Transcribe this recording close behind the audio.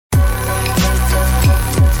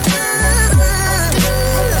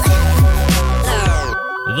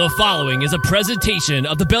The following is a presentation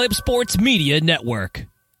of the Belly Up Sports Media Network.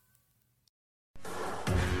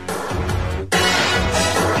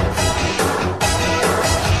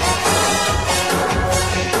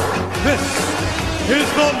 This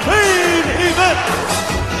is the main event.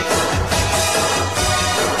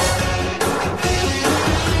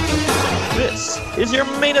 This is your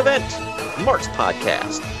main event, Mark's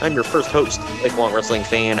Podcast. I'm your first host, lifelong wrestling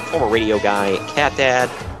fan, former radio guy, cat dad,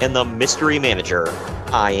 and the mystery manager.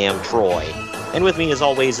 I am Troy. And with me, as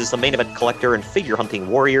always, is the main event collector and figure hunting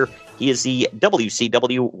warrior. He is the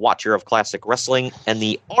WCW watcher of classic wrestling, and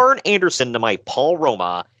the Arn Anderson to my Paul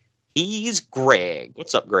Roma. He's Greg.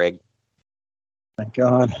 What's up, Greg? Thank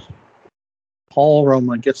God. Paul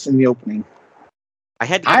Roma gets in the opening. I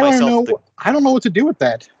had to give myself I don't know what to do with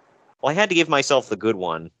that. Well, I had to give myself the good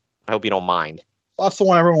one. I hope you don't mind. Well, that's the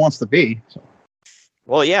one everyone wants to be. So.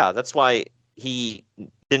 Well, yeah, that's why he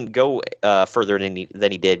didn't go further than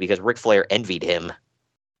he did, because Ric Flair envied him.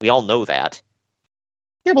 We all know that.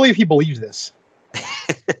 I can't believe he believes this.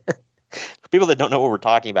 For people that don't know what we're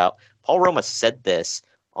talking about, Paul Roma said this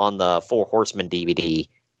on the Four Horsemen DVD.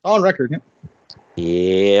 On record, yeah.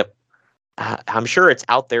 Yep. I'm sure it's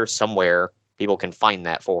out there somewhere. People can find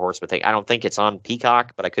that Four Horsemen thing. I don't think it's on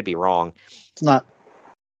Peacock, but I could be wrong. It's not.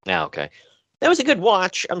 Yeah, okay. That was a good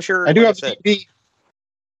watch, I'm sure. I do have the DVD.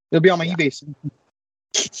 It'll be on my eBay soon.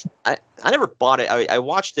 I never bought it. I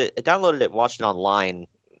watched it, I downloaded it, watched it online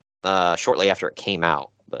shortly after it came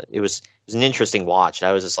out. But it was an interesting watch.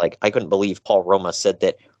 I was just like, I couldn't believe Paul Roma said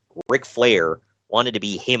that Ric Flair wanted to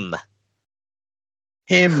be him.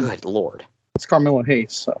 Him. Good Lord. It's Carmelo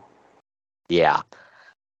Hayes, so. Yeah.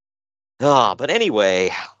 But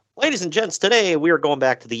anyway, ladies and gents, today we are going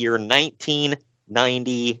back to the year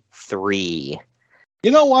 1993. You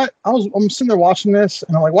know what? I'm sitting there watching this,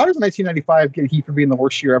 and I'm like, why does 1995 get heat for being the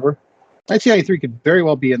worst year ever? 1993 could very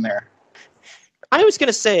well be in there. I was going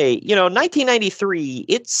to say, 1993,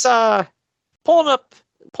 it's pulling up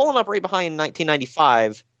right behind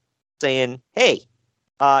 1995, saying, hey,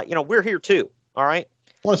 we're here too, all right?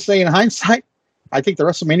 I want to say, in hindsight, I think the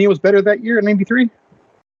WrestleMania was better that year in 93.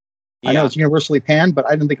 Yeah. I know it's universally panned, but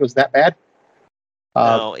I didn't think it was that bad.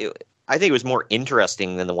 No, I think it was more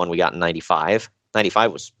interesting than the one we got in 95.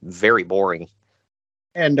 95 was very boring.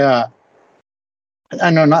 And I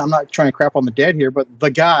know I'm not trying to crap on the dead here, but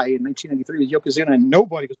the guy in 1993 was Yokozuna, and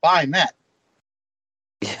nobody was buying that.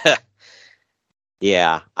 Yeah.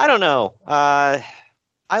 Yeah. I don't know. I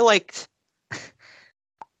liked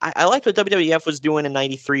what WWF was doing in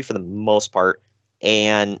 93 for the most part,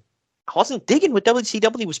 and I wasn't digging what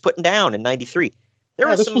WCW was putting down in 93.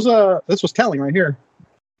 This was telling right here.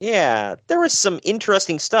 Yeah, there was some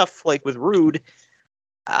interesting stuff, like with Rude,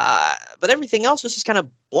 but everything else was just kind of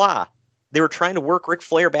blah. They were trying to work Ric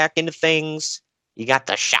Flair back into things. You got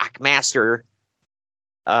the Shockmaster.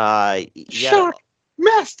 Shockmaster!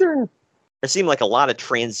 There seemed like a lot of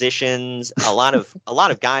transitions, a lot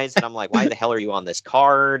of guys that I'm like, why the hell are you on this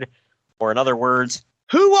card? Or in other words,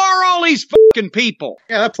 who are all these fucking people?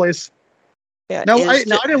 Yeah, that place. Yeah, I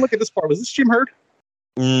didn't look at this part. Was this Jim Herd?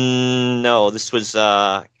 No, this was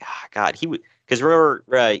God. He would, because remember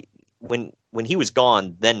when he was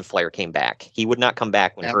gone, then Flair came back. He would not come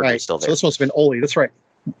back when Herd was still there. So this must have been Ole. That's right.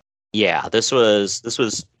 Yeah, this was.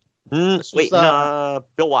 Bill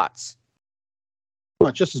Watts.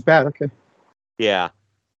 Not just as bad. Okay. Yeah,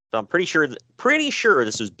 so I'm pretty sure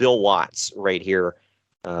this was Bill Watts right here.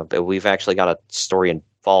 But we've actually got a story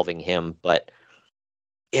involving him. But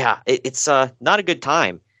yeah, it's not a good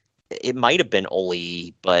time. It might have been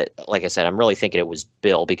Ole, but like I said, I'm really thinking it was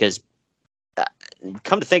Bill, because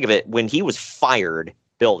come to think of it, when he was fired,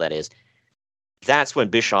 Bill that is, that's when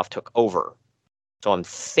Bischoff took over. So I'm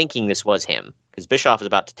thinking this was him, because Bischoff is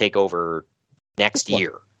about to take over next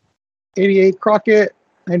year. 88 Crockett,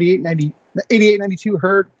 88, 92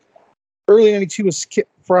 Hurt, early 92 was Kip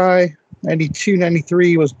Fry, 92,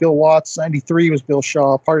 93 was Bill Watts, 93 was Bill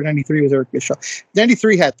Shaw, part of 93 was Eric Bischoff.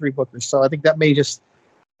 93 had three bookers, so I think that may just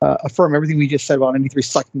affirm everything we just said about 93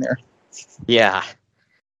 sucked in there. Yeah.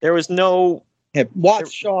 There was no...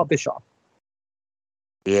 Watts, Shaw, Bischoff.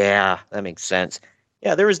 Yeah, that makes sense.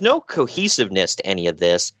 Yeah, there was no cohesiveness to any of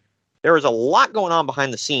this. There was a lot going on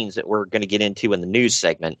behind the scenes that we're going to get into in the news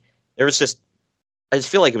segment. There was just... I just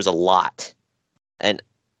feel like it was a lot. And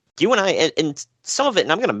you and I... And some of it,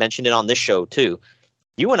 and I'm going to mention it on this show too,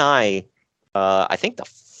 you and I think the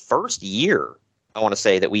first year, I want to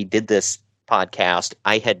say, that we did this podcast,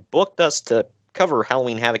 I had booked us to cover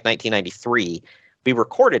Halloween Havoc 1993. We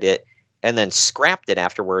recorded it and then scrapped it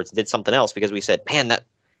afterwards, did something else, because we said, man, that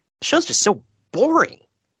show's just so boring.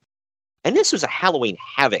 And this was a Halloween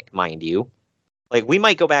Havoc, mind you. Like, we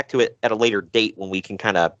might go back to it at a later date when we can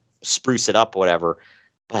kind of spruce it up, whatever.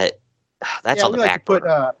 But that's on the back burner.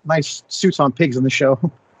 burner. Put nice suits on pigs in the show.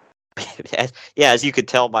 Yeah, as you could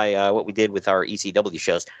tell by what we did with our ECW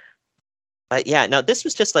shows. But yeah, no, this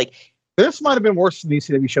was just like... This might have been worse than the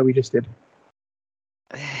ECW show we just did.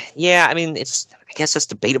 Yeah, I mean, I guess that's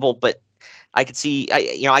debatable, but I could see...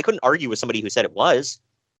 I couldn't argue with somebody who said it was.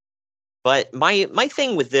 But my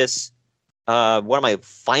thing with this, one of my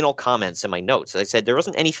final comments in my notes, I said there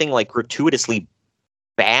wasn't anything like gratuitously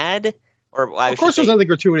bad. Or of course, there's nothing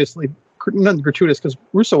gratuitous because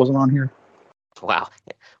Russo wasn't on here. Wow.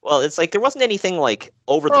 Well, it's like there wasn't anything like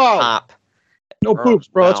over the top. No boobs,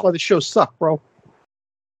 bro. That's why the show sucked, bro.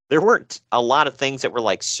 There weren't a lot of things that were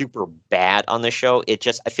like super bad on the show.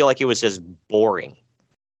 I feel like it was just boring,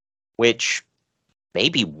 which may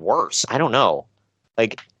be worse. I don't know.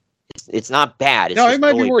 Like, it's not bad. It's no, just it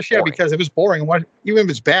might really be worse, boring. yeah, because it was boring. Even if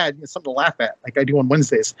it's bad, it's something to laugh at, like I do on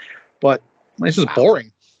Wednesdays. But it's just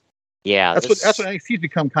boring. Yeah, that's what NXT's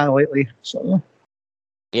become kind of lately. So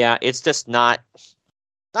yeah, it's just not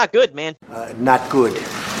good, man. Not good.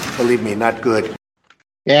 Believe me, not good.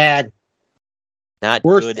 Bad. Not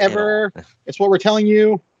worst good ever. It's what we're telling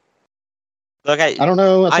you. Look, I don't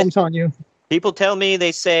know. That's what I'm telling you. People tell me,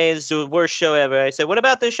 they say this is the worst show ever. I say, what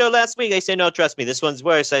about the show last week? They say, no, trust me, this one's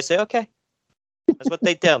worse. I say, okay. That's what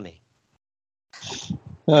they tell me.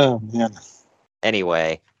 Oh, man.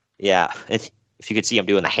 Anyway, yeah. If you could see, I'm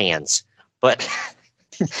doing the hands. But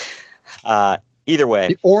either way.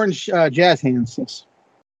 The orange jazz hands. Yes.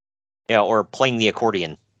 Yeah, or playing the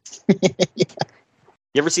accordion. Yeah.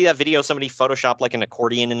 You ever see that video? Somebody photoshopped like an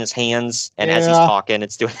accordion in his hands, and as he's talking,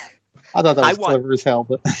 it's doing... I thought that was clever as hell,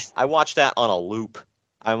 but I watched that on a loop.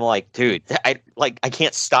 I'm like, dude, I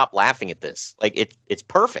can't stop laughing at this. Like, it's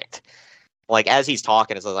perfect. Like, as he's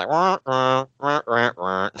talking, it's like,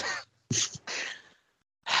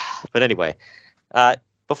 But anyway,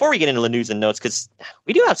 before we get into the news and notes, because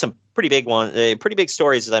we do have some pretty big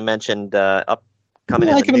stories, as I mentioned, upcoming.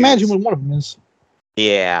 I can imagine what one of them is.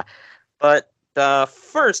 Yeah, but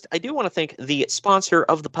first, I do want to thank the sponsor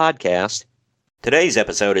of the podcast. Today's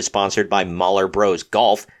episode is sponsored by Mahler Bros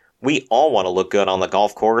Golf. We all want to look good on the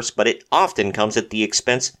golf course, but it often comes at the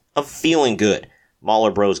expense of feeling good. Mahler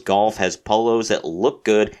Bros Golf has polos that look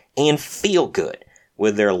good and feel good.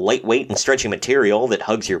 With their lightweight and stretchy material that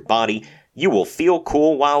hugs your body, you will feel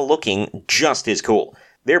cool while looking just as cool.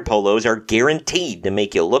 Their polos are guaranteed to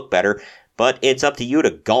make you look better, but it's up to you to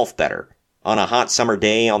golf better. On a hot summer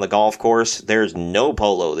day on the golf course, there's no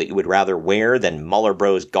polo that you would rather wear than Mahler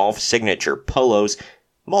Bros Golf signature polos.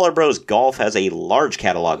 Mahler Bros Golf has a large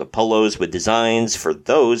catalog of polos with designs for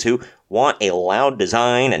those who want a loud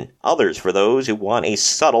design and others for those who want a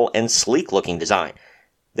subtle and sleek-looking design.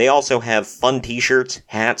 They also have fun t-shirts,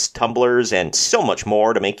 hats, tumblers, and so much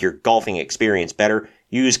more to make your golfing experience better.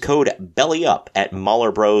 Use code BELLYUP at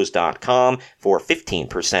MahlerBros.com for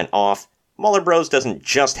 15% off. Mahler Bros doesn't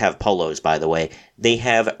just have polos, by the way. They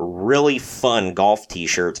have really fun golf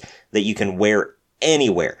t-shirts that you can wear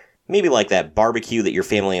anywhere. Maybe like that barbecue that your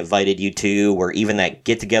family invited you to, or even that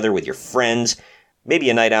get-together with your friends. Maybe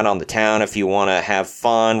a night out on the town if you want to have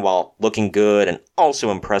fun while looking good and also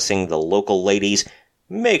impressing the local ladies.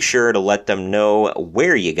 Make sure to let them know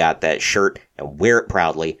where you got that shirt and wear it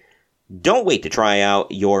proudly. Don't wait to try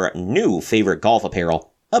out your new favorite golf apparel.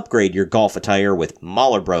 Upgrade your golf attire with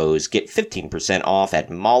Mahler Bros. Get 15% off at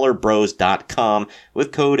MahlerBros.com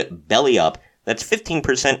with code BELLYUP. That's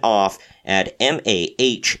 15% off at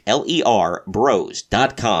MAHLER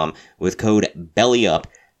Bros.com with code BELLYUP.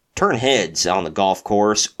 Turn heads on the golf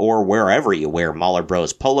course or wherever you wear Mahler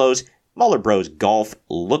Bros polos. Mahler Bros Golf.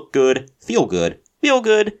 Look good, feel good,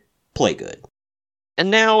 play good. And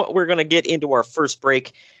now we're going to get into our first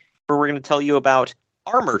break where we're going to tell you about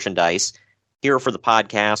our merchandise here for the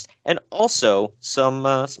podcast, and also some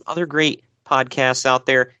other great podcasts out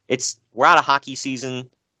there. We're out of hockey season,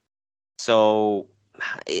 so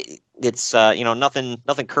it's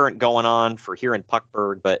nothing current going on for here in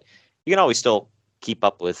Puckburg, but you can always still keep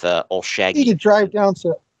up with old Shaggy. You can drive down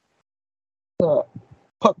to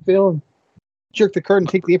Puckville and jerk the curtain,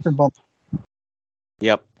 take the apron bump.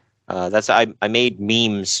 Yep, I made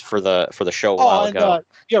memes for the show a while ago.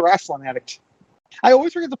 You're a wrestling addict. I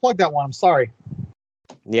always forget to plug that one. I'm sorry.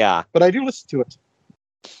 Yeah. But I do listen to it.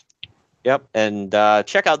 Yep. And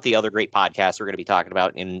check out the other great podcasts we're going to be talking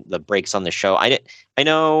about in the breaks on the show. I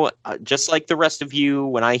know, just like the rest of you,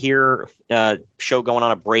 when I hear a show going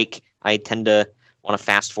on a break, I tend to want to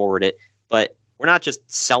fast forward it. But we're not just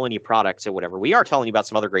selling you products or whatever. We are telling you about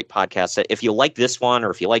some other great podcasts that if you like this one or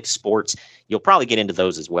if you like sports, you'll probably get into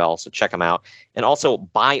those as well. So check them out. And also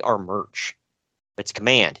buy our merch. It's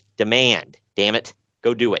command, demand. Damn it,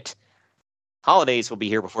 go do it. Holidays will be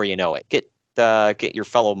here before you know it. Get your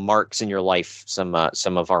fellow marks in your life some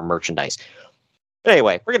of our merchandise. But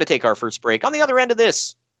anyway, we're going to take our first break. On the other end of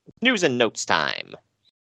this, news and notes time.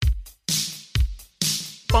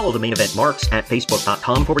 Follow the Main Event Marks at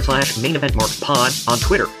facebook.com/Main Event Marks Pod, on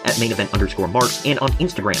Twitter at Main Event _Marks, and on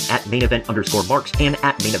Instagram at Main Event _Marks and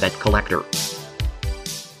at Main Event Collector.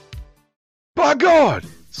 By God,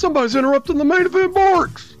 somebody's interrupting the Main Event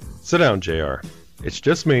Marks. Sit down, JR. It's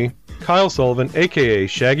just me, Kyle Sullivan, a.k.a.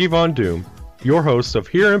 Shaggy Von Doom, your host of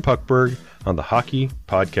Here in Puckburg on the Hockey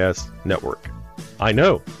Podcast Network. I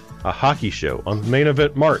know, a hockey show on Main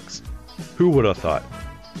Event Marks. Who would have thought?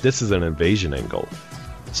 This is an invasion angle.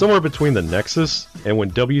 Somewhere between the Nexus and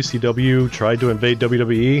when WCW tried to invade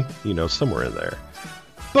WWE, somewhere in there.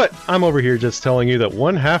 But I'm over here just telling you that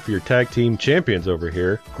one half of your tag team champions over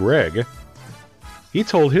here, Greg, he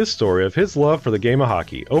told his story of his love for the game of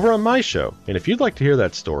hockey over on my show. And if you'd like to hear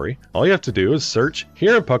that story, all you have to do is search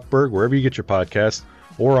Here in Puckburg wherever you get your podcast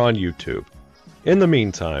or on YouTube. In the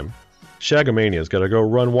meantime, Shagamania's got to go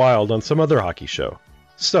run wild on some other hockey show.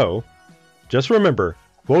 So, just remember,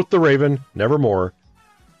 quote the Raven, nevermore.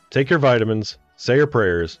 Take your vitamins, say your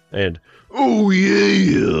prayers, and oh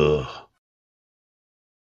yeah!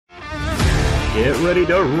 Get ready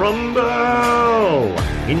to rumble!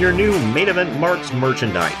 In your new Main Event Marks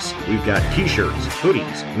merchandise, we've got t-shirts,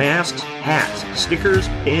 hoodies, masks, hats, stickers,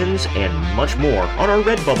 pins, and much more on our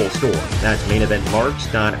Redbubble store. That's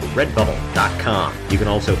maineventmarks.redbubble.com. You can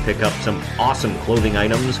also pick up some awesome clothing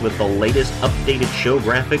items with the latest updated show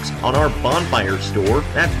graphics on our Bonfire store.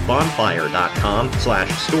 That's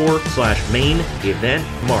bonfire.com/store/main event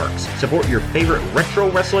marks. Support your favorite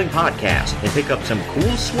retro wrestling podcast and pick up some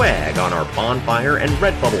cool swag on our Bonfire and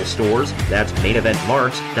Redbubble stores. That's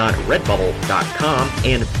maineventmarks.redbubble.com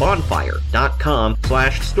and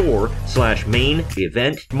bonfire.com/store/main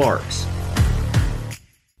event marks.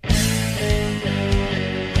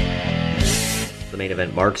 The Main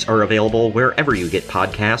Event Marks are available wherever you get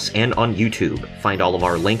podcasts and on YouTube. Find all of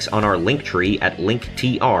our links on our link tree at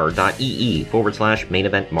linktr.ee/Main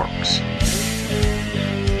Event Marks.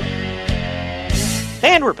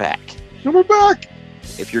 And we're back. And we're back.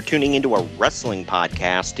 If you're tuning into a wrestling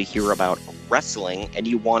podcast to hear about wrestling and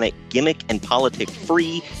you want it gimmick and politic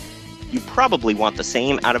free, you probably want the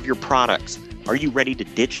same out of your products. Are you ready to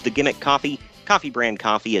ditch the gimmick coffee? Coffee Brand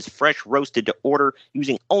Coffee is fresh roasted to order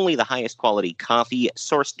using only the highest quality coffee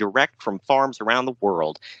sourced direct from farms around the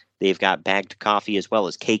world. They've got bagged coffee as well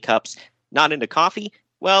as K-Cups. Not into coffee?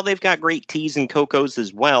 Well, they've got great teas and cocos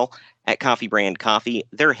as well. At Coffee Brand Coffee,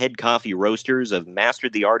 their head coffee roasters have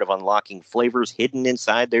mastered the art of unlocking flavors hidden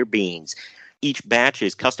inside their beans. Each batch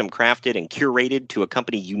is custom crafted and curated to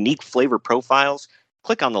accompany unique flavor profiles.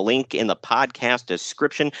 Click on the link in the podcast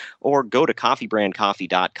description or go to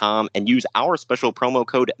coffeebrandcoffee.com and use our special promo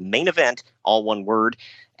code MAINEVENT, all one word,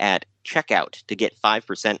 at checkout to get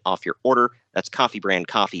 5% off your order. That's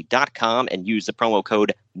coffeebrandcoffee.com and use the promo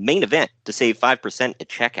code MAINEVENT to save 5% at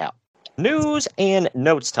checkout. News and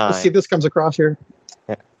notes time. Let's see if this comes across here.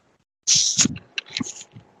 Yeah.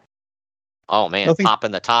 Oh, man, Nothing.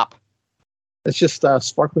 Popping the top. It's just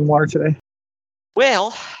sparkling water today.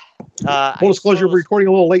 Well, Full disclosure, we're recording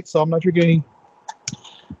a little late, so I'm not drinking any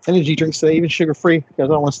energy drinks today, even sugar-free, because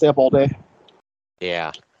I don't want to stay up all day.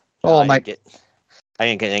 Yeah. All night. I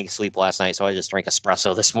didn't get any sleep last night, so I just drank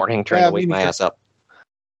espresso this morning, trying to wake my ass up.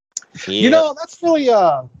 Yeah. That's really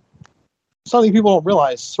something people don't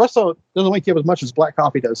realize. Espresso doesn't wake you up as much as black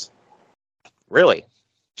coffee does. Really?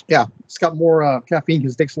 Yeah, it's got more caffeine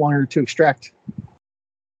because it takes longer to extract.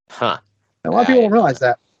 Huh. And a lot of people don't realize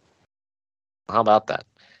that. How about that?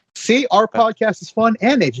 See, our podcast is fun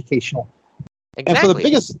and educational. Exactly. And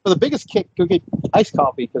for the biggest kick, go get iced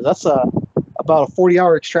coffee because that's about a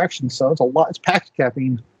 40-hour extraction, so it's a lot. It's packed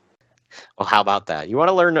caffeine. Well, how about that? You want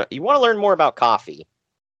to learn more about coffee?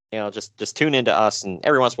 Just tune into us, and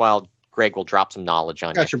every once in a while, Greg will drop some knowledge on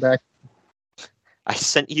you. Got your back. I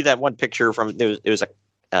sent you that one picture from it was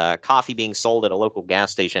a coffee being sold at a local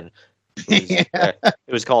gas station. It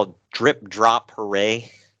was called Drip Drop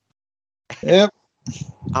Hooray. Yep.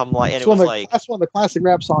 I'm like, and that's one of the classic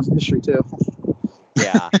rap songs in history too.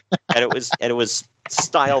 Yeah, and it was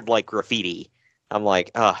styled like graffiti. I'm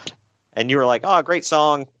like, and you were like, oh, great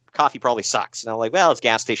song. Coffee probably sucks. And I'm like, well, it's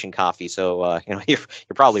gas station coffee, so you're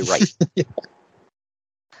probably right. Yeah.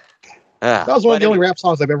 That was one of the only rap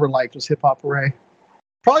songs I've ever liked was Hip Hop Hooray.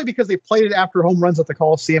 Probably because they played it after home runs at the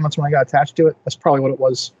Coliseum. That's when I got attached to it. That's probably what it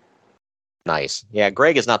was. Nice. Yeah,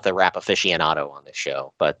 Greg is not the rap aficionado on this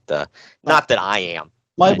show, but not that I am.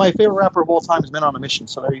 My favorite rapper of all time is Men on a Mission,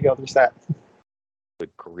 so there you go. There's that.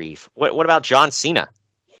 Good grief. What about John Cena?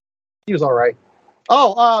 He was all right.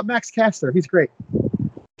 Oh, Max Caster. He's great.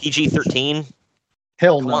 PG-13?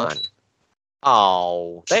 Hell Come no. on.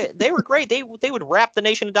 Oh, they were great. They would wrap the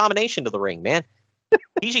Nation of Domination to the ring, man.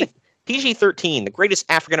 PG-13, the greatest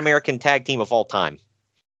African-American tag team of all time.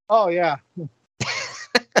 Oh, yeah.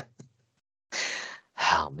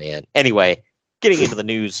 Oh, man. Anyway, getting into the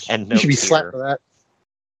news and You notes should be here. slapped for that.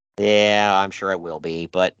 Yeah, I'm sure I will be,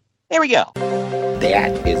 but there we go.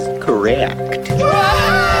 That is correct.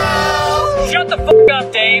 Shut the fuck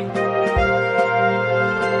up, Dave.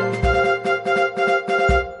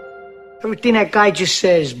 Everything that guy just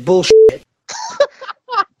says bullshit.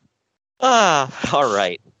 All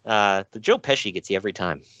right. The Joe Pesci gets you every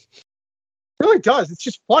time. It really does. It's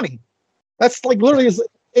just funny. That's like literally, as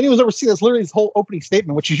anyone's ever seen, that's literally his whole opening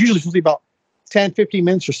statement, which is usually supposed to be about 10, 15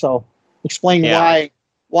 minutes or so, explaining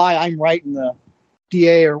why I'm right and the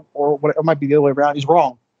DA or what it might be the other way around. He's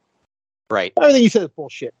wrong. Right. Everything he said is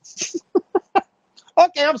bullshit.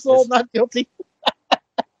 Okay, I'm sold, not guilty.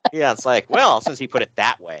 Yeah, it's like, well, since he put it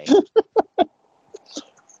that way. Oh, You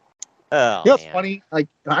know what's man. funny? Like,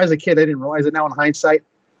 as a kid, I didn't realize it now in hindsight.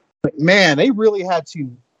 But man, they really had to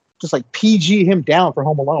just like PG him down for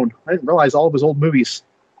Home Alone. I didn't realize all of his old movies.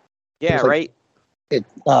 Yeah, It's like- right.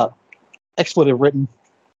 Expletive written.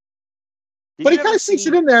 Did But he you kind ever of sneaks see-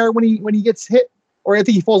 it in there when he gets hit, or I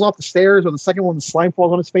think he falls off the stairs, or the second one, the slime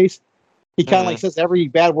falls on his face. He kind of like says every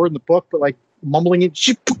bad word in the book, but like mumbling it.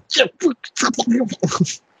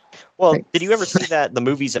 Well, did you ever see the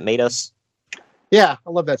movies that made us? Yeah, I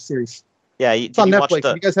love that series. Yeah, It's on Netflix.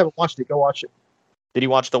 If you guys haven't watched it, go watch it. Did you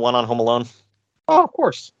watch the one on Home Alone? Oh, of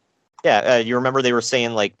course. Yeah, you remember they were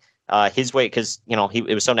saying like his way, because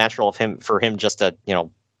it was so natural for him just to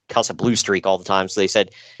cuss a blue streak all the time. So they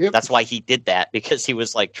said that's why he did that, because he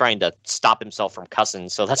was like trying to stop himself from cussing.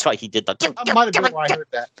 So that's why he did the. That might have been why I heard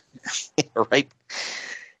that. Right.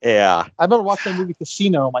 Yeah. I remember watching that movie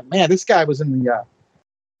Casino. I'm like, man, this guy was in the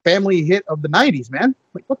family hit of the '90s, man.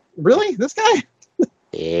 Like, what? Really? This guy?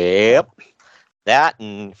 Yep. That,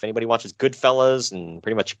 and if anybody watches Goodfellas and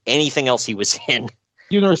pretty much anything else he was in.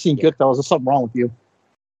 You've never seen Goodfellas. There's something wrong with you.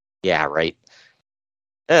 Yeah, right.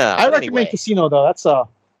 I recommend anyway, Casino, though. That's a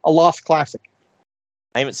lost classic.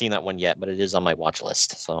 I haven't seen that one yet, but it is on my watch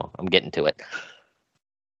list, so I'm getting to it.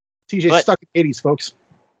 TJ's But- stuck in the '80s, folks.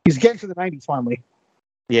 He's getting to the '90s finally.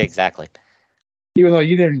 Yeah, exactly. Even though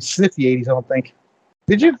you didn't even sniff the '80s, I don't think.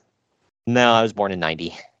 Did you? No, I was born in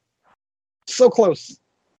 90. So close.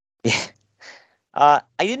 Yeah. I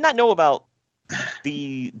did not know about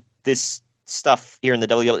this stuff here in the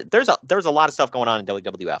WWF. There's a lot of stuff going on in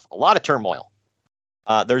WWF. A lot of turmoil.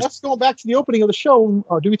 Let's go back to the opening of the show.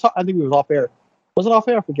 Or do we talk? I think it was off air. Was it off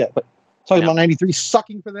air? I forget. But talking about '93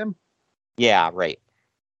 sucking for them. Yeah, right.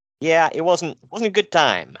 Yeah, it wasn't a good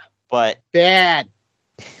time, but Bad.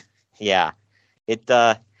 yeah, it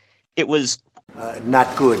was,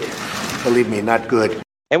 Not good. Believe me, not good.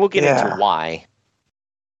 and we'll get Yeah. into why.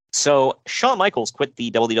 So Shawn Michaels quit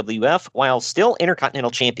the WWF while still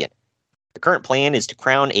Intercontinental Champion. The current plan is to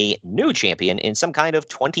crown a new champion in some kind of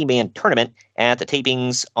 20-man tournament at the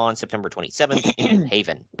tapings on September 27th in New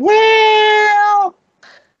Haven. Well,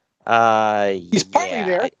 he's partly yeah.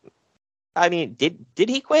 there. I mean, did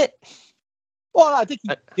he quit? Well, I think.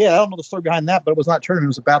 I don't know the story behind that, but it was not a tournament. It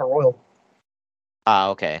was a battle royal.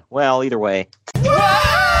 Okay. Well, either way.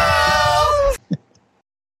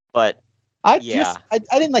 But I Yeah.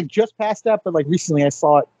 didn't like just past that, but like recently I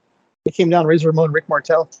saw it. It came down Razor Ramon, Rick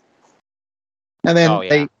Martel, and then Oh,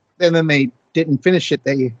 yeah. they didn't finish it.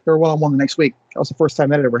 They were 1-on-1 the next week. That was the first time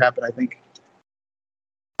that had ever happened, I think.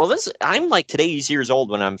 well, I'm like today's years old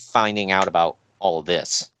when I'm finding out about all of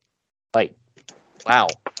this. Like, wow.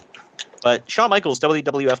 But Shawn Michaels'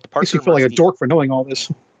 WWF Makes departure me feel like a marks dork for knowing all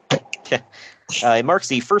this. it marks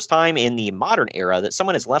the first time in the modern era that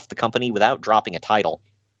someone has left the company without dropping a title.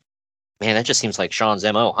 Man, that just seems like Shawn's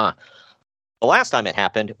MO, huh? The last time it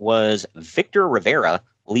happened was Victor Rivera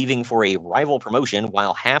leaving for a rival promotion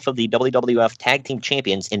while half of the WWF Tag Team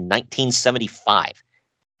Champions in 1975.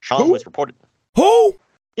 Shawn Who? was reported... Who?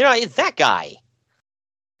 It's that guy.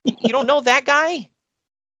 You don't know that guy?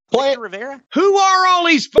 Play Victor Rivera? Who are all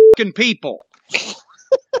these fucking people?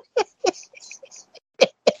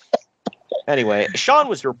 Anyway, Shawn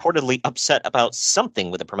was reportedly upset about something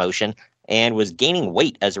with the promotion and was gaining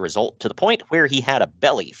weight as a result, to the point where he had a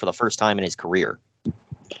belly for the first time in his career.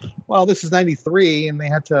 Well, this is '93, and they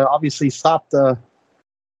had to obviously stop the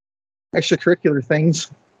extracurricular things.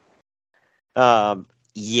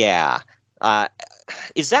 Yeah.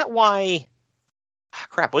 Is that why?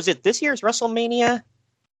 Crap, was it this year's WrestleMania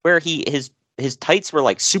where his tights were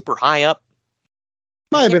like super high up?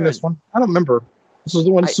 Might have been this one. I don't remember. This is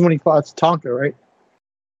the one. This is when he fought Tonka, right?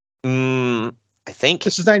 I think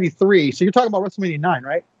This is 93. So you're talking about WrestleMania 9,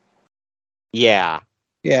 right? yeah.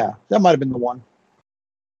 Yeah, that might have been the one.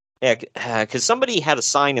 Yeah, because somebody had a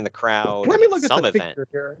sign in the crowd. Let me look at some the event. figure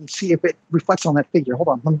here and see if it reflects on that figure. Hold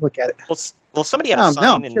on, let me look at it. Well, somebody had a Now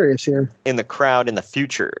sign I'm curious here. in the crowd in the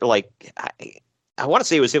future. Like, I want to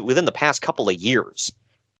say it was within the past couple of years.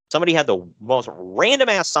 Somebody had the most random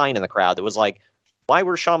ass sign in the crowd that was like, "Why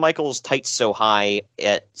were Shawn Michaels' tights so high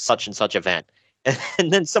at such and such event?"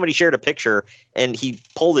 And then somebody shared a picture, and he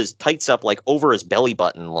pulled his tights up like over his belly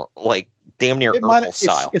button, like damn near Urkel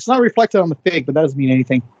style. It's not reflected on the fig, but that doesn't mean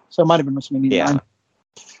anything. So it might have been WrestleMania 9.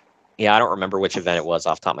 Yeah, I don't remember which event it was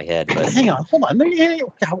off the top of my head. But hang on, hold on.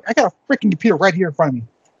 I got a freaking computer right here in front of me.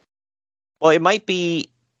 Well, it might be.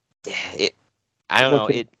 I don't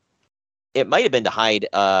know. It might have been to hide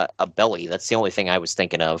a belly. That's the only thing I was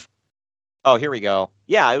thinking of. Oh, here we go.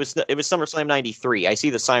 Yeah, it was SummerSlam '93. I see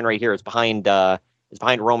the sign right here. It's behind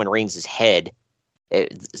Roman Reigns' head.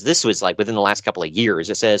 This was like within the last couple of years.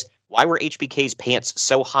 It says, "Why were HBK's pants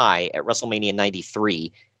so high at WrestleMania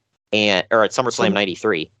 '93 or at SummerSlam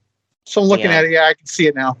 '93?" So I'm looking at it. Yeah, I can see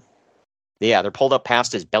it now. Yeah, they're pulled up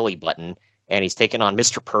past his belly button, and he's taking on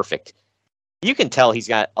Mr. Perfect. You can tell he's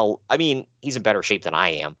got he's in better shape than I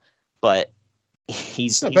am, but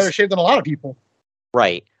he's in better shape than a lot of people.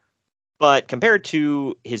 Right. But compared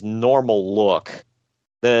to his normal look,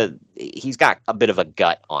 he's got a bit of a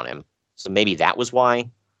gut on him. So maybe that was why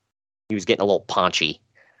he was getting a little paunchy.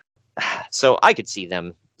 So I could see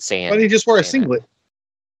them saying... Why did he just wear a singlet?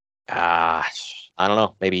 I don't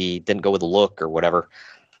know. Maybe he didn't go with the look or whatever.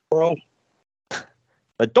 Bro.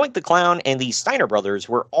 But Doink the Clown and the Steiner brothers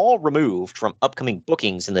were all removed from upcoming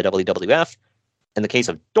bookings in the WWF. In the case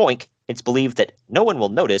of Doink, it's believed that no one will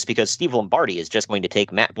notice because Steve Lombardi is just going to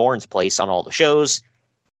take Matt Bourne's place on all the shows.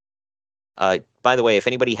 By the way, if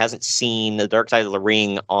anybody hasn't seen The Dark Side of the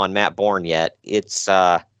Ring on Matt Bourne yet, it's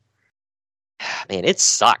man, it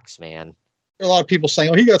sucks, man. There are a lot of people saying,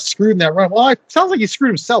 "Oh, he got screwed in that run." Well, it sounds like he screwed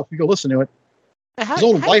himself. If you go listen to it. His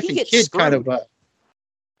own wife and kid screwed? Kind of.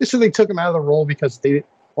 They said they took him out of the role because a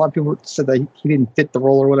lot of people said that he didn't fit the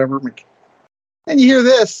role or whatever. And you hear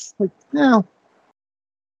this, like, no.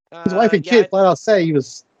 His wife and kid flat out say he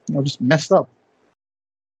was, just messed up.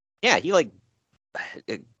 Yeah, he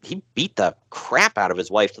beat the crap out of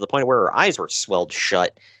his wife to the point where her eyes were swelled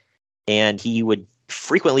shut, and he would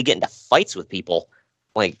frequently get into fights with people.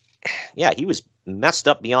 Like, yeah, he was messed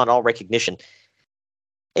up beyond all recognition.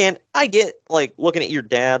 And I get, like, looking at your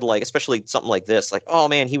dad, like, especially something like this, like, oh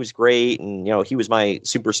man, he was great, and he was my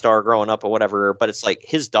superstar growing up or whatever. But it's like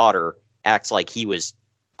his daughter acts like he was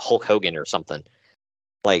Hulk Hogan or something.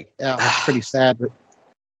 Like, yeah, it's pretty sad, but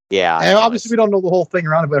yeah. And obviously, we don't know the whole thing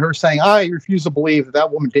around it, but her saying, "I refuse to believe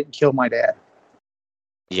that woman didn't kill my dad."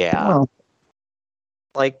 Yeah. Oh.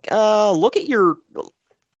 Like, look at your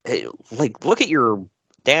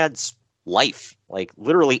dad's life. Like,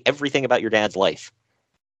 literally everything about your dad's life.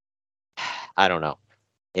 I don't know.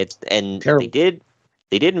 They did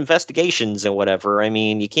investigations and whatever. I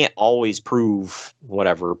mean, you can't always prove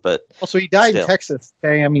whatever, but also he died in Texas.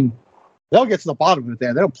 Okay, I mean, they'll get to the bottom of it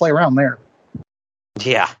there. They don't play around there.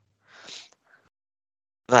 Yeah.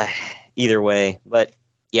 Either way, but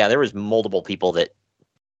yeah, there was multiple people that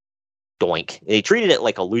Doink. They treated it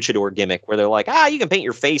like a luchador gimmick where they're like, you can paint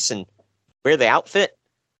your face and wear the outfit.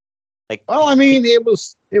 Like, well, I mean,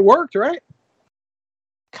 it worked, right?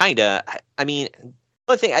 Kinda. I mean,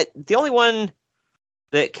 the only one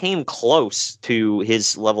that came close to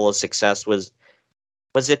his level of success was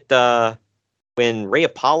it when Ray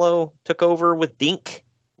Apollo took over with Dink?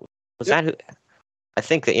 Was that who? I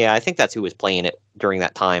think that's who was playing it during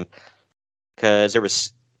that time. Because there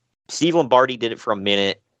was Steve Lombardi did it for a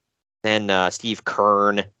minute, then Steve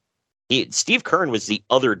Kern. Steve Kern was the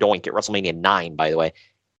other Doink at WrestleMania 9, by the way.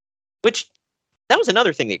 Which, that was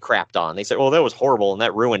another thing they crapped on. They said, "Oh, that was horrible and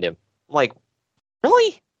that ruined him." I'm like,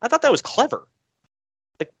 really? I thought that was clever.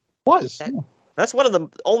 Like, that's one of the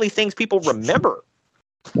only things people remember.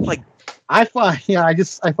 Like, I find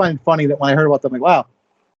it funny that when I heard about them, like, wow,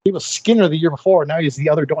 he was Skinner the year before, now he's the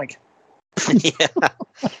other Doink. Yeah.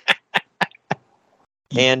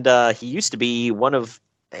 And he used to be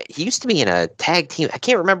in a tag team. I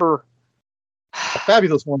can't remember. The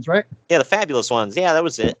Fabulous Ones, right? Yeah, the Fabulous Ones. Yeah, that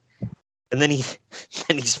was it. And then he's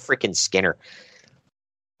freaking Skinner.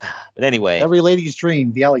 But anyway. Every lady's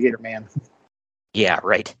dream, the Alligator Man. Yeah,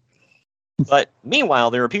 right. But meanwhile,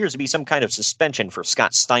 there appears to be some kind of suspension for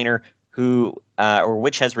Scott Steiner,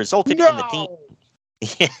 which has resulted in the team.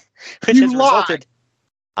 Resulted.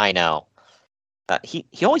 I know. He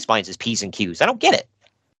always finds his P's and Q's. I don't get it.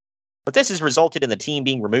 But this has resulted in the team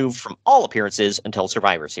being removed from all appearances until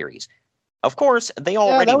Survivor Series. Of course, they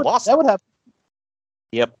already lost. That would happen.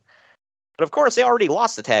 Yep. But of course, they already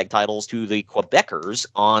lost the tag titles to the Quebecers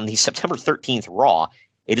on the September 13th Raw,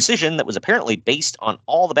 a decision that was apparently based on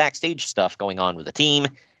all the backstage stuff going on with the team.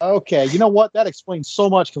 Okay, you know what? That explains so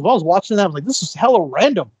much, because when I was watching that, I was like, this is hella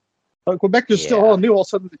random. Quebecers still all new, all of a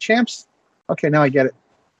sudden the champs. Okay, now I get it.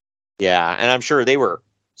 Yeah, and I'm sure they were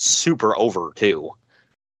super over, too.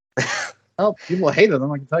 Well, people hated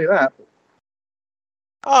them, I can tell you that.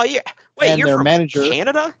 Oh, yeah. Wait, and you're their from manager,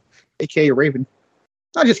 Canada? A.K.A. Raven.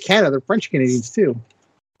 Not just Canada, they're French Canadians, too.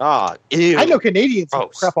 Ah, ew. I know Canadians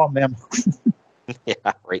Gross. crap on them. Yeah,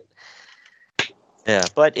 right. Yeah,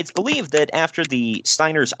 but it's believed that after the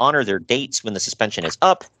Steiners honor their dates when the suspension is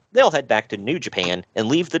up, they'll head back to New Japan and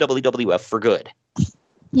leave the WWF for good.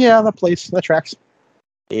 Yeah, that tracks.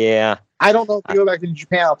 Yeah. I don't know if they go back to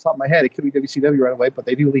Japan off the top of my head. It could be WCW right away, but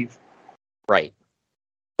they do leave. Right.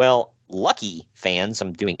 Well, lucky fans,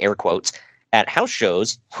 I'm doing air quotes, at house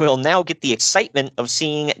shows will now get the excitement of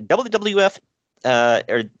seeing WWF,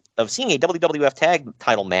 of seeing a WWF tag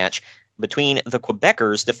title match between the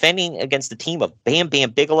Quebecers defending against the team of Bam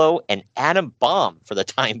Bam Bigelow and Adam Bomb for the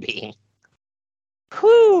time being.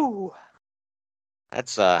 Whew.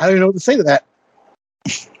 That's I don't even know what to say to that.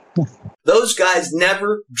 Those guys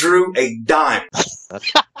never drew a dime.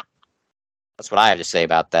 That's what I have to say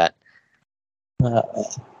about that.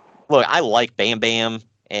 Look, I like Bam Bam,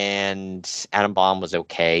 and Adam Bomb was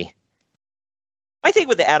okay. I think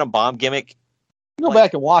with the Adam Bomb gimmick, Go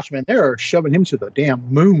back and watch, man. They're shoving him to the damn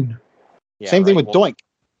moon. yeah, Same thing with Doink.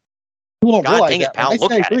 People don't God realize dang it, that. pal, In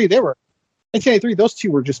look at 1993, those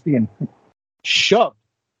two were just being shoved.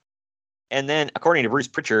 And then, according to Bruce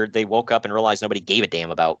Pritchard, they woke up and realized nobody gave a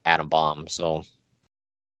damn about Adam Bomb. So,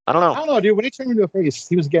 I don't know. I don't know, dude. When they turned him into a face,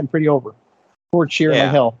 he was getting pretty over. Poor cheering Yeah.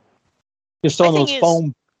 like hell. Just throwing those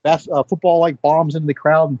foam football-like bombs into the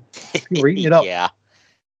crowd, and people were eating it up. Yeah.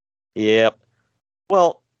 Yep.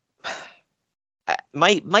 Well,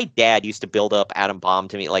 my dad used to build up Adam Bomb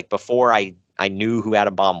to me, like, before I knew who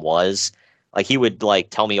Adam Bomb was. Like, he would, like,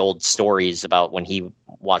 tell me old stories about when he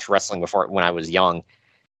watched wrestling when I was young.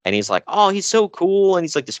 And he's like, oh, he's so cool. And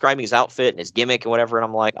he's like describing his outfit and his gimmick and whatever. And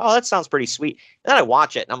I'm like, oh, that sounds pretty sweet. And then I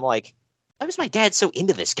watch it and I'm like, why was my dad so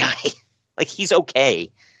into this guy? Like, he's okay.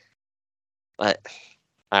 But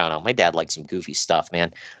I don't know. My dad likes some goofy stuff,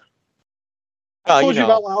 man. I told you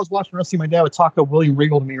about when I was watching wrestling, my dad would talk to William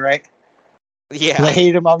Regal to me, right? Yeah. I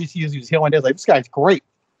hated him, obviously, he was heel. My dad's like, this guy's great.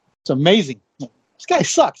 It's amazing. This guy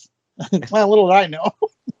sucks. Well, little did I know.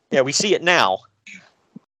 Yeah, we see it now.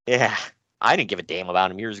 Yeah. I didn't give a damn about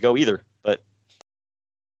him years ago either. But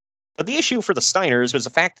the issue for the Steiners was the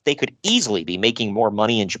fact that they could easily be making more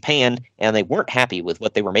money in Japan, and they weren't happy with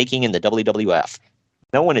what they were making in the WWF.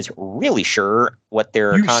 No one is really sure what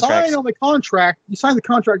their contracts... You signed the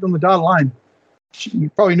contract on the dotted line. You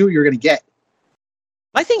probably knew what you were going to get.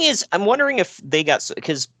 My thing is, I'm wondering if they got...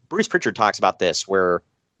 Because Bruce Pritchard talks about this, where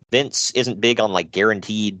Vince isn't big on, like,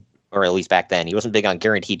 guaranteed... Or at least back then, he wasn't big on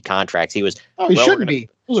guaranteed contracts. He was... Oh, he shouldn't be.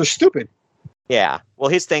 Those are stupid. Yeah. Well,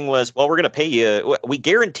 his thing was, well, we're going to pay you. We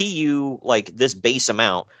guarantee you, like, this base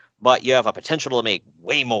amount, but you have a potential to make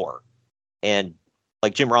way more. And,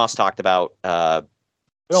 like Jim Ross talked about...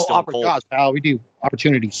 Gosh, pal, we do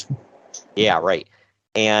opportunities. Yeah, right.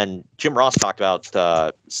 And Jim Ross talked about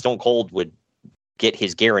Stone Cold would get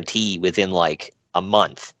his guarantee within like a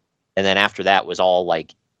month, and then after that was all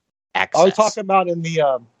like access. Are we talking about in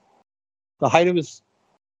the height of his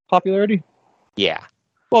popularity? Yeah.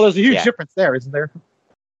 Well, there's a huge difference there, isn't there?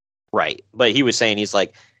 Right, but he was saying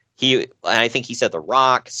I think he said The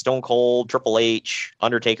Rock, Stone Cold, Triple H,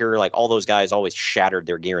 Undertaker, like all those guys always shattered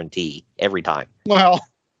their guarantee every time. Well,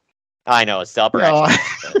 I know it's the upper echelon.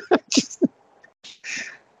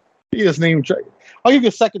 He just named. I'll give you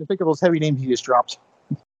a second to think of those heavy names he just dropped.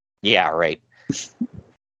 Yeah, right.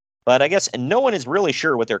 But I guess no one is really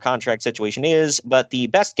sure what their contract situation is, but the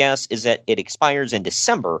best guess is that it expires in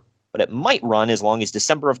December, but it might run as long as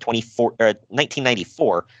December of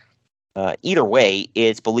 1994. Either way,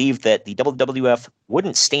 it's believed that the WWF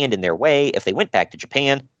wouldn't stand in their way if they went back to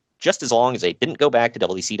Japan, just as long as they didn't go back to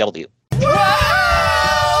WCW.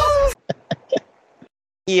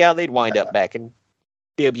 Yeah, they'd wind up back in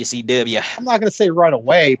WCW. I'm not going to say right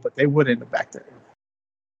away, but they would end up back there.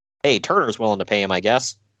 Hey, Turner's willing to pay him, I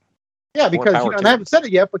guess. Yeah, because I haven't said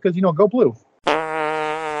it yet because, go blue.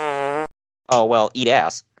 Oh, well, eat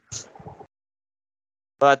ass.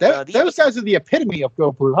 But those guys are the epitome of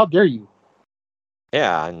Go Blue. How dare you?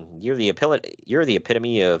 Yeah, and you're the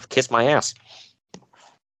epitome of kiss my ass.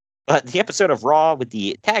 But the episode of Raw with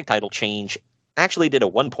the tag title change, actually did a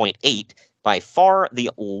 1.8, by far the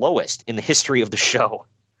lowest in the history of the show.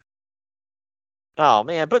 Oh,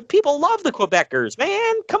 man, but people love the Quebecers,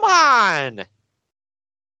 man. Come on.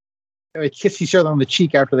 They kissed each other on the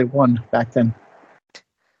cheek after they won back then.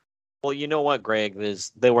 Well, you know what, Greg?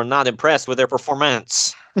 They were not impressed with their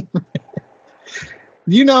performance.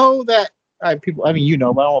 You know that people. I mean, you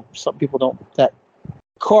know, but some people don't. That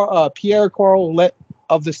Pierre Corlet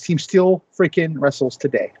of this team still freaking wrestles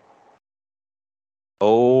today.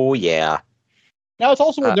 Oh yeah. Now it's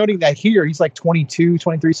also worth noting that here he's like 22,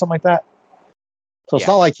 23, something like that. So it's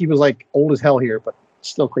not like he was like old as hell here, but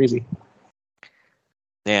still crazy.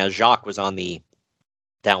 Yeah, Jacques was on the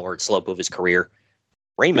downward slope of his career.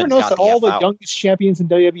 Raymond You ever notice got that all the out. youngest champions in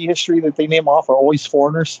WWE history that they name off are always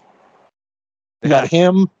foreigners? You got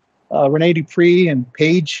him, Rene Dupree, and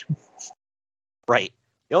Paige. Right.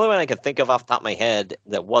 The only one I could think of off the top of my head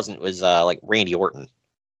that wasn't was like Randy Orton.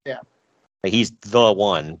 Yeah. He's the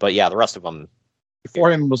one, but yeah, the rest of them.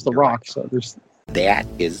 Before him was The Rock, so there's... That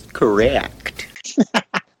is correct.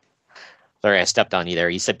 Sorry, I stepped on you there.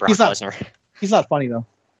 You said Brock Lesnar. He's not funny, though.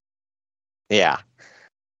 Yeah.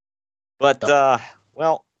 But,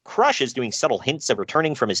 well, Crush is doing subtle hints of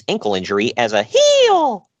returning from his ankle injury as a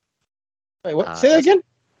heel. Wait, what? Say that again?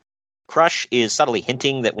 Crush is subtly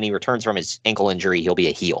hinting that when he returns from his ankle injury, he'll be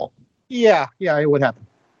a heel. Yeah, it would happen.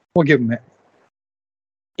 We'll give him that.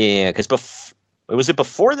 Yeah, because was it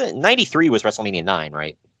before the 93 was WrestleMania 9,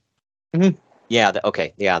 right? Mm-hmm. Yeah.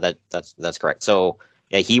 Okay. Yeah. That's correct. So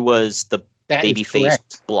yeah, he was the babyface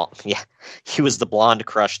blonde. Yeah, he was the blonde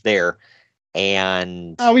Crush there,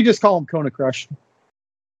 and we just call him Kona Crush.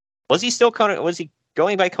 Was he still Kona? Was he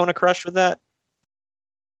going by Kona Crush with that?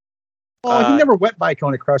 Well, he never went by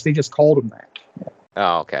Kona Crush. They just called him that. Yeah.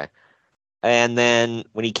 Oh, okay. And then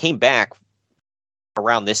when he came back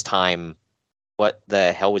around this time, what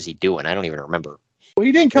the hell was he doing? I don't even remember. Well,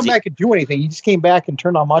 he didn't come back and do anything. He just came back and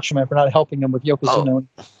turned on Macho Man for not helping him with Yokozuna.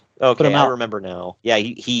 Oh, okay, I remember now. Yeah,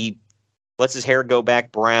 he lets his hair go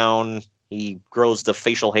back brown. He grows the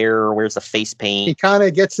facial hair, wears the face paint. He kind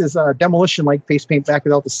of gets his demolition-like face paint back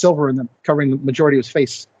without the silver and then covering the majority of his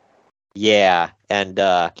face. Yeah, and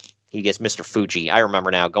he gets Mr. Fuji. I remember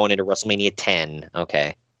now, going into WrestleMania 10.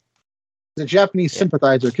 Okay. The Japanese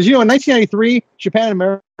sympathizer. Because, in 1993, Japan and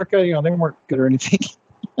America, they weren't good or anything.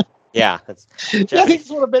 Yeah. I think this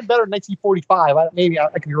would have been better in 1945. Maybe I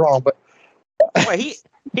could be wrong, but... Well, he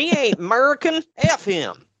ain't American. F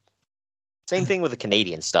him. Same thing with the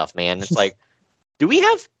Canadian stuff, man. It's like, do we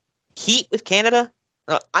have heat with Canada?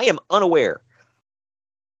 I am unaware.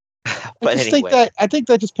 But anyway. I think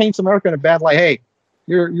that just paints America in a bad light. Hey,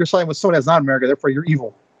 you're siding with someone that's not America, therefore you're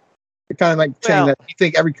evil. You're kind of like saying that you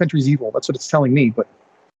think every country's evil. That's what it's telling me. But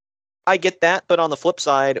I get that, but on the flip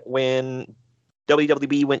side, when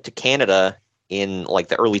WWE went to Canada in like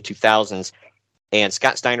the early 2000s, and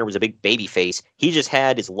Scott Steiner was a big baby face, he just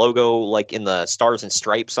had his logo like in the stars and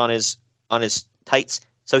stripes on his tights,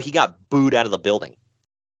 so he got booed out of the building.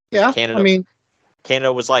 Yeah,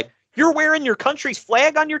 Canada was like, "You're wearing your country's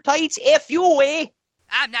flag on your tights? F you away."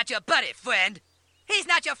 I'm not your buddy, friend. He's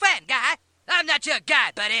not your friend, guy. I'm not your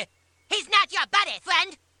guy, buddy. He's not your buddy,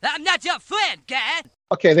 friend. I'm not your friend, guy.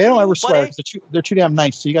 Okay, they don't ever swear. They're too damn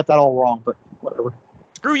nice, so you got that all wrong, but whatever.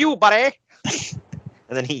 Screw you, buddy.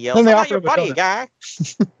 And then he yells, "I'm not your buddy, guy."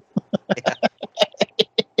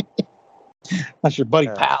 That's your buddy,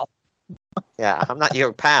 pal. Yeah, I'm not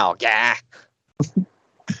your pal, guy.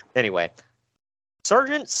 Anyway,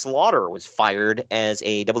 Sergeant Slaughter was fired as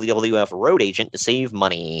a WWF road agent to save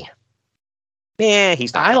money. Yeah,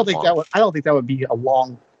 he's not. I don't think that would be a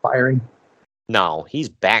long firing. No, he's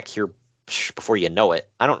back here before you know it.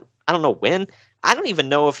 I don't know when. I don't even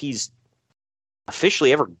know if he's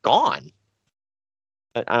officially ever gone.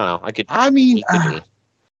 I don't know. I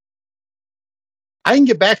can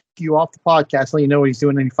get back to you off the podcast, let you know what he's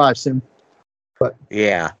doing in 95 soon. But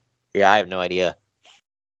yeah, I have no idea.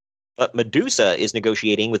 But Medusa is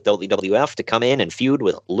negotiating with WWF to come in and feud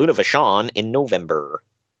with Luna Vachon in November.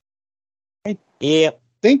 I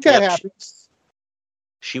think that happens.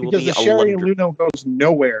 She will because be the Sherry and Luna goes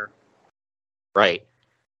nowhere. Right.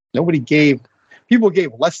 People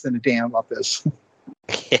gave less than a damn about this.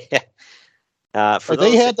 They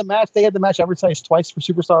had the match advertised twice for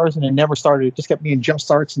Superstars, and it never started. It just kept being jump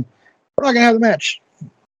starts, and we're not gonna have the match.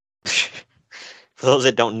 For those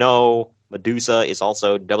that don't know, Medusa is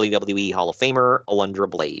also WWE Hall of Famer Alundra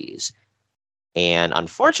Blaze, and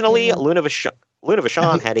unfortunately, Luna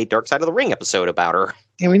Vachon had a Dark Side of the Ring episode about her.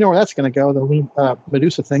 And we know where that's gonna go. The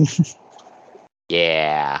Medusa thing.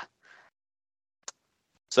 Yeah.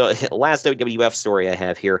 So, last WWF story I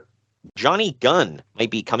have here. Johnny Gunn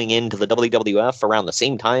might be coming into the WWF around the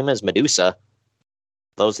same time as Medusa.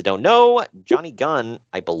 Those that don't know, Johnny Gunn,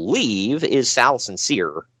 I believe, is Sal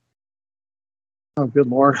Sincere. Oh, good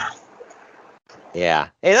Lord. Yeah.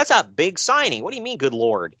 Hey, that's a big signing. What do you mean, good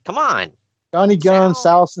Lord? Come on. Johnny Gunn,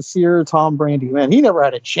 Sal Sincere, Tom Brandy. Man, he never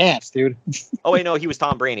had a chance, dude. Oh, wait, no, he was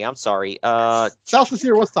Tom Brandy. I'm sorry. Sal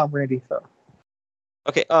Sincere was Tom Brandy, so.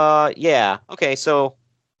 Okay, yeah. Okay, so,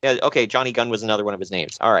 yeah, okay, Johnny Gunn was another one of his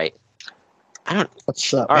names. All right.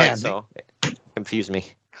 What's up, All man? right, so, confuse me.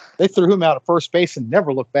 They threw him out of first base and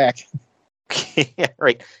never looked back. Yeah,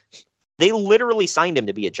 right. They literally signed him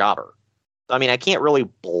to be a jobber. I mean, I can't really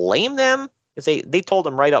blame them because they told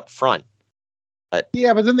him right up front. But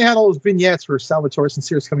yeah, but then they had all those vignettes for Salvatore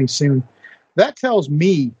Sincere's coming soon. That tells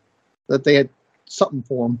me that they had something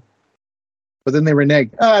for him. But then they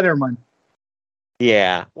reneged. Never mind.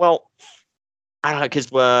 Yeah, well, I don't know,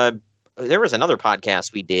 because there was another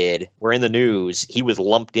podcast we did where in the news, he was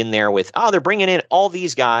lumped in there with, they're bringing in all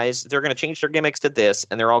these guys. They're going to change their gimmicks to this,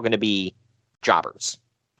 and they're all going to be jobbers.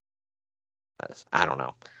 I don't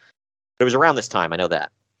know. It was around this time. I know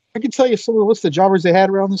that. I can tell you some of the list of jobbers they had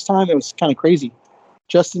around this time. It was kind of crazy.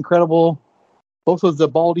 Just Incredible, both of the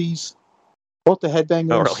Baldies, both the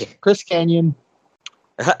Headbangers, Oh, really? Chris Canyon.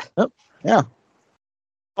 Yeah.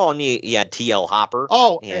 Oh, and you had T.L. Hopper.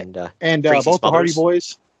 Oh, and both Smothers. the Hardy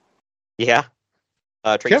Boys. Yeah.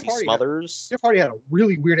 Tracy Hardy Smothers. Jeff Hardy had a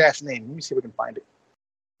really weird ass name. Let me see if we can find it.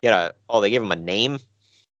 Yeah. Oh, they gave him a name?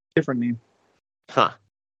 Different name. Huh.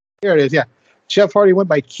 There it is. Yeah. Jeff Hardy went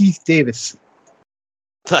by Keith Davis.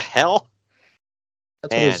 The hell?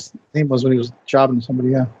 That's what his name was when he was jobbing somebody.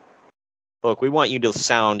 Yeah. Look, we want you to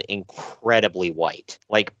sound incredibly white,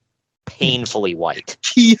 like painfully white.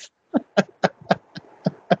 Keith.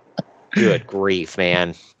 Good grief,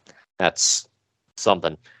 man. That's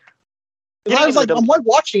something. And I was like, I'm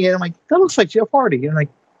watching it. I'm like, that looks like Jeff Hardy. And I'm like,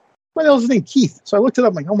 what the hell is his name? Keith. So I looked it up.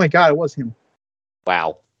 I'm like, oh my God, it was him.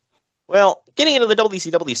 Wow. Well, getting into the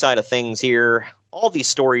WCW side of things here, all these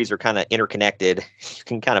stories are kind of interconnected. You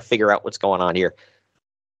can kind of figure out what's going on here.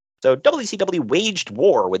 So WCW waged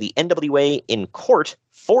war with the NWA in court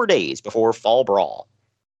 4 days before Fall Brawl.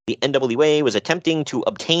 The NWA was attempting to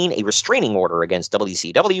obtain a restraining order against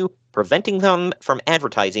WCW, preventing them from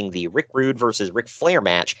advertising the Rick Rude versus Ric Flair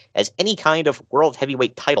match as any kind of World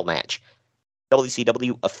Heavyweight title match.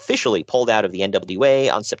 WCW officially pulled out of the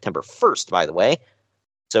NWA on September 1st, by the way.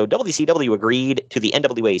 So WCW agreed to the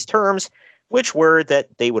NWA's terms, which were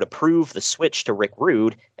that they would approve the switch to Rick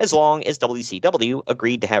Rude as long as WCW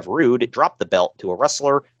agreed to have Rude drop the belt to a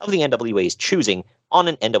wrestler of the NWA's choosing on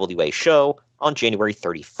an NWA show on January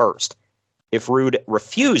 31st. If Rude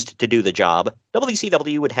refused to do the job,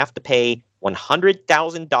 WCW would have to pay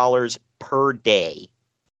 $100,000 per day.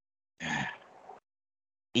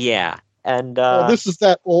 Yeah, and this is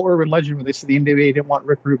that old urban legend where they said the NWA didn't want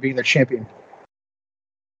Rick Rude being their champion.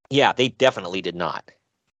 Yeah, they definitely did not.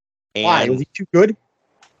 And why? Was he too good?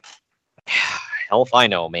 Hell if I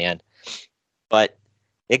know, man. But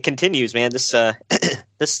it continues, man. This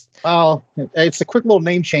Well, it's a quick little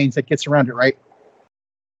name change that gets around it, right?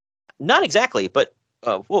 Not exactly, but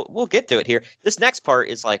we'll get to it here. This next part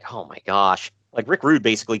is like, oh my gosh, like Rick Rude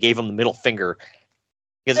basically gave him the middle finger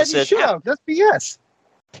because it says, that's BS.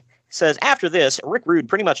 Says after this, Rick Rude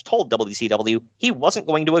pretty much told WCW he wasn't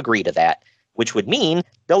going to agree to that, which would mean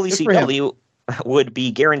WCW would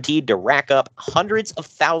be guaranteed to rack up hundreds of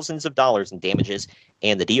thousands of dollars in damages,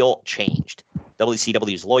 and the deal changed.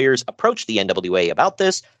 WCW's lawyers approached the NWA about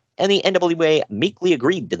this, and the NWA meekly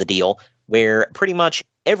agreed to the deal, where pretty much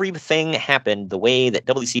everything happened the way that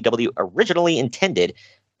WCW originally intended,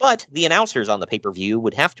 but the announcers on the pay-per-view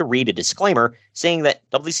would have to read a disclaimer saying that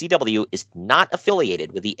WCW is not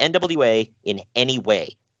affiliated with the NWA in any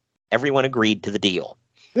way. Everyone agreed to the deal.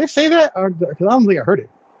 Did they say that? Because I don't think I heard it.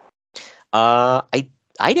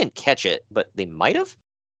 I didn't catch it, but they might have.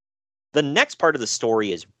 The next part of the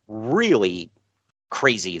story is really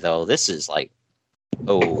crazy, though. This is like,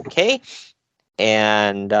 okay.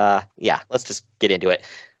 And yeah, let's just get into it.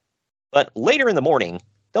 But later in the morning,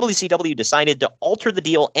 WCW decided to alter the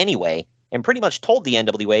deal anyway and pretty much told the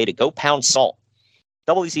NWA to go pound salt.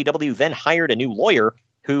 WCW then hired a new lawyer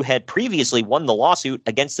who had previously won the lawsuit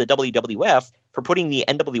against the WWF for putting the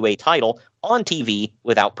NWA title on TV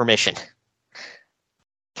without permission.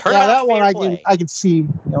 That one I can see, you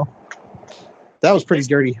know. That was pretty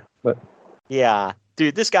dirty, but yeah,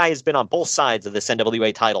 dude, this guy has been on both sides of this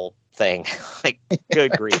NWA title thing. Like,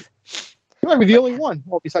 good grief. He might be the only one.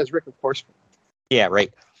 Well, besides Rick, of course. Yeah,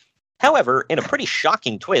 right. However, in a pretty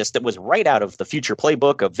shocking twist that was right out of the future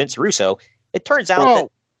playbook of Vince Russo, it turns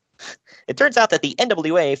out It turns out that the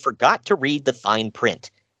NWA forgot to read the fine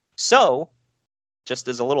print. So, just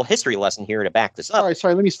as a little history lesson here to back this up.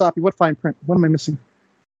 Sorry, let me stop you. What fine print? What am I missing?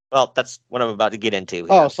 Well, that's what I'm about to get into here.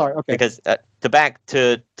 Oh, sorry. Okay. Because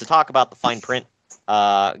to talk about the fine print,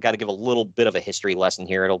 got to give a little bit of a history lesson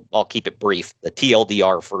here. I'll keep it brief. The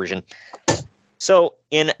TLDR version. So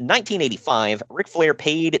in 1985, Ric Flair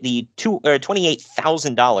paid the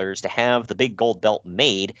 $28,000 to have the big gold belt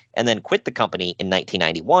made, and then quit the company in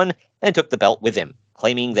 1991 and took the belt with him,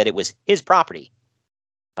 claiming that it was his property.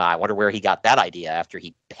 I wonder where he got that idea after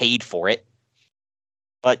he paid for it.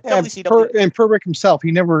 But WCW per Rick himself, he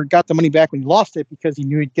never got the money back when he lost it because he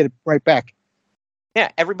knew he'd get it right back. Yeah,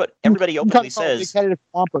 everybody openly says,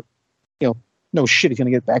 no shit, he's gonna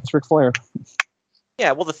get it back. It's Ric Flair.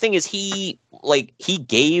 Yeah, well, the thing is, he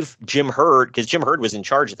gave Jim Herd, because Jim Herd was in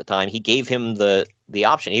charge at the time. He gave him the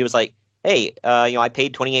option. He was like, "Hey, I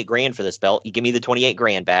paid $28,000 for this belt. You give me the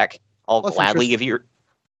 $28,000 back. I'll gladly give you your."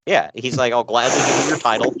 Yeah, he's like, "I'll gladly give you your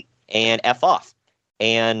title and F off."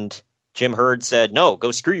 And Jim Herd said, "No,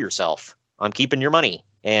 go screw yourself. I'm keeping your money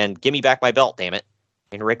and give me back my belt, damn it."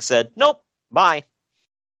 And Rick said, "Nope, bye."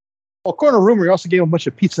 Well, according to rumor, he also gave him a bunch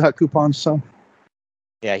of Pizza Hut coupons. So.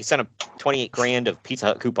 Yeah, he sent him $28,000 of Pizza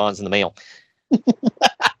Hut coupons in the mail.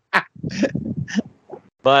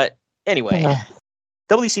 But anyway,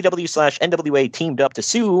 WCW/NWA teamed up to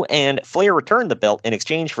sue, and Flair returned the belt in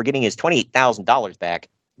exchange for getting his $28,000 back.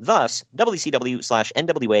 Thus,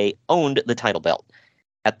 WCW/NWA owned the title belt.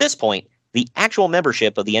 At this point, the actual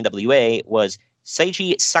membership of the NWA was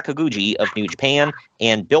Seiji Sakaguchi of New Japan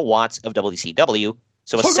and Bill Watts of WCW.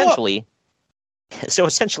 So essentially,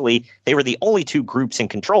 they were the only two groups in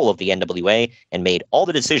control of the NWA and made all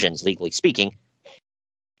the decisions, legally speaking.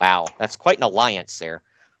 Wow, that's quite an alliance there.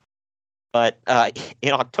 But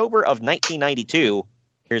in October of 1992,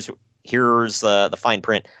 here's the fine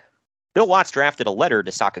print. Bill Watts drafted a letter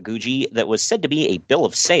to Sakaguchi that was said to be a bill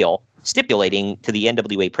of sale, stipulating to the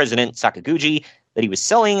NWA president, Sakaguchi, that he was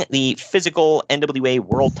selling the physical NWA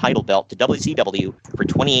World Title Belt to WCW for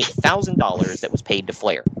 $28,000 that was paid to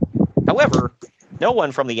Flair. However, no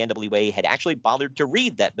one from the NWA had actually bothered to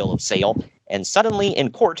read that bill of sale, and suddenly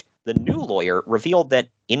in court, the new lawyer revealed that,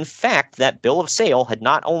 in fact, that bill of sale had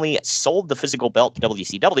not only sold the physical belt to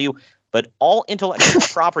WCW, but all intellectual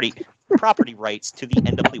property rights to the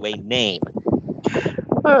NWA name.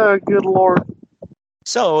 Oh, good Lord.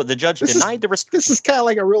 So the judge denied the This is kind of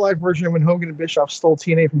like a real-life version of when Hogan and Bischoff stole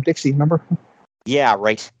TNA from Dixie, remember? Yeah,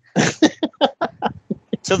 right.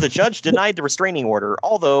 So the judge denied the restraining order,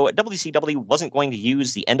 although WCW wasn't going to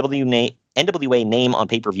use the NWA name on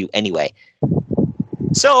pay-per-view anyway.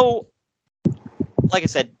 So, like I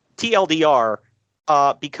said, TLDR,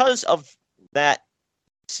 because of that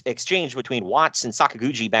exchange between Watts and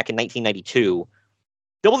Sakaguchi back in 1992,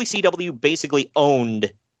 WCW basically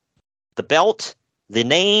owned the belt, the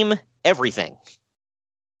name, everything.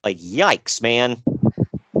 Like, yikes, man.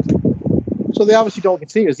 So they obviously don't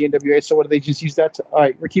continue as the NWA, so what do they just use that to, all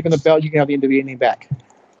right, we're keeping the belt, you can have the NWA name back.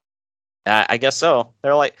 I guess so.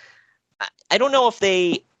 They're like, I don't know if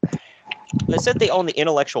they said they own the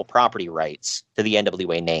intellectual property rights to the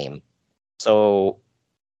NWA name. So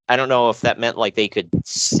I don't know if that meant like they could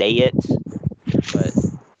say it, but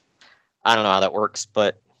I don't know how that works,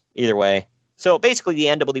 but either way. So basically the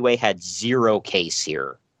NWA had zero case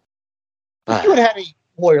here. If you would have had a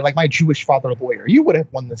lawyer, like my Jewish father lawyer, you would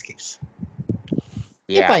have won this case.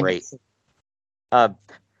 Yeah, right.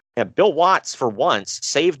 Bill Watts, for once,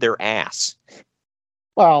 saved their ass.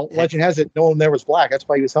 Well, legend has it, no one there was black. That's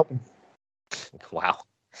why he was helping. Wow.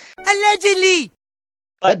 Allegedly!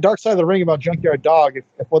 That Dark Side of the Ring about Junkyard Dog, if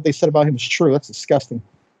what they said about him is true, that's disgusting.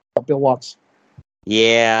 About Bill Watts.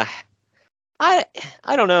 Yeah. I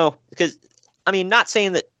don't know. Because, I mean, not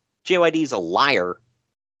saying that JYD is a liar,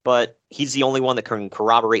 but he's the only one that can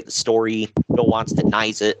corroborate the story. Bill Watts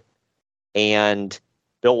denies it. And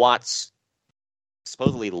Bill Watts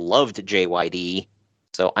supposedly loved JYD,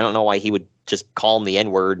 so I don't know why he would just call him the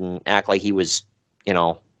N-word and act like he was,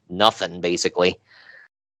 nothing, basically.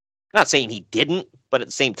 I'm not saying he didn't, but at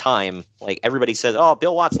the same time, like, everybody says, oh,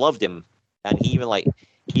 Bill Watts loved him. And he even, like,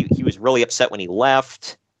 he was really upset when he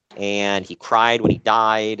left, and he cried when he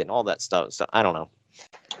died, and all that stuff. So, I don't know.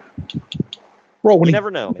 Bro, when you he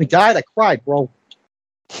never know. When he died, I cried, bro.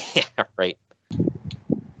 Yeah, right.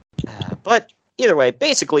 But either way,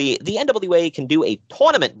 basically, the NWA can do a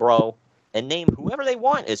tournament, bro, and name whoever they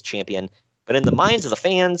want as champion. But in the minds of the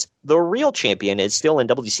fans, the real champion is still in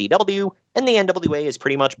WCW, and the NWA is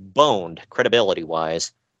pretty much boned,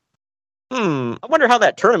 credibility-wise. I wonder how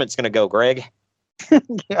that tournament's going to go, Greg.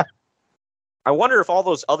 Yeah. I wonder if all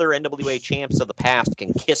those other NWA champs of the past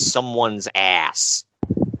can kiss someone's ass.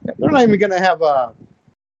 They're not even going to have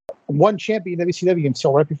one champion in WCW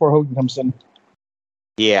until right before Hogan comes in.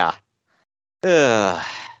 Yeah.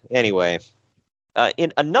 Anyway,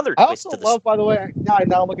 in another I twist also to love, by the way, now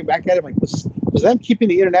I'm looking back at it, like, was them keeping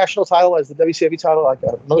the international title as the WCW title like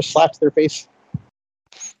another slap to their face?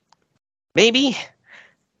 Maybe.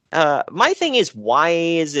 My thing is, why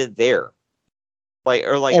is it there?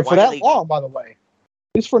 And for that long, by the way,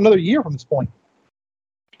 just for another year from this point.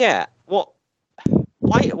 Yeah. Well,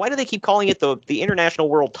 why do they keep calling it the international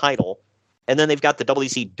world title, and then they've got the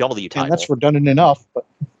WCW title? And that's redundant enough, but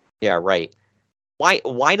yeah, right.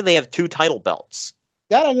 Why do they have two title belts?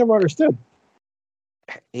 That I never understood.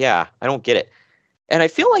 Yeah, I don't get it. And I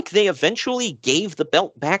feel like they eventually gave the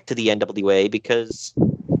belt back to the NWA because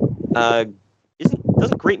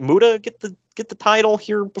doesn't Great Muta get the title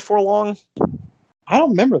here before long? I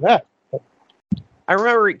don't remember that. I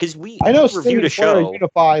remember because I know reviewed a show.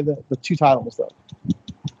 Unify the two titles though.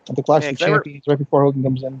 The Clash of Champions right before Hogan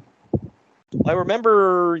comes in. I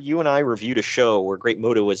remember you and I reviewed a show where Great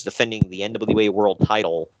Muta was defending the NWA World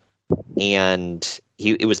Title, and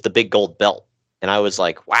it was the big gold belt, and I was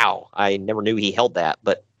like, "Wow, I never knew he held that."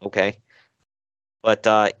 But okay.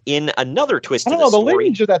 But in another twist, I don't know. The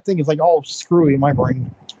lineage of that thing is like all screwy in my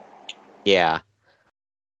brain. Yeah.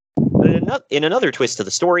 But in another twist to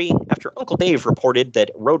the story, after Uncle Dave reported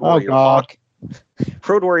that Road Warrior Hawk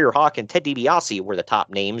and Ted DiBiase were the top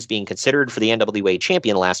names being considered for the NWA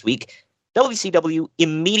champion last week, WCW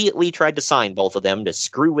immediately tried to sign both of them to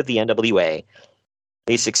screw with the NWA.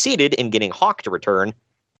 They succeeded in getting Hawk to return.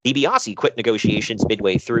 DiBiase quit negotiations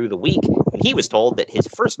midway through the week when he was told that his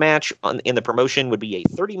first match in the promotion would be a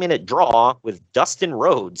 30-minute draw with Dustin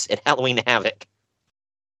Rhodes at Halloween Havoc.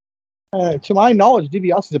 To my knowledge,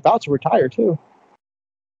 DiBiase is about to retire too.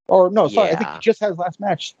 Or no, sorry, Yeah. I think he just had his last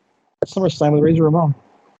match at SummerSlam with Razor Ramon.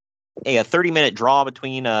 A 30-minute draw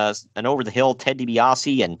between an over-the-hill Ted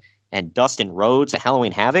DiBiase and Dustin Rhodes at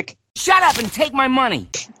Halloween Havoc. Shut up and take my money.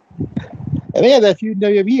 And they had that feud in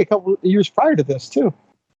WWE a couple of years prior to this too.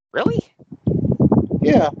 Really?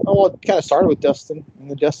 Yeah. Well, it kind of started with Dustin, and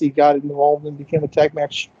then Dusty got involved and became a tag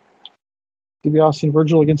match. DiBiase and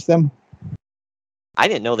Virgil against them. I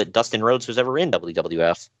didn't know that Dustin Rhodes was ever in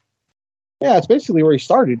WWF. Yeah, it's basically where he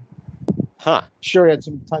started. Huh. Sure, he had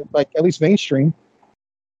some time, like at least mainstream.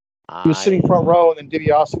 He was sitting front row, and then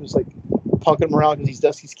DiBiase was like punking him around because he's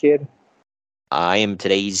Dusty's kid. I am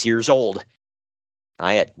today's years old.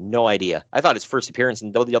 I had no idea. I thought his first appearance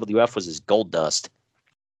in WWF was as Gold Dust.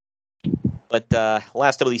 But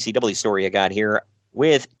last WCW story I got here,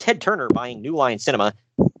 with Ted Turner buying New Line Cinema,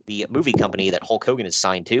 the movie company that Hulk Hogan is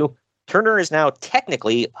signed to, Turner is now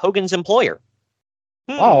technically Hogan's employer.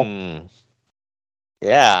 Wow.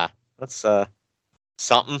 Yeah, that's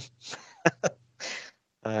something.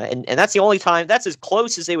 And that's the only time, that's as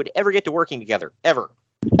close as they would ever get to working together, ever.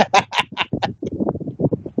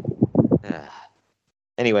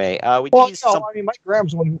 Anyway, Mike Graham's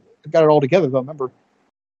the one who got it all together, though, remember?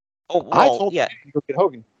 Oh, well, I told yeah. him to go get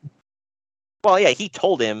Hogan. Well, yeah, he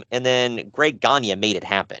told him, and then Greg Gagne made it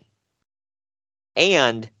happen.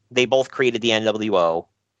 And they both created the NWO,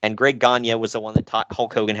 and Greg Gagne was the one that taught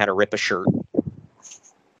Hulk Hogan how to rip a shirt.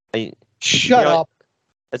 Shut up.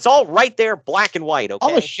 It's all right there, black and white, okay?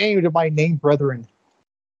 I'm ashamed of my name, brethren.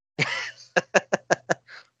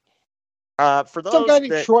 For those some guy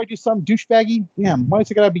named Troy do some douchebaggy? Yeah, why is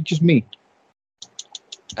it gotta be just me?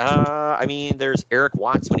 I mean, there's Eric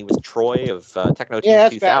Watts when he was Troy of Techno Yeah,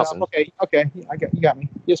 that's 2000. bad enough. Okay, you got me.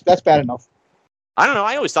 Yes, that's bad enough. I don't know.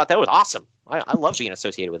 I always thought that was awesome. I love being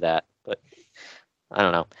associated with that, but I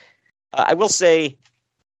don't know. I will say,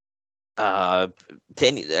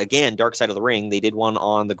 again, Dark Side of the Ring, they did one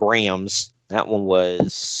on the Grahams. That one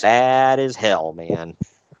was sad as hell, man.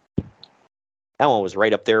 That one was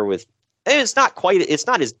right up there with. It's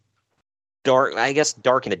not as dark. I guess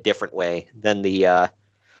dark in a different way than the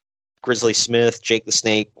Grizzly Smith, Jake the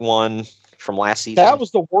Snake one from last season. That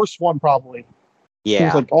was the worst one, probably. Yeah, it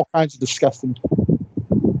was like all kinds of disgusting.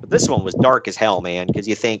 But this one was dark as hell, man. Because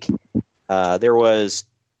you think there was.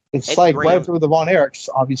 It's Eddie like Graham. right through the Von Erichs,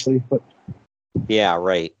 obviously, but yeah,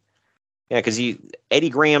 right. Yeah, because Eddie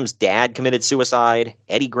Graham's dad committed suicide.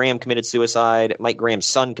 Eddie Graham committed suicide. Mike Graham's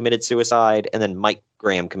son committed suicide, and then Mike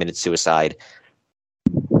Graham committed suicide.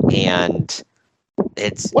 And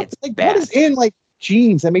it's bad. What is in like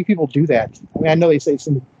genes that make people do that? I mean, I know they say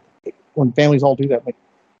when families all do that. Like,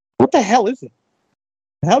 what the hell is it?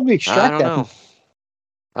 How do we extract that?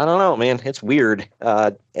 I don't know, man. It's weird.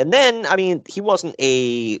 And then, I mean, he wasn't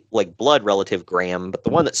a blood relative Graham, but the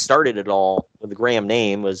one that started it all with the Graham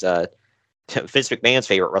name was Vince McMahon's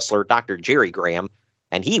favorite wrestler, Dr. Jerry Graham,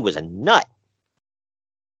 and he was a nut.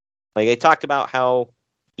 Like, they talked about how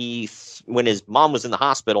when his mom was in the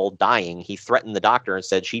hospital dying, he threatened the doctor and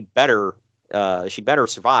said she better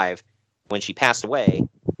survive. When she passed away,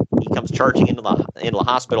 he comes charging into the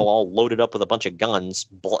hospital all loaded up with a bunch of guns,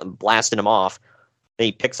 blasting him off. Then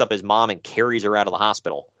he picks up his mom and carries her out of the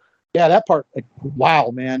hospital. Yeah, that part, like,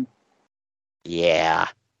 wow, man. Yeah.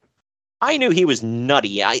 I knew he was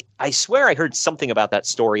nutty. I swear I heard something about that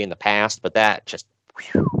story in the past, but that just,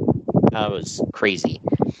 that was crazy.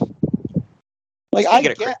 Like,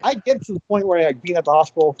 I get to the point where, like, being at the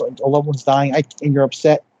hospital, like, a loved one's dying, and you're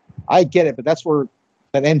upset. I get it, but that's where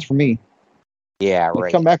that ends for me. Yeah, They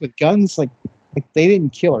right. come back with guns, like they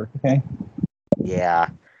didn't kill her, okay? Yeah.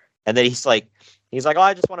 And then he's like, oh,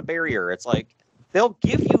 I just want to bury her. It's like, they'll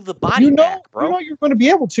give you the body back, bro. You know you're going to be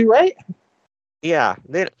able to, right? Yeah.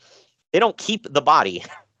 They don't keep the body.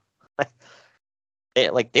 They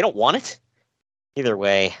don't want it. Either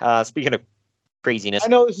way, speaking of craziness. I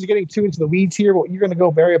know this is getting too into the weeds here, but you're going to go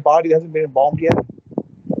bury a body that hasn't been embalmed yet?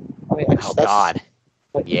 I mean, Oh, God.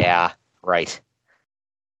 Yeah, right.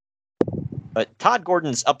 But Todd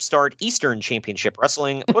Gordon's upstart Eastern Championship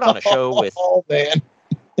Wrestling put on a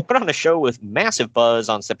show with massive buzz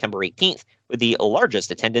on September 18th, with the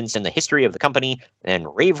largest attendance in the history of the company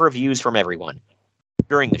and rave reviews from everyone.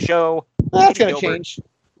 During the show, that's going to change.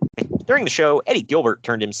 During the show, Eddie Gilbert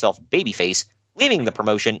turned himself babyface, leaving the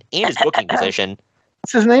promotion and his booking position.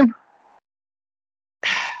 What's his name?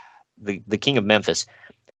 The King of Memphis.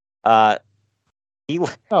 His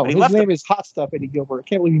name is Hot Stuff Eddie Gilbert. I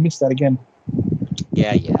can't believe you missed that again.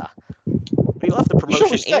 Yeah. But he left the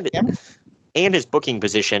promotion and his booking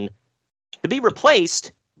position to be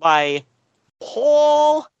replaced by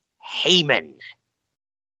Paul Heyman.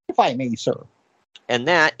 If I may, sir. And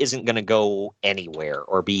that isn't going to go anywhere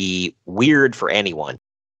or be weird for anyone.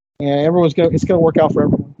 Yeah, it's going to work out for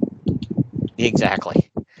everyone. Exactly.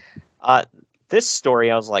 This story,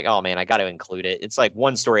 I was like, oh man, I got to include it. It's like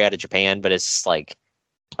one story out of Japan, but it's like,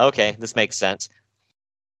 okay, this makes sense.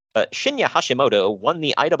 Shinya Hashimoto won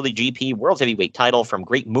the IWGP World Heavyweight title from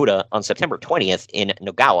Great Muta on September 20th in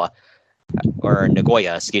Nagoya,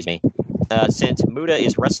 since Muta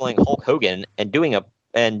is wrestling Hulk Hogan and doing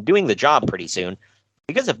the job pretty soon.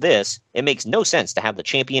 Because of this, it makes no sense to have the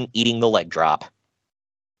champion eating the leg drop.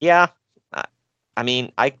 Yeah, I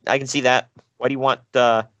mean, I can see that. Why do you want?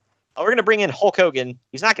 We're going to bring in Hulk Hogan.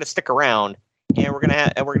 He's not going to stick around, and we're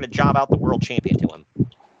going to job out the world champion to him.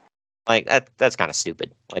 Like that's kind of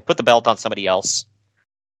stupid. Like, put the belt on somebody else.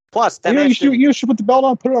 Plus, you should put the belt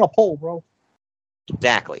on, put it on a pole, bro.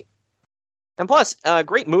 Exactly. And plus,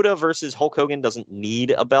 Great Muta versus Hulk Hogan doesn't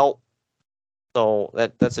need a belt, so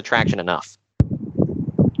that's attraction enough.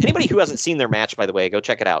 Anybody who hasn't seen their match, by the way, go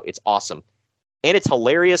check it out. It's awesome. And it's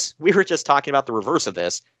hilarious. We were just talking about the reverse of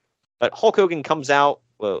this, but Hulk Hogan comes out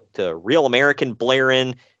to Real American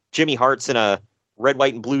blaring, Jimmy Hart's in a red,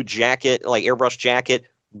 white, and blue jacket, like airbrush jacket,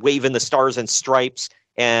 waving the stars and stripes,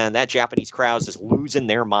 and that Japanese crowd's just losing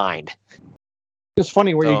their mind. It's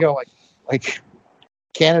funny where you go, like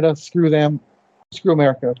Canada, screw them, screw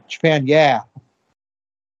America. Japan, yeah.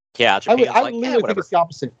 Yeah, Japan's I would literally think it's the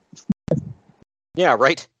opposite. Yeah,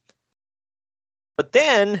 right. But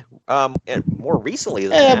then, more recently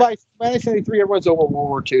than that... by 1973, everyone's over World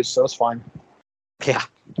War II, so it's fine. Yeah.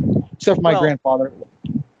 Except for my grandfather.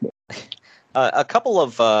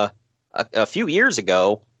 A few years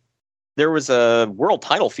ago, there was a world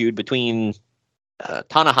title feud between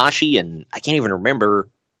Tanahashi and I can't even remember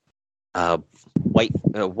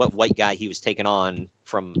what white guy he was taking on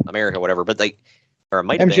from America, whatever. But it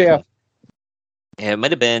might have MJF. It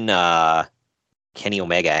might have been Kenny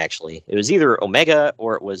Omega. Actually, it was either Omega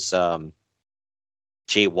or it was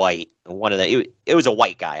Jay White. One of the it was a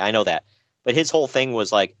white guy. I know that, but his whole thing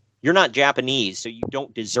was like, "You're not Japanese, so you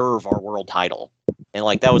don't deserve our world title." And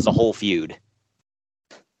that was the whole feud.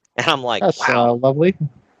 And I'm like, that's wow, lovely.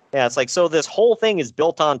 Yeah, it's like, so this whole thing is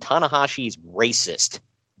built on Tanahashi's racist.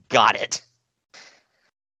 Got it.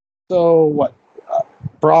 So what?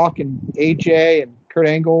 Brock and AJ and Kurt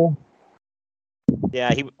Angle.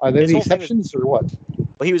 Yeah, are they the exceptions or what?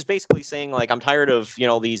 Well, he was basically saying I'm tired of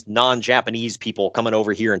these non-Japanese people coming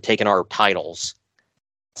over here and taking our titles.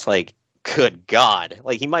 It's like, good God.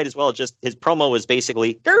 He might as well his promo was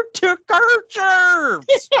basically, get to culture!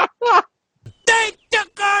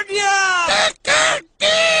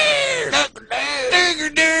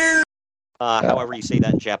 However you say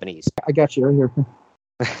that in Japanese. I got you right here.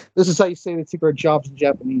 This is how you say they took our jobs in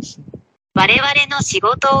Japanese. Oh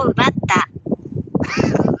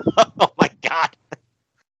my God.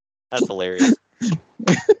 That's hilarious.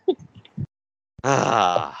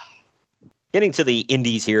 Getting to the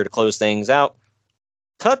indies here to close things out.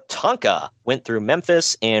 Tatanka went through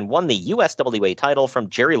Memphis and won the USWA title from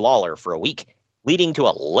Jerry Lawler for a week, leading to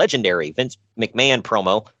a legendary Vince McMahon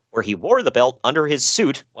promo where he wore the belt under his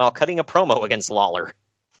suit while cutting a promo against Lawler.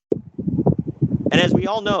 And as we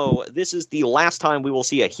all know, this is the last time we will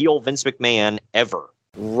see a heel Vince McMahon ever.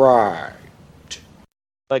 Right.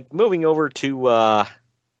 But moving over to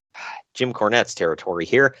Jim Cornette's territory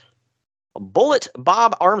here. Bullet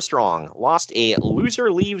Bob Armstrong lost a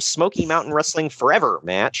loser leaves Smoky Mountain Wrestling Forever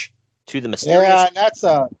match to the mysterious...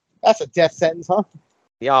 Yeah, that's a death sentence, huh?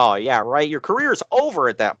 Yeah, right. Your career's over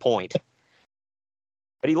at that point.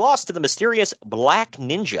 But he lost to the mysterious Black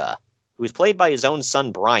Ninja, who was played by his own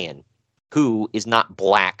son Brian, who is not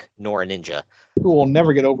black nor a ninja. Who will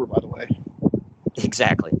never get over, by the way.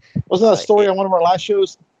 Exactly. Wasn't that a story on one of our last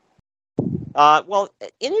shows? Well,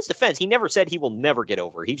 in his defense, he never said he will never get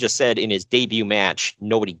over. He just said in his debut match,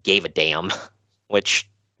 nobody gave a damn, which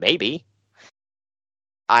maybe.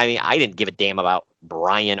 I mean, I didn't give a damn about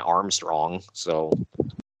Brian Armstrong, so.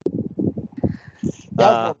 That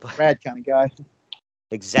was a Brad kind of guy.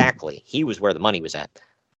 Exactly. He was where the money was at.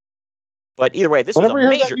 But either way, this Whenever was you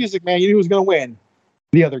a heard major... that music, man, you knew who was going to win.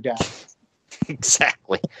 The other guy.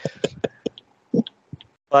 Exactly.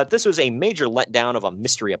 But this was a major letdown of a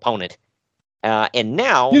mystery opponent. And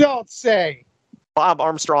now... You don't say. Bob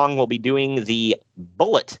Armstrong will be doing the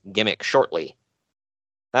Bullet gimmick shortly.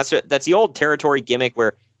 That's the old territory gimmick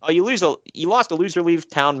where you lost a loser leave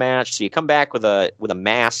town match, so you come back with a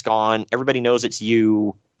mask on, everybody knows it's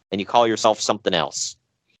you, and you call yourself something else.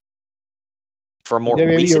 For a more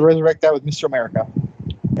maybe recent... you resurrect that with Mr. America.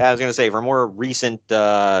 Yeah, I was going to say, for a more recent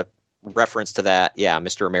reference to that, yeah,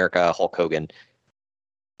 Mr. America, Hulk Hogan.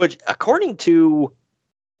 But according to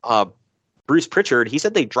Bruce Pritchard, he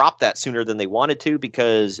said they dropped that sooner than they wanted to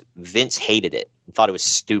because Vince hated it and thought it was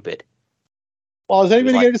stupid. Well, is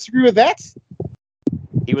anybody going to disagree with that?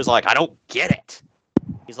 He was like, I don't get it.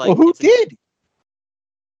 He's like, well, who did?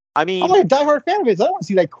 I mean, I'm like a diehard fan of his. I don't want to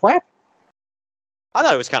see that crap. I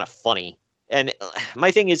thought it was kind of funny. And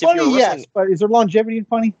my thing is, funny, if you're wrestling, yes, but is there longevity in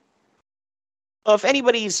funny? Well, if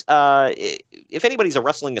anybody's a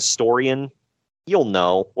wrestling historian, you'll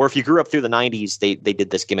know. Or if you grew up through the 90s, they did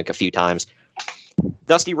this gimmick a few times.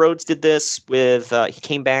 Dusty Rhodes did this with, he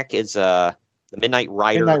came back as the Midnight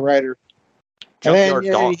Rider. Midnight Rider. Junkyard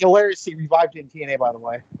and then, Dog. hilariously revived it in TNA, by the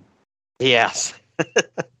way. Yes.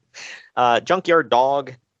 Junkyard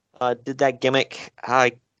Dog did that gimmick.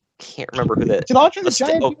 I can't remember who that... Did Andre the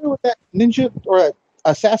Giant do it with that ninja or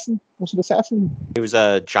assassin? Was it assassin? It was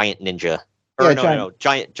a giant ninja. Or yeah, no,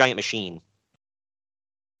 giant machine.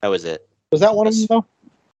 That was it. Was that one of them, though?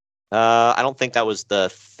 I don't think that was the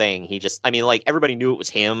thing. He just... I mean, like, everybody knew it was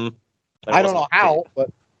him. I don't know how,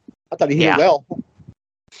 but I thought he did well.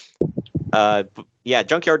 Yeah,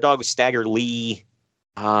 Junkyard Dog was Stagger Lee.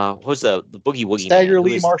 What was the Boogie Woogie Stagger man?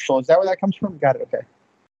 Lee Marshall. Is that where that comes from? Got it. Okay.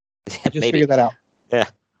 I just figured that out. Yeah.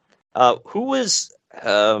 Who was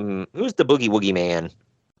the Boogie Woogie man?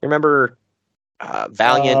 Remember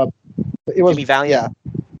Valiant? It was Jimmy Valiant.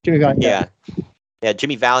 Yeah. Jimmy Valiant. Yeah.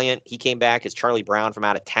 Jimmy Valiant. He came back as Charlie Brown from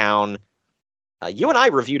out of town. You and I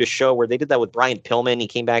reviewed a show where they did that with Brian Pillman. He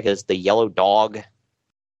came back as the Yellow Dog.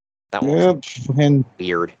 That was and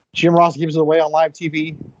weird. Jim Ross gives it away on live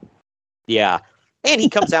TV. Yeah. And he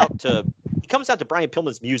comes out to Brian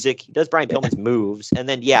Pillman's music. He does Brian Pillman's moves, and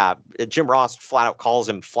then Jim Ross flat out calls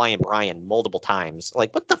him Flying Brian multiple times.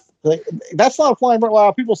 Like, what the? That's not Flying Brian.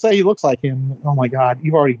 Wow, people say he looks like him. Oh my God,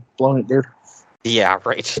 you've already blown it, dude. Yeah,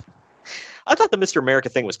 right. I thought the Mr. America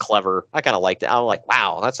thing was clever. I kind of liked it. I'm like,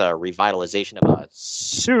 wow, that's a revitalization of a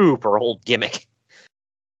super old gimmick.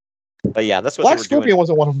 But yeah, that's what Black they were Scorpion doing.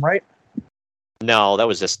 wasn't one of them, right? No, that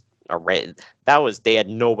was just they had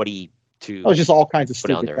nobody to. That was just all kinds of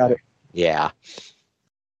put out stupid. there. Got it. Yeah.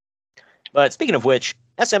 But speaking of which,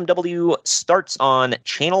 SMW starts on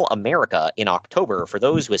Channel America in October for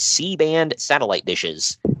those with C-band satellite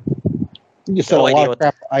dishes. You just said a lot of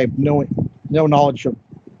crap. I have no knowledge of.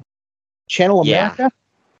 Channel America?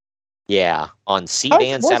 Yeah, on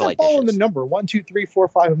C-band satellite dishes. Following the number 1, 2, 3, 4,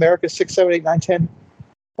 5 America 6, 7, 8, 9, 10.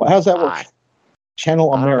 Well, how's that work?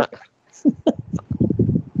 Channel America.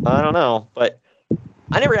 I don't know, but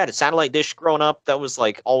I never had a satellite dish growing up. That was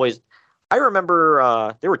like always. I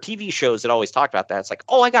remember there were TV shows that always talked about that. It's like,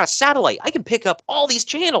 oh, I got a satellite. I can pick up all these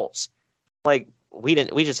channels. Like we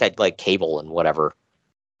didn't. We just had like cable and whatever.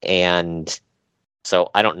 And so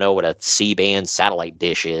I don't know what a C-band satellite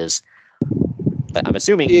dish is. But I'm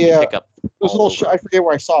assuming you can pick up. It was a little show. I forget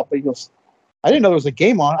where I saw it, but he goes, I didn't know there was a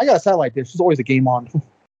game on. I got a satellite dish. There's always a game on.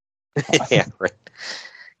 Yeah, right.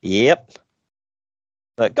 Yep.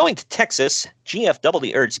 Going to Texas,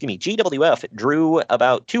 GWF drew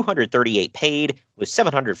about 238 paid with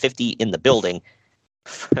 750 in the building.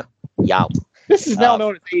 Yeah. This is now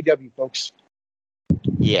known as AEW, folks.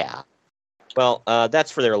 Yeah. Well,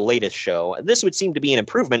 that's for their latest show. This would seem to be an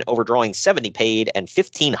improvement over drawing 70 paid and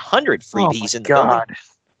 1,500 freebies in the building.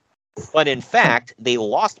 But in fact, they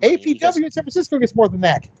lost money APW in San Francisco gets more than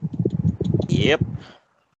that. Yep.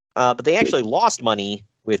 But they actually lost money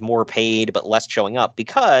with more paid but less showing up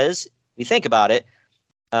because, if you think about it,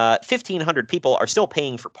 1,500 people are still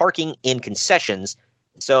paying for parking in concessions,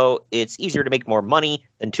 so it's easier to make more money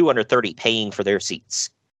than 230 paying for their seats.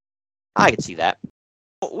 I can see that.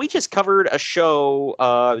 We just covered a show,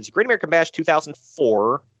 it was Great American Bash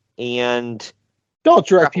 2004, and... Don't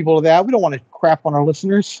direct people to that. We don't want to crap on our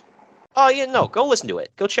listeners. Oh, yeah, no, go listen to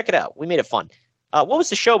it. Go check it out. We made it fun. What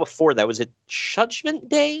was the show before that? Was it Judgment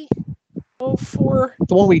Day? 04?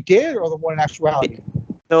 The one we did, or the one in actuality?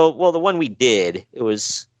 No, well, the one we did, it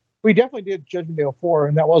was... We definitely did Judgment Day 04,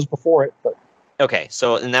 and that was before it. But okay,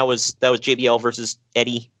 so, and that was JBL versus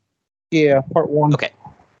Eddie? Yeah, part 1.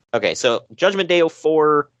 Okay, so Judgment Day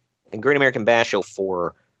 04 and Great American Bash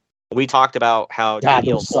 04. We talked about how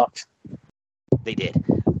JBL sucked. They did.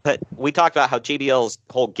 But we talked about how JBL's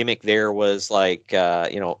whole gimmick there was like,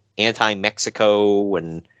 anti-Mexico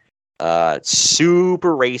and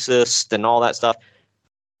super racist and all that stuff.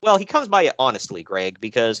 Well, he comes by it honestly, Greg,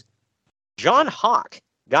 because John Hawk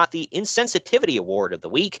got the Insensitivity Award of the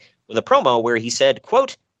week with a promo where he said,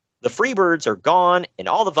 quote, "The Freebirds are gone and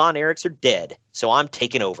all the Von Erichs are dead, so I'm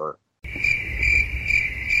taking over."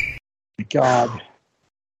 God.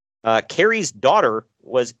 Carrie's daughters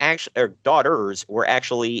were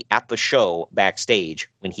actually at the show backstage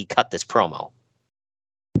when he cut this promo.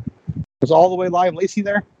 Was All the Way Live Lacey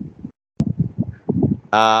there?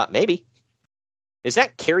 Maybe. Is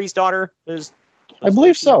that Carrie's daughter? I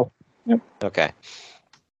believe so. Yep. Okay.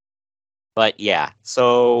 But yeah,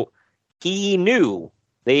 so he knew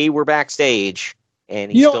they were backstage,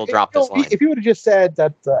 and he still dropped this line. If he would have just said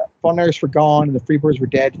that the Von Erichs were gone and the Freebirds were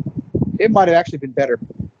dead, it might have actually been better.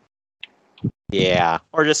 Yeah,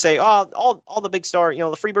 or just say, all the big stars, the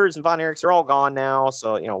Freebirds and Von Erichs are all gone now,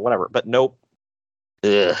 so, whatever. But nope.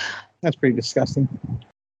 Ugh. That's pretty disgusting.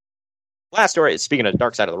 Last story, speaking of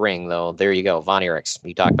Dark Side of the Ring, though, there you go, Von Erichs.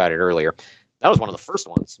 You talked about it earlier. That was one of the first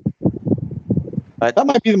ones. But that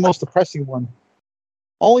might be the most depressing one.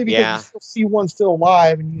 Only because you still see one still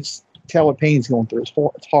alive and you just tell what pain's going through.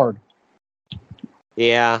 It's hard.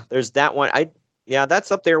 Yeah, there's that one.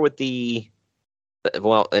 That's up there with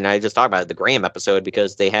and I just talked about the Graham episode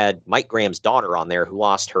because they had Mike Graham's daughter on there who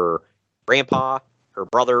lost her grandpa, her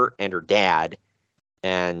brother, and her dad.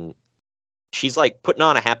 And she's like putting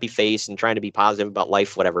on a happy face and trying to be positive about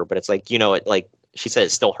life, whatever. But it's like, she said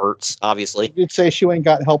it still hurts, obviously. She did say she went and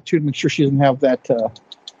got help too to make sure she doesn't have that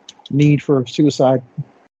need for suicide.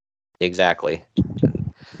 Exactly.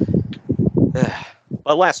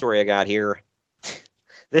 But last story I got here.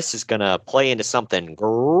 This is going to play into something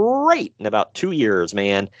great in about 2 years,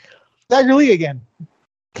 man. Stagger Lee again.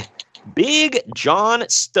 Big John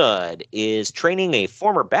Studd is training a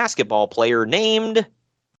former basketball player named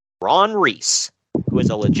Ron Reese, who is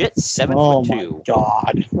a legit 7'2". Oh, my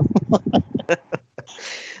God.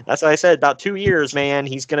 That's what I said. About 2 years, man.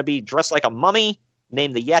 He's going to be dressed like a mummy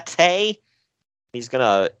named the Yeti. He's going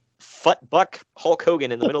to buck Hulk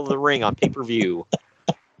Hogan in the middle of the ring on pay-per-view.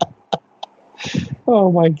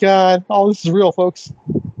 Oh, my God. All this is real, folks.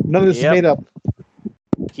 None of this is made up.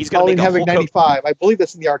 He's going to make 95. I believe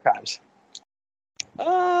that's in the archives.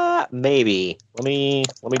 Maybe. Let me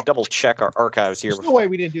double check our archives here. There's no way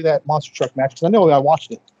we didn't do that monster truck match because I know I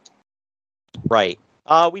watched it. Right.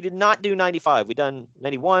 We did not do 95. We done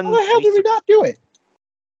 91. How the hell did we not do it?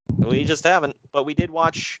 We just haven't. But we did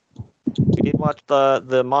watch. We did watch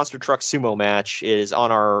the monster truck sumo match. It is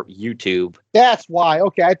on our YouTube. That's why.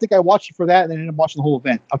 Okay, I think I watched it for that and then ended up watching the whole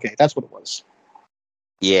event. Okay, that's what it was.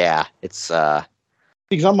 Yeah, it's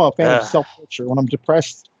because I'm a fan of self-culture. When I'm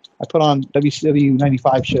depressed, I put on WCW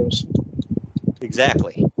 95 shows.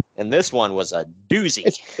 Exactly. And this one was a doozy.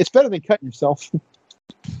 It's better than cutting yourself.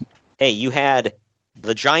 Hey, you had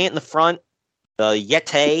the Giant in the front, the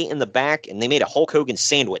Yeti in the back, and they made a Hulk Hogan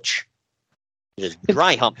sandwich. Just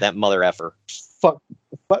dry hump that mother effer. Butt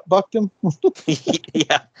bucked him?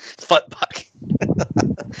 Yeah, butt buck.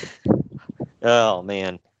 Oh,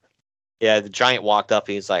 man. Yeah, the Giant walked up.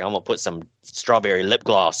 He's like, I'm going to put some strawberry lip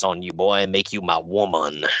gloss on you, boy, and make you my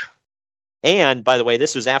woman. And, by the way,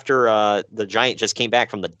 this was after the Giant just came back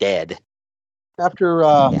from the dead. After,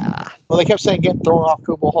 they kept saying getting thrown off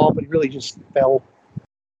Cobo Hall, but he really just fell.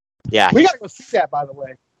 Yeah. We got to go see that, by the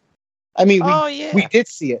way. I mean, we yeah. did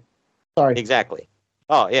see it. Sorry. Exactly.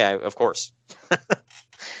 Oh, yeah, of course.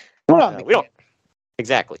 We're not we don't.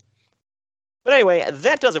 Exactly. But anyway,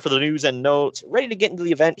 that does it for the news and notes. Ready to get into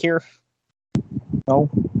the event here? No.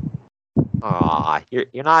 Aw,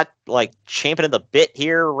 you're not like champing at the bit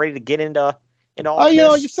here, ready to get into all Oh, you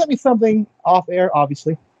know, this? you sent me something off air,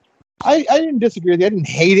 obviously. I didn't disagree with you. I didn't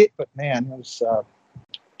hate it, but man, it was,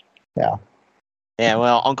 yeah. Yeah,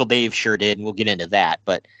 well, Uncle Dave sure did, and we'll get into that.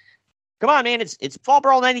 But come on, man, it's Fall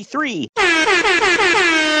Brawl 93.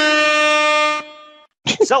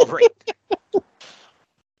 Celebrate.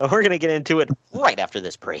 We're going to get into it right after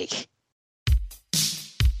this break.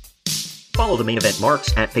 Follow the Main Event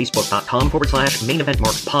Marks at facebook.com/Main Event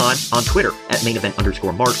Marks Pod, on Twitter at Main Event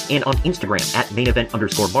 _Marks, and on Instagram at Main Event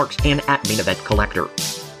 _Marks and at Main Event Collector.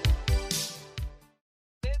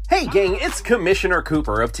 Hey gang, it's Commissioner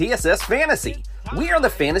Cooper of TSS Fantasy. We are the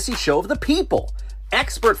fantasy show of the people.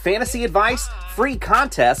 Expert fantasy advice, free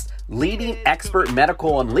contests, leading expert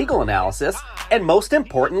medical and legal analysis, and most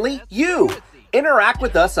importantly, you. Interact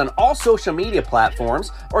with us on all social media platforms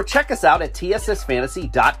or check us out at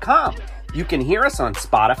tssfantasy.com. You can hear us on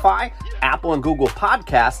Spotify, Apple and Google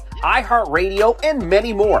Podcasts, iHeartRadio, and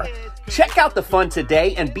many more. Check out the fun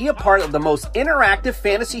today and be a part of the most interactive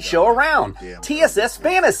fantasy show around. TSS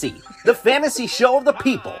Fantasy, the fantasy show of the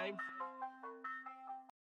people.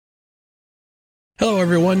 Hello,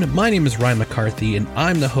 everyone. My name is Ryan McCarthy, and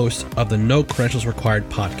I'm the host of the No Credentials Required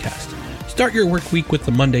podcast. Start your work week with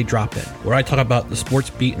the Monday Drop-In, where I talk about the sports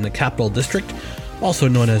beat in the Capital District, also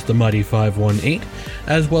known as the Mighty 518,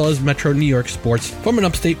 as well as Metro New York sports from an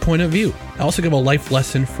upstate point of view. I also give a life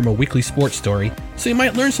lesson from a weekly sports story, so you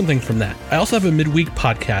might learn something from that. I also have a midweek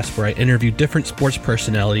podcast where I interview different sports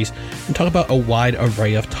personalities and talk about a wide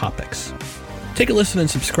array of topics. Take a listen and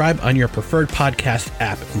subscribe on your preferred podcast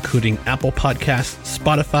app, including Apple Podcasts,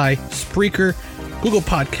 Spotify, Spreaker, Google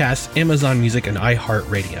Podcasts, Amazon Music, and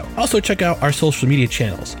iHeartRadio. Also check out our social media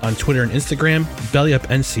channels on Twitter and Instagram,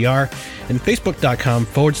 BellyUpNCR, and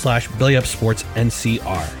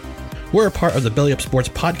Facebook.com/BellyUpSportsNCR. We're a part of the Belly Up Sports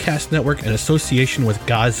Podcast Network in association with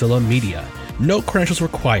Godzilla Media. No credentials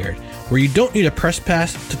required, where you don't need a press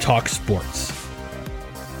pass to talk sports.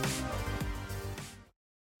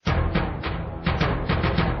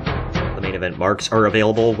 Main Event Marks are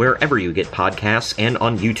available wherever you get podcasts and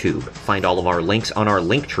on YouTube. Find all of our links on our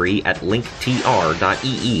link tree at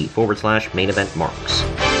linktr.ee/Main Event Marks.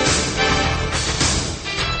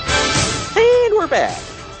 And we're back.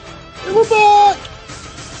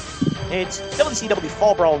 It's WCW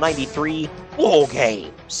Fall Brawl 93 War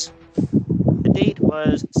Games. The date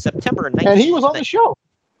was September 19th. And he was on the show.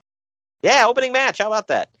 Yeah, opening match. How about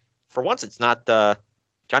that? For once, it's not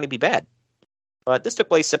Johnny B. Bad. But this took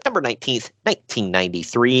place September 19th,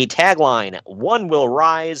 1993. Tagline, one will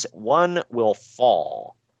rise, one will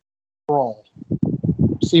fall. Brawl.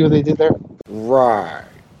 See what they did there? Right.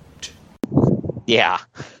 Yeah.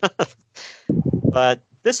 But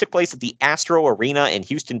this took place at the Astro Arena in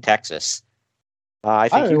Houston, Texas. I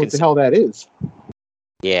don't know what the hell that is.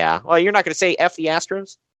 Yeah. Well, you're not going to say F the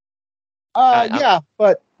Astros? Yeah,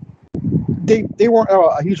 but they weren't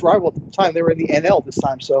a huge rival at the time. They were in the NL this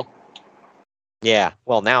time, so... Yeah,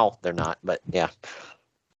 well, now they're not, but yeah.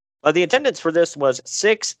 The attendance for this was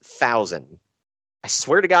 6,000. I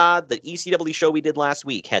swear to God, the ECW show we did last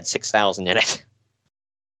week had 6,000 in it.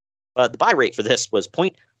 But the buy rate for this was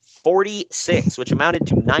 .46, which amounted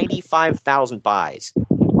to 95,000 buys.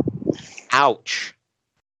 Ouch.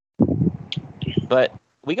 But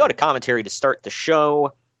we go to commentary to start the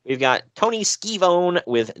show. We've got Tony Schiavone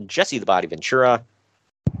with Jesse the Body Ventura.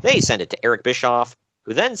 They send it to Eric Bischoff,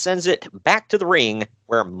 who then sends it back to the ring,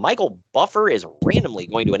 where Michael Buffer is randomly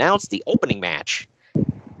going to announce the opening match.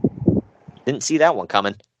 Didn't see that one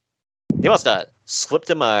coming. They must have slipped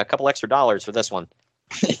him a couple extra dollars for this one.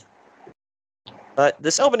 But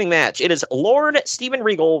this opening match, it is Lord Steven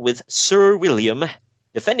Regal with Sir William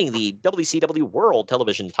defending the WCW World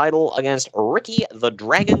Television title against Ricky the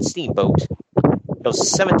Dragon Steamboat. It goes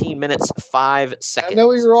 17 minutes, 5 seconds. I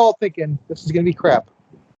know you're all thinking this is going to be crap.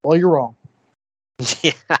 Well, you're wrong.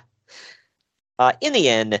 Yeah. In the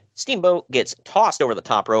end, Steamboat gets tossed over the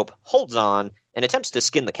top rope, holds on, and attempts to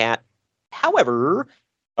skin the cat. However,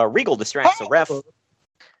 Regal distracts the ref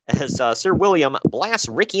as Sir William blasts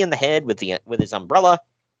Ricky in the head with his umbrella.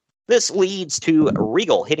 This leads to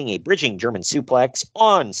Regal hitting a bridging German suplex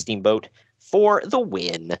on Steamboat for the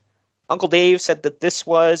win. Uncle Dave said that this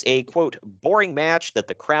was a, quote, boring match that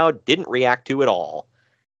the crowd didn't react to at all.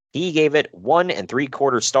 He gave it 1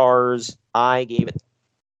 3/4 stars. I gave it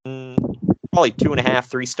probably 2.5,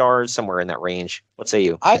 3 stars, somewhere in that range. What say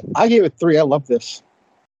you? I gave it 3. I love this.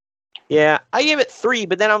 Yeah, I gave it 3,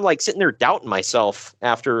 but then I'm like sitting there doubting myself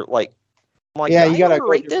after like, I'm like, Yeah, did you I gotta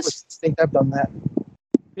overrate this? I think I've done that.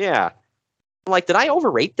 Yeah, I'm like, did I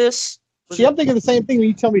overrate this? See, I'm thinking the same thing when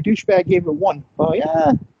you tell me douchebag gave it 1. Well,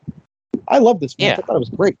 yeah, I love this match. Yeah. I thought it was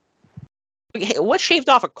great. Hey, what shaved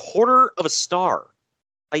off 1/4 of a star?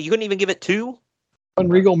 Like, you couldn't even give it 2? When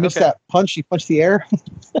Regal missed that punch, he punched the air.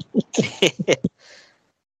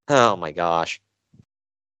 Oh my gosh.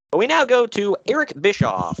 But we now go to Eric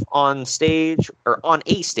Bischoff on stage, or on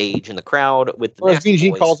a stage in the crowd with the Or as Nasty BG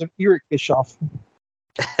Boys. calls him, Eric Bischoff.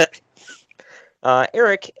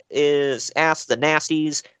 Eric is asked the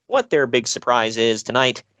Nasties what their big surprise is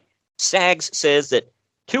tonight. Sags says that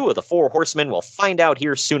 2 of the 4 horsemen will find out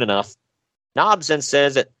here soon enough. Knobs then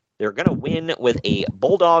says that they're going to win with a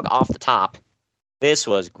bulldog off the top. This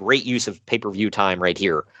was great use of pay-per-view time right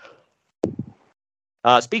here.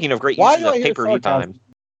 Speaking of great uses of pay-per-view time.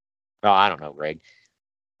 Oh, I don't know, Greg.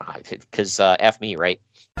 Because F me, right?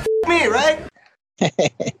 Me, right?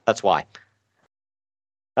 That's why.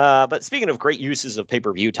 But speaking of great uses of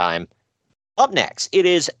pay-per-view time, up next, it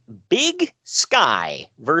is Big Sky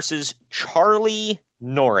versus Charlie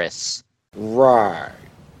Norris. Right.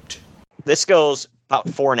 This goes about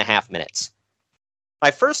 4.5 minutes.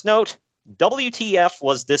 My first note, WTF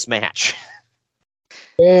was this match?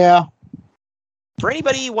 Yeah. For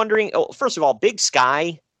anybody wondering, first of all, Big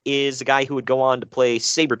Sky is the guy who would go on to play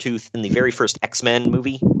Sabretooth in the very first X-Men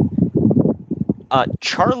movie.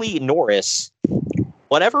 Charlie Norris,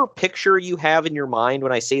 whatever picture you have in your mind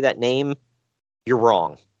when I say that name, you're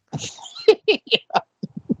wrong.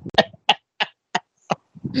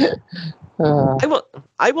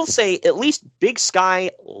 I will say at least Big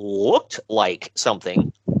Sky looked like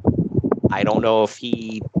something. I don't know if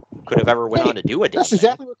he could have ever went on to do a damn That's thing.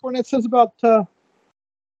 exactly what Cornette says about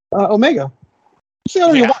Omega. He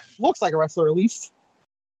looks like a wrestler, at least.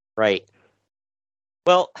 Right.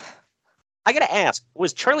 Well, I gotta ask,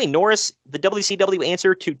 was Charlie Norris the WCW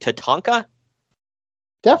answer to Tatanka?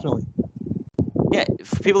 Definitely. Yeah,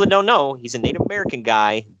 for people that don't know, he's a Native American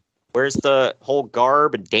guy, wears the whole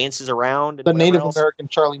garb and dances around. And The Native else. American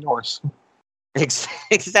Charlie Norris.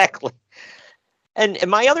 Exactly. And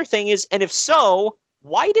my other thing is, and if so,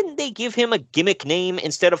 why didn't they give him a gimmick name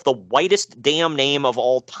instead of the whitest damn name of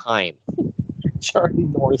all time? Charlie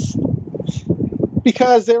Norris.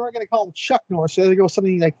 Because they weren't going to call him Chuck Norris. So they go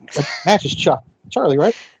something like matches Chuck. Charlie,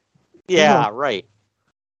 right? Yeah, right.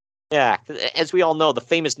 Yeah, as we all know, the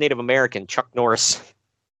famous Native American Chuck Norris.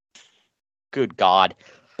 Good God.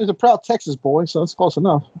 He's a proud Texas boy, so that's close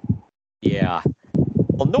enough. Yeah.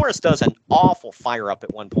 Well, Norris does an awful fire-up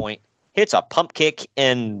at one point, hits a pump kick,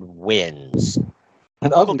 and wins.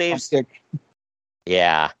 An Uncle ugly Dave's pump kick.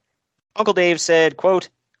 Yeah. Uncle Dave said, quote,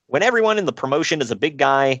 "When everyone in the promotion is a big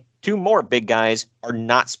guy, 2 more big guys are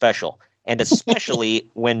not special. And especially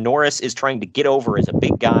when Norris is trying to get over as a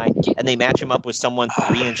big guy and they match him up with someone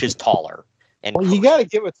 3 inches taller." And well, you got to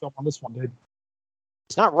give it to him on this one, dude.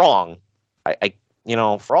 It's not wrong. I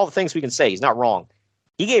for all the things we can say, he's not wrong.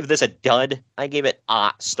 He gave this a dud. I gave it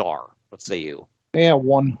a star. What say you? Yeah,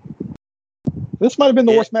 1. This might have been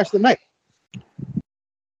the worst match of the night.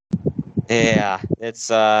 Yeah,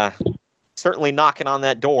 it's certainly knocking on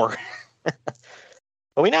that door.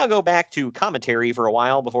 But we now go back to commentary for a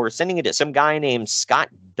while before sending it to some guy named Scott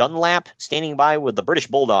Dunlap, standing by with the British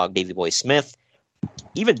Bulldog, Davey Boy Smith.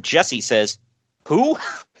 Even Jesse says, "Who?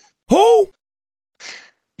 Who?"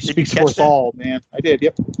 Speaks for us all, man. I did,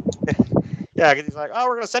 yep. Yeah, because he's like, "Oh,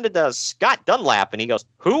 we're going to send it to Scott Dunlap." And he goes,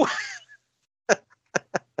 "Who?"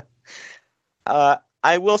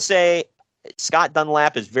 I will say Scott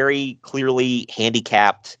Dunlap is very clearly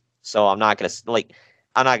handicapped, so I'm not going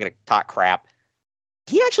to talk crap.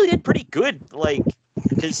 He actually did pretty good,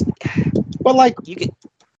 because... But,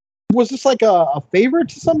 was this like a favor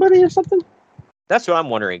to somebody or something? That's what I'm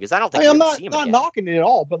wondering, because I don't think I'm see him not again. knocking it at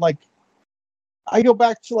all, but, I go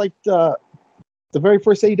back to, the very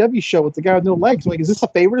first AEW show with the guy with no legs. Is this a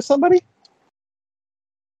favor to somebody?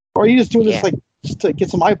 Or are you just doing this, just to get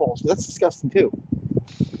some eyeballs? That's disgusting, too.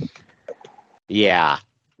 Yeah.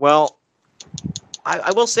 Well,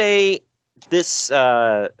 I will say this,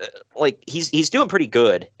 he's doing pretty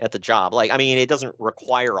good at the job. It doesn't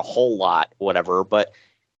require a whole lot, whatever, but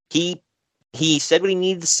he said what he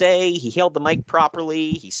needed to say. He held the mic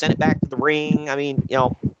properly. He sent it back to the ring.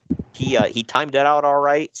 He timed it out all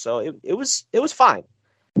right. So it was fine.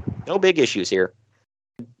 No big issues here.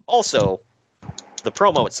 Also, the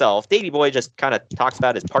promo itself, Davey Boy just kind of talks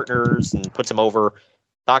about his partners and puts them over.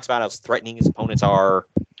 Talks about how threatening his opponents are.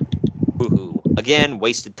 Woohoo. Again,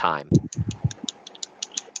 wasted time.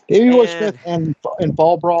 Davey Boy Smith and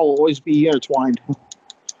Ball Brawl will always be intertwined.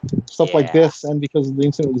 stuff like this, and because of the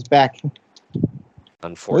incident with his back.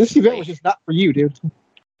 Unfortunately, this event was just not for you, dude.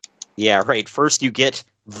 Yeah, right. First, you get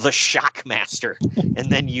the Shockmaster,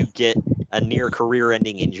 and then you get a near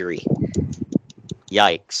career-ending injury.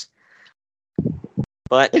 Yikes!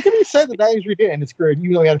 But it can be said that injury did end his career.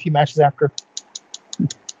 You only had a few matches after.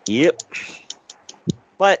 Yep.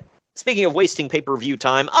 But speaking of wasting pay-per-view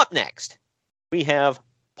time, up next we have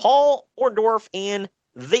Paul Orndorff and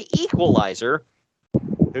the Equalizer,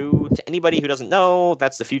 who, to anybody who doesn't know,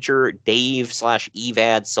 that's the future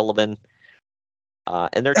Dave/Evad Sullivan.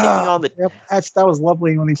 And they're taking on the... Yep, that was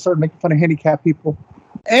lovely when he started making fun of handicapped people.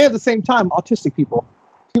 And at the same time, autistic people.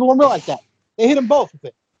 People don't realize that. They hit them both with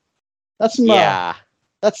it. That's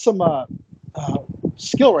some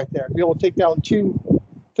skill right there. Be able to take down two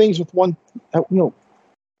things with one,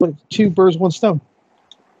 two birds, one stone.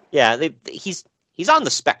 Yeah, he's on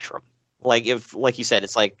the spectrum. Like you said,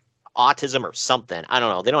 it's like autism or something. I don't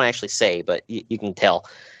know. They don't actually say, but you can tell.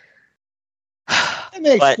 And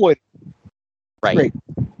they exploit it. Right. Great.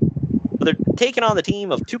 But they're taking on the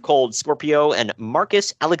team of Too Cold, Scorpio, and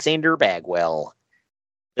Marcus Alexander Bagwell.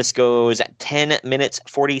 This goes at 10 minutes,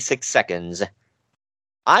 46 seconds.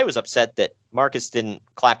 I was upset that Marcus didn't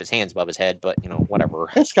clap his hands above his head, but, whatever.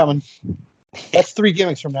 It's coming. That's 3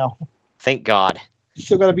 gimmicks from now. Thank God.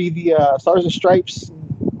 Still got to be the Stars and Stripes.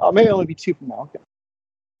 Maybe only be 2 from now. Okay.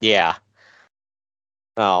 Yeah.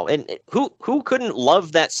 Oh, and who couldn't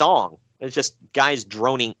love that song? It's just guys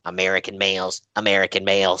droning, American males, American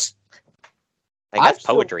males. Like, that's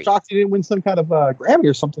poetry. I'm shocked he didn't win some kind of Grammy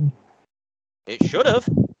or something. It should have.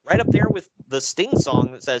 Right up there with the Sting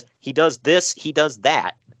song that says, he does this, he does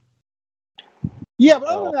that. Yeah, but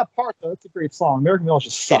other than that part, though, it's a great song. American Males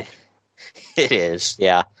just suck. It is,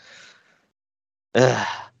 yeah.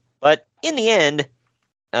 But in the end,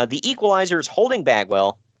 the Equalizer is holding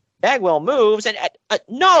Bagwell. Bagwell moves, and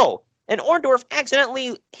no! And Orndorff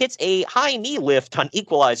accidentally hits a high knee lift on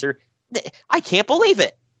Equalizer. I can't believe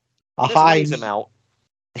it. This lays him out.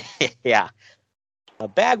 Yeah.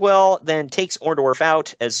 Bagwell then takes Orndorff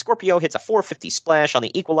out as Scorpio hits a 450 splash on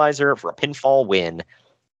the Equalizer for a pinfall win.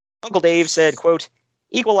 Uncle Dave said, quote,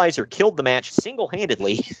 Equalizer killed the match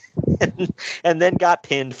single-handedly and then got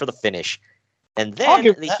pinned for the finish. And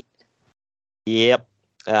then yep.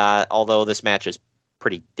 Although this match is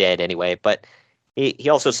pretty dead anyway, but he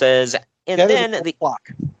also says, and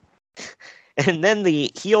then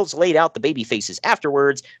the heels laid out the baby faces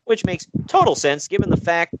afterwards, which makes total sense given the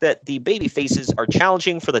fact that the baby faces are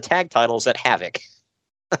challenging for the tag titles at Havoc.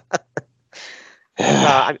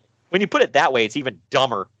 When you put it that way, it's even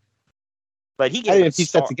dumber. But he gave it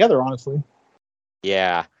piece that together, honestly.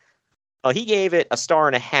 Yeah. Well, he gave it a 1.5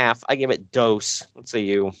 stars. I gave it dose. Let's say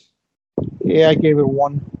you. Yeah, I gave it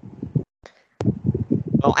 1.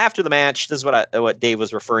 Well, after the match, this is what Dave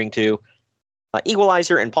was referring to.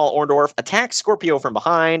 Equalizer and Paul Orndorff attack Scorpio from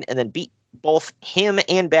behind and then beat both him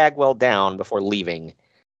and Bagwell down before leaving.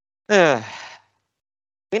 We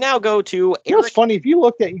now go to Eric. It's funny, if you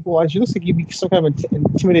looked at Equalizer, it looks like he'd be some kind of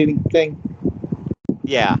intimidating thing.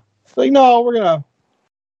 Yeah. It's like, no, we're going to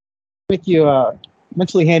make you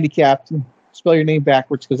mentally handicapped and spell your name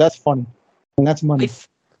backwards because that's funny. And that's money.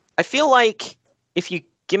 I feel like if you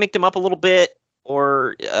gimmicked him up a little bit,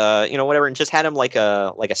 or whatever, and just had him like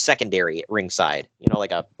a secondary at ringside,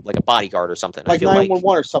 like a bodyguard or something. Like 911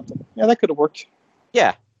 or something. Yeah, that could have worked.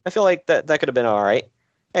 Yeah, I feel like that could have been all right.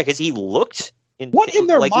 Yeah, because he looked. What in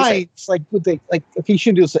their minds? Like, would they if he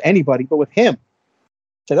shouldn't do this to anybody, but with him,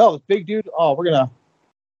 said, "Oh, this big dude. Oh, we're gonna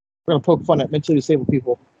poke fun at mentally disabled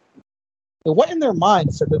people." And what in their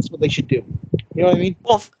minds said that's what they should do? You know what I mean?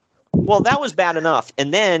 Well, that was bad enough,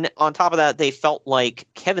 and then on top of that, they felt like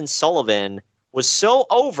Kevin Sullivan was so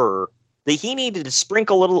over that he needed to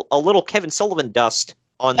sprinkle a little Kevin Sullivan dust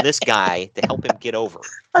on this guy to help him get over.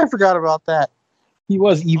 I forgot about that. He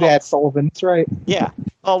was Evad Sullivan. That's right. Yeah.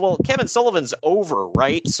 Oh, well, Kevin Sullivan's over,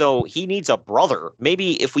 right? So he needs a brother.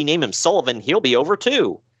 Maybe if we name him Sullivan, he'll be over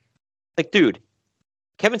too. Like, dude,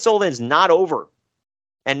 Kevin Sullivan's not over,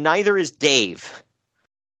 and neither is Dave.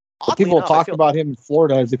 People talk about him in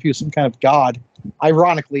Florida as if he was some kind of god.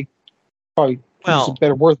 Ironically, probably some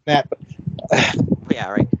better word than that, but yeah,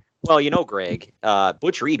 right. Well, Greg,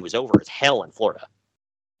 Butch Reed was over as hell in Florida.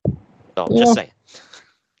 So I'm just saying.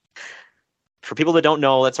 For people that don't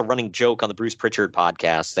know, that's a running joke on the Bruce Pritchard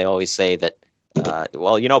podcast. They always say that,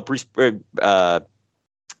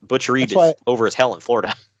 Butch Reed is over as hell in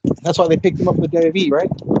Florida. That's why they picked him up with the WWE, right?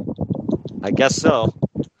 I guess so.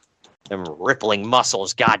 Them rippling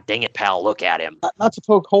muscles. God dang it, pal. Look at him. Not to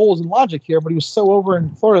poke holes in logic here, but he was so over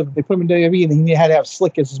in Florida that they put him in WWE and he had to have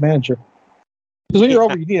Slick as his manager. Because when you're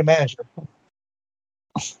over, you need a manager.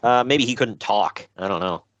 Maybe he couldn't talk. I don't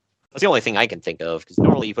know. That's the only thing I can think of, because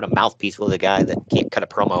normally you put a mouthpiece with a guy that can't cut a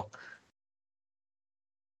promo.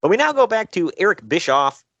 But we now go back to Eric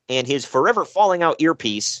Bischoff and his forever falling out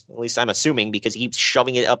earpiece. At least I'm assuming, because he keeps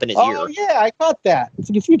shoving it up in his ear. Oh yeah, I caught that.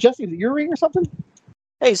 Is he adjusting his earring or something?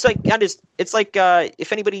 Hey, it's like it's like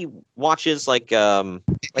if anybody watches like on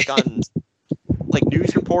like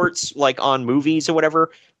news reports, like on movies or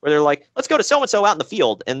whatever, where they're like, let's go to so and so out in the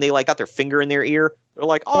field, and they like got their finger in their ear. They're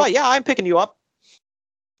like, oh yeah, I'm picking you up.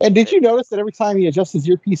 And did you notice that every time he adjusted his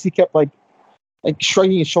earpiece, he kept like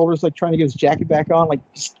shrugging his shoulders, like trying to get his jacket back on, like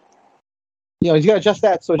just, he's got to adjust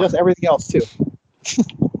that, so adjust everything else too.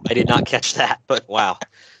 I did not catch that, but wow.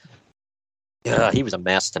 Yeah, he was a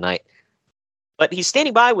mess tonight. But he's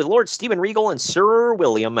standing by with Lord Steven Regal and Sir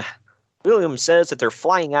William. William says that they're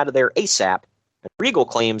flying out of there ASAP, and Regal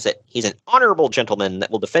claims that he's an honorable gentleman that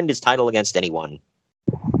will defend his title against anyone.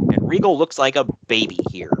 And Regal looks like a baby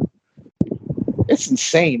here. It's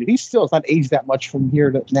insane. He still has not aged that much from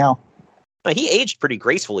here to now. He aged pretty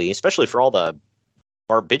gracefully, especially for all the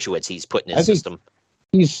barbiturates he's put in his system.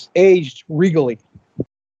 He's aged regally.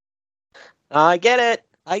 I get it.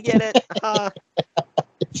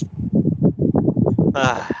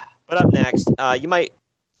 But up next, you might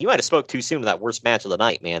have spoke too soon to that worst match of the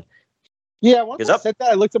night, man. Yeah, once I said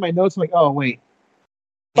that, I looked at my notes. I'm like, oh wait.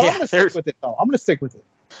 But I'm going to stick with it, though. I'm going to stick with it.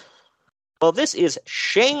 Well, this is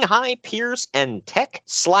Shanghai Pierce and Tex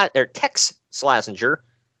Slazenger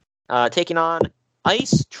taking on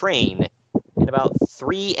Ice Train in about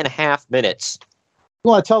 3.5 minutes. You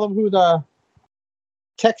want to tell them who the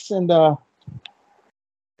Tex and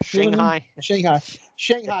Shanghai,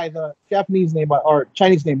 the Japanese name or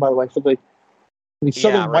Chinese name, by the way, for the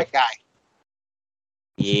southern white guy.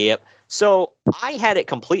 Yep. So I had it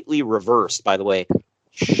completely reversed, by the way.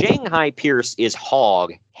 Shanghai Pierce is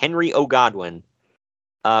Hog, Henry O. Godwin.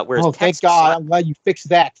 Whereas thank God. I'm glad you fixed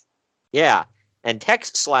that. Yeah. And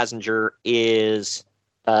Tex Slazenger is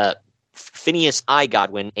Phineas I.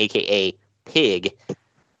 Godwin, a.k.a. Pig.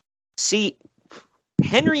 See,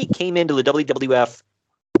 Henry came into the WWF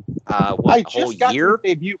a whole year?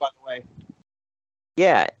 His debut, by the way.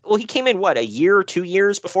 Yeah. Well, he came in, 2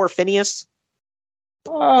 years before Phineas?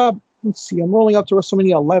 Let's see. I'm rolling up to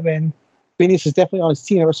WrestleMania 11. Phineas is definitely on his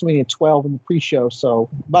team at WrestleMania 12 in the pre-show, so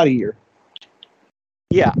about a year.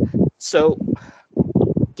 Yeah. So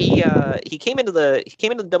he came into the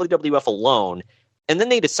WWF alone, and then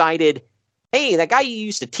they decided, hey, that guy you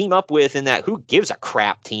used to team up with in that Who Gives a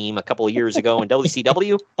Crap team a couple of years ago in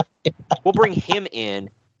WCW, we'll bring him in,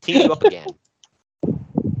 team you up again.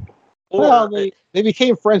 Well, they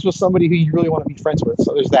became friends with somebody who you really want to be friends with,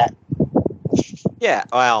 so there's that. Yeah,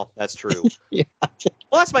 well, that's true. Yeah.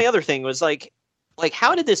 Well, that's my other thing was like,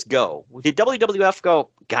 how did this go? Did WWF go,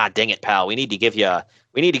 God dang it, pal, we need to give you a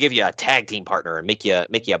tag team partner and make you a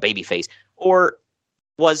babyface? Or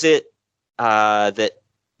was it that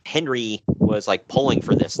Henry was like pulling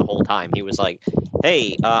for this the whole time? He was like,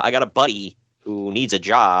 hey, I got a buddy who needs a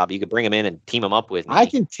job. You could bring him in and team him up with me. I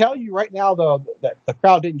can tell you right now, though, that the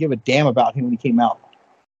crowd didn't give a damn about him when he came out.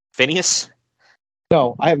 Phineas?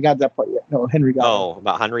 No, I haven't got that part yet. No, Henry got it. Oh,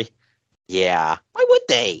 about Henry? Yeah. Why would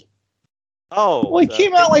they? Oh. Well, he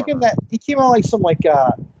came out like some what's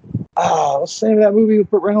the name of that movie with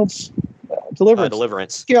Burt Reynolds? Deliverance.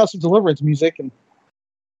 Deliverance. He came out some Deliverance music and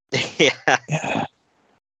yeah. It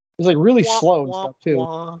was like really slow and stuff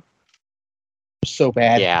too. So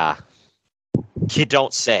bad. Yeah. You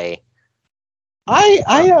don't say. I'm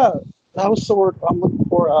looking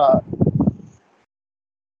for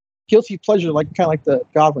guilty pleasure, kind of like the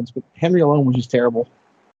Godwins, but Henry alone was just terrible.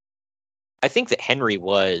 I think that Henry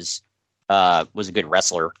was a good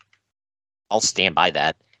wrestler. I'll stand by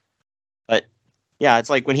that. But yeah, it's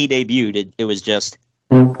like when he debuted, it was just.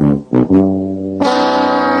 You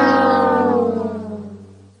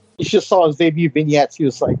just saw his debut vignettes. He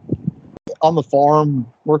was like on the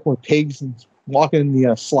farm working with pigs and walking in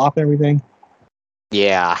the slop and everything.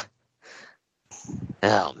 Yeah.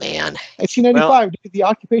 Oh, man. 1995, the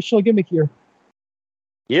occupational gimmick here.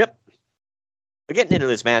 Yep. We're getting into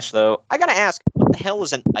this match, though. I gotta ask, what the hell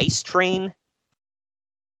is an ice train?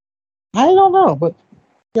 I don't know, but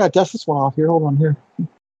yeah, dust this one off here. Hold on here.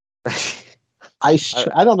 Ice.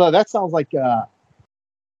 I don't know. That sounds like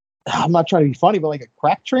I'm not trying to be funny, but like a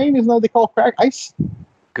crack train, isn't that what they call crack ice?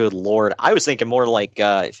 Good Lord. I was thinking more like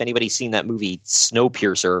if anybody's seen that movie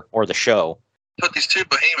Snowpiercer or The Show. Put these two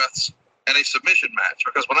behemoths in a submission match,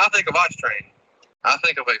 because when I think of Ice Train, I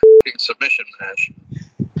think of a f***ing submission match.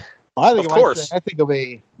 I think of course. I think of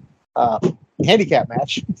a handicap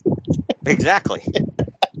match. Exactly.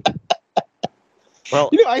 Well,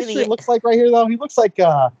 you know, Ice Train looks like right here though. He looks like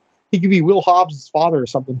he could be Will Hobbs' father or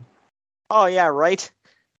something. Oh yeah, right.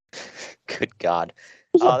 Good God.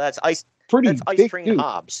 That's Ice Train dude.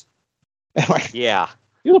 Hobbs. Yeah.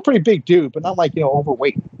 He's a pretty big dude, but not like,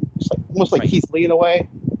 overweight. It's like almost like Keith Lee in a way.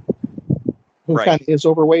 Who kind of is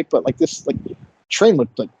overweight, but like this, like Train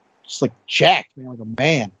looked like just like jacked, man, like a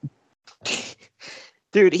man.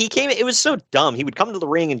 Dude, it was so dumb. He would come to the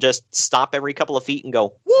ring and just stop every couple of feet and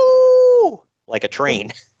go, woo! Like a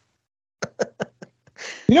train.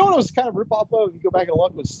 You know what it was kind of rip-off of? If you go back and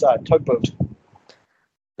look, was Tugboat.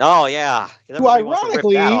 Oh, yeah. Who,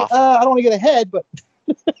 ironically, I don't want to get ahead, but...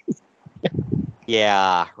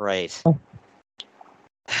 Yeah, right.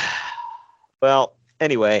 Well,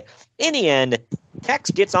 anyway, in the end,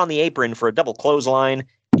 Tex gets on the apron for a double clothesline,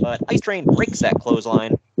 but Ice Train breaks that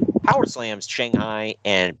clothesline, power slams Shanghai,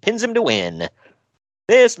 and pins him to win.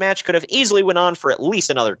 This match could have easily went on for at least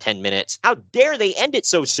another 10 minutes. How dare they end it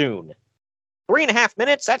so soon? 3.5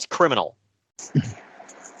 minutes? That's criminal.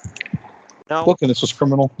 No. Looking, this was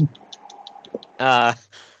criminal.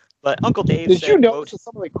 But Uncle Dave Did said, you notice that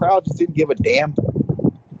some of the crowd just didn't give a damn?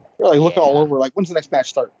 They're like looking all over, like, when's the next match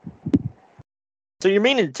start? So you're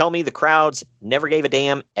meaning to tell me the crowds never gave a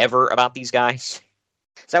damn ever about these guys?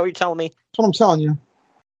 Is that what you're telling me? That's what I'm telling you.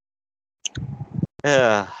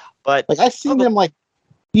 But like I've seen them like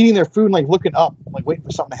eating their food and like looking up, like waiting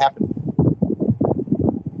for something to happen.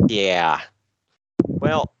 Yeah.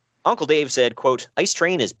 Well, Uncle Dave said, quote, Ice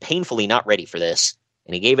Train is painfully not ready for this.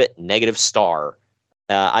 And he gave it -star.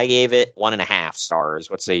 I gave it 1.5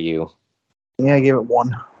 stars. What say you? Yeah, I gave it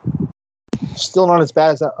 1. Still not as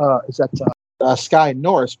bad as that Sky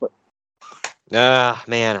Norris, but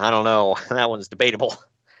man, I don't know. That one's debatable.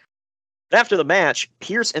 But after the match,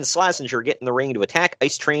 Pierce and Slazenger get in the ring to attack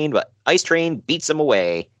Ice Train, but Ice Train beats them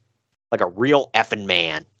away like a real effing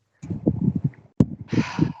man.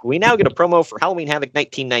 We now get a promo for Halloween Havoc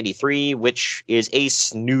 1993, which is a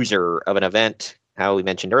snoozer of an event, how we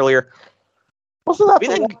mentioned earlier. Wasn't that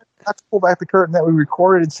the one not to pull back the curtain that we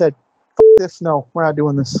recorded and said, F this, no, we're not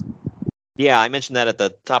doing this. Yeah, I mentioned that at the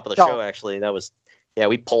top of the show, actually.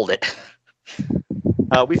 We pulled it.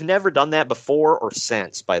 We've never done that before or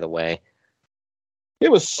since, by the way.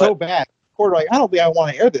 It was so bad. Recorder, like, I don't think I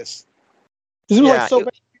want to air this. This was like so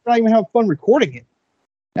bad, you're not even having fun recording it.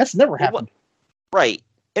 That's never happened. Right.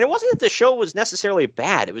 And it wasn't that the show was necessarily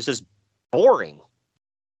bad. It was just boring,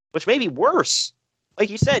 which may be worse. Like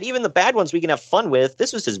you said, even the bad ones we can have fun with.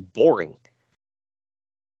 This was just boring.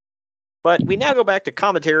 But we now go back to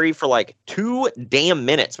commentary for like 2 damn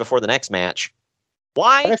minutes before the next match.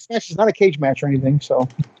 Why? The next match is not a cage match or anything, so.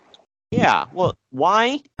 Yeah, well,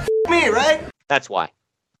 why? Me, right? That's why.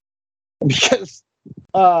 Because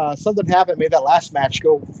something happened, made that last match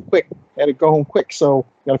go quick. Had to go home quick, so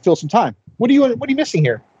got to fill some time. What are you missing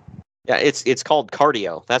here? Yeah, it's called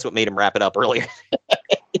cardio. That's what made him wrap it up earlier.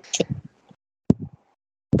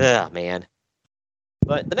 Man.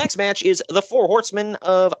 But the next match is the Four Horsemen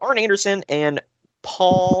of Arn Anderson and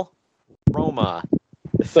Paul Roma.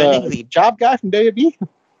 Defending the job guy from WWE?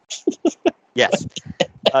 Yes.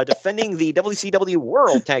 Defending the WCW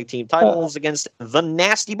World Tag Team titles against the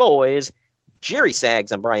Nasty Boys, Jerry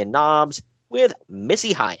Saggs and Brian Knobbs, with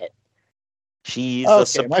Missy Hyatt. She's a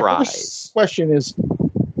surprise. My first question is,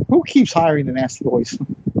 who keeps hiring the Nasty Boys?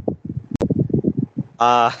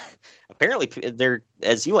 Apparently, they're,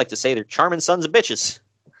 as you like to say, they're charming sons of bitches.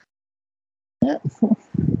 Yeah.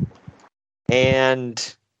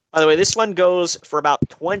 And, by the way, this one goes for about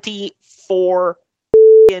 24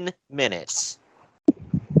 minutes.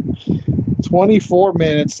 24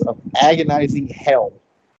 minutes of agonizing hell.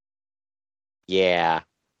 Yeah.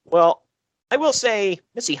 Well, I will say,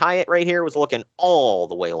 Missy Hyatt right here was looking all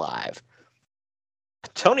the way live.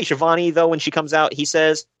 Tony Schiavone, though, when she comes out, he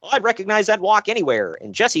says, I recognize that walk anywhere.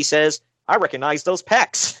 And Jesse says, I recognize those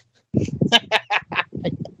pecs.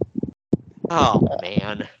 Oh,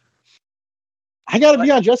 man. I got to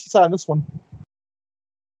be on Jesse's side on this one.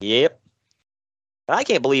 Yep. I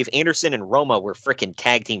can't believe Anderson and Roma were freaking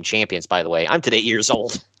tag team champions, by the way. I'm today years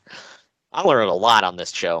old. I learned a lot on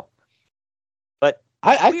this show. But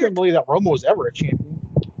I couldn't believe that Roma was ever a champion.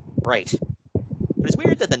 Right. But it's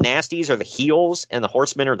weird that the Nasties are the heels and the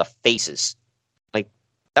Horsemen are the faces. Like,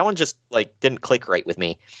 that one just, didn't click right with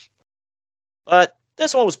me. But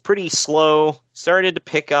this one was pretty slow. Started to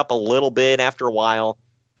pick up a little bit after a while.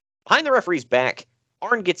 Behind the referee's back,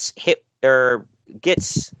 Arn gets hit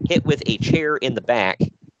with a chair in the back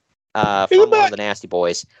from one of the Nasty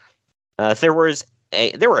Boys. There were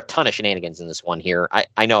a ton of shenanigans in this one here.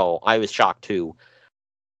 I know. I was shocked too.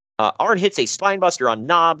 Arn hits a spinebuster on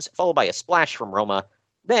Knobbs, followed by a splash from Roma.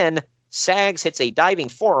 Then Sags hits a diving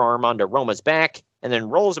forearm onto Roma's back and then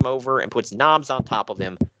rolls him over and puts Knobs on top of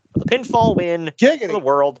him. The pinfall win for the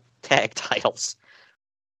World Tag Titles.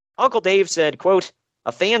 Uncle Dave said, quote,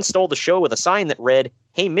 "A fan stole the show with a sign that read,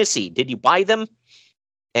 'Hey, Missy, did you buy them?'"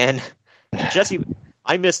 And Jesse,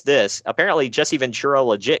 I missed this. Apparently, Jesse Ventura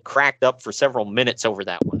legit cracked up for several minutes over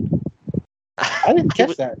that one. I didn't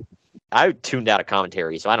catch that. I tuned out of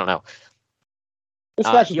commentary, so I don't know. This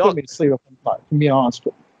match has put me to sleep, to be honest.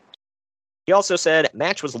 But he also said,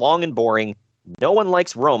 "Match was long and boring. No one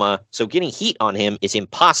likes Roma, so getting heat on him is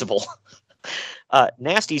impossible."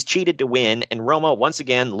 Nasty's cheated to win, and Roma once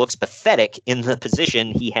again looks pathetic in the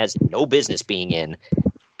position he has no business being in.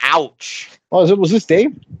 Ouch. Oh, was this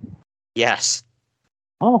Dave? Yes.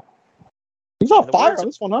 Oh. He's on fire on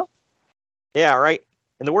this one, huh? Yeah, right.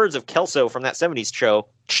 In the words of Kelso from that 70s show,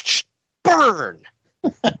 burn!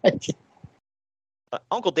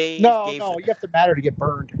 Uncle Dave gave... No, you have to matter to get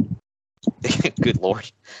burned. Good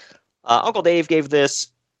Lord. Uncle Dave gave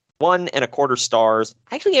this 1 1/4 stars.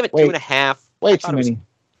 I actually gave it 2.5. Way too many.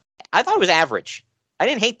 I thought it was average. I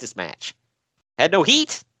didn't hate this match. Had no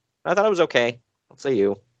heat. I thought it was okay. I'll say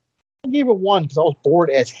you. I gave it 1 because I was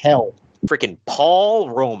bored as hell. Freaking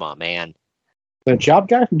Paul Roma, man. The job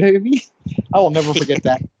guy from WWE? I will never forget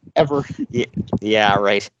that. Ever. Yeah,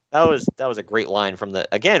 right. That was a great line from the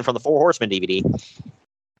Four Horsemen DVD.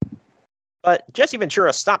 But Jesse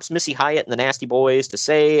Ventura stops Missy Hyatt and the Nasty Boys to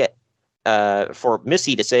say, for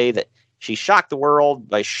Missy to say that she shocked the world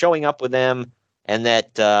by showing up with them, and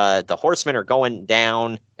that the Horsemen are going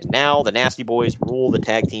down, and now the Nasty Boys rule the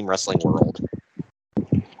tag team wrestling world.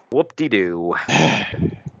 Whoop-de-doo.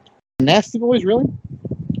 Nasty Boys, really?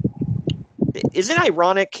 Is it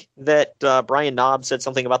ironic that Brian Knobbs said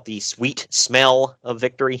something about the sweet smell of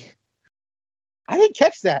victory? I didn't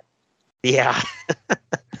catch that. Yeah.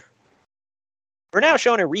 We're now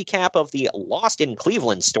showing a recap of the Lost in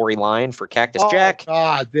Cleveland storyline for Cactus Jack. Oh,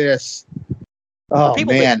 God, this. Oh,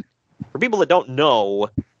 man. For people that don't know,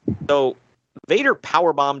 so Vader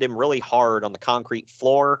powerbombed him really hard on the concrete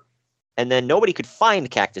floor, and then nobody could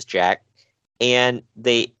find Cactus Jack. And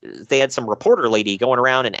they had some reporter lady going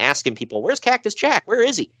around and asking people, "Where's Cactus Jack? Where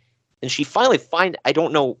is he?" And she finally I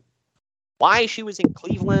don't know why she was in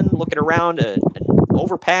Cleveland looking around an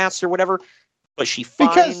overpass or whatever, but she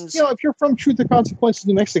finds... Because, if you're from Truth or Consequences,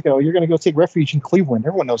 New Mexico, you're going to go take refuge in Cleveland.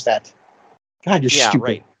 Everyone knows that. God, you're stupid.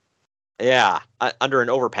 Right. Yeah, under an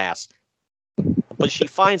overpass. But she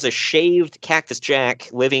finds a shaved Cactus Jack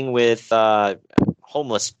living with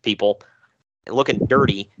homeless people, looking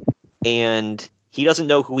dirty, and he doesn't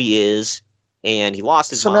know who he is, and he lost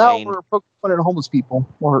his mind. So now we're poking fun at homeless people,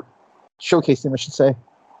 or showcasing them, I should say.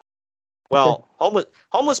 Well,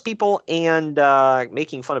 homeless people and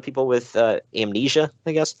making fun of people with amnesia,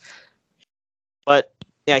 I guess. But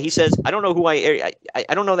yeah, he says, "I don't know who I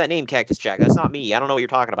don't know that name, Cactus Jack. That's not me. I don't know what you're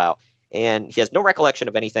talking about." And he has no recollection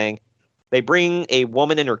of anything. They bring a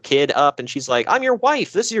woman and her kid up, and she's like, "I'm your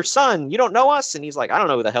wife. This is your son. You don't know us?" And he's like, "I don't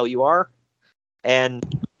know who the hell you are." And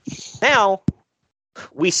now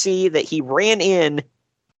we see that he ran in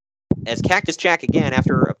as Cactus Jack again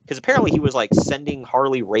because apparently he was like sending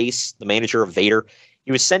Harley Race, the manager of Vader,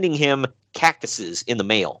 he was sending him cactuses in the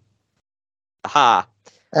mail. Aha.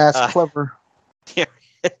 That's clever. Yeah.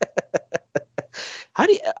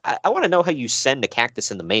 I want to know how you send a cactus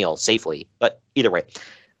in the mail safely, but either way,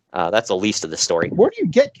 that's the least of the story. Where do you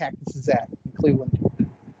get cactuses at in Cleveland?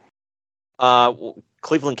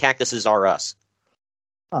 Cleveland Cactuses are us.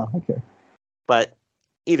 Oh, okay. But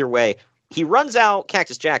either way, he runs out,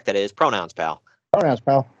 Cactus Jack, that is, pronouns, pal. Pronouns,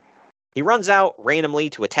 pal. He runs out randomly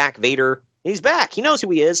to attack Vader. He's back. He knows who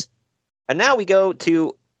he is. And now we go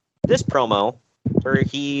to this promo where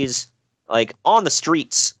he's like on the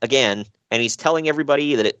streets again, and he's telling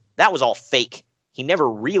everybody that that was all fake. He never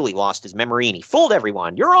really lost his memory, and he fooled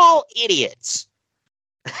everyone. You're all idiots.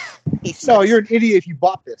 No, you're an idiot if you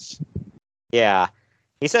bought this. Yeah.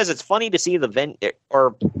 He says it's funny to see the venue,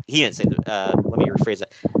 or he didn't say, let me rephrase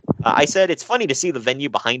it. I said it's funny to see the venue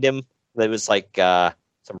behind him. That was like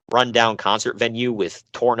some rundown concert venue with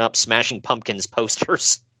torn up Smashing Pumpkins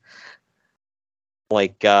posters.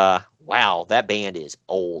 Like, wow, that band is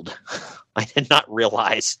old. I did not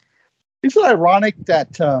realize. Isn't it ironic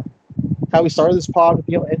that how we started this pod with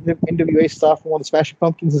the NWA stuff, and one of the Smashing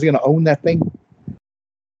Pumpkins is going to own that thing?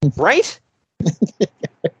 Right?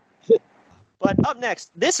 But up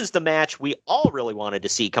next, this is the match we all really wanted to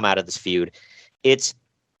see come out of this feud. It's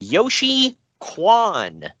Yoshi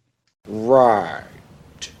Kwan. Right.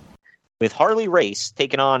 With Harley Race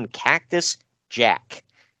taking on Cactus Jack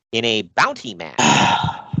in a bounty match.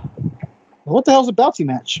 What the hell's a bounty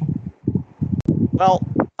match? Well,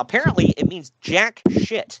 apparently it means jack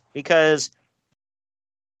shit because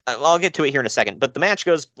I'll get to it here in a second, but the match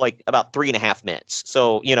goes like about 3.5 minutes.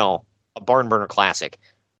 So, a barn burner classic.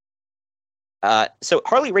 So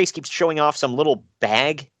Harley Race keeps showing off some little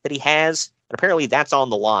bag that he has, and apparently that's on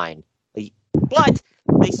the line. But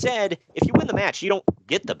they said if you win the match, you don't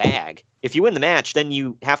get the bag. If you win the match, then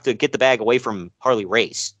you have to get the bag away from Harley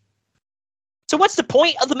Race. So what's the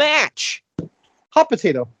point of the match? Hot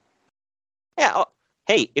potato. Yeah.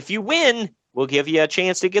 Hey, if you win, we'll give you a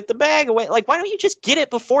chance to get the bag away. Like, why don't you just get it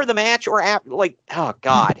before the match or after? Like, oh,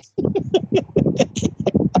 God.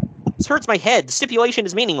 This hurts my head. The stipulation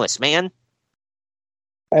is meaningless, man.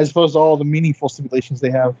 As opposed to all the meaningful stipulations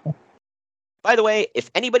they have. By the way,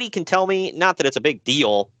 if anybody can tell me, not that it's a big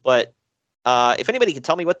deal, but if anybody can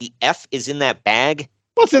tell me what the F is in that bag.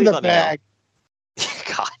 What's in the bag?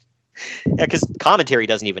 God. Yeah, because commentary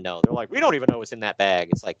doesn't even know. They're like, we don't even know what's in that bag.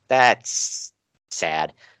 It's like, that's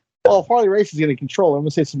sad. Well, if Harley Race is getting control, I'm going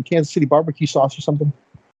to say some Kansas City barbecue sauce or something.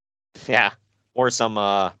 Yeah. Or some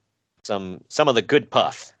of the good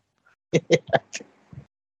puff.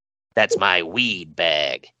 That's my weed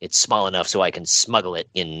bag. It's small enough so I can smuggle it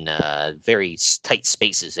in very tight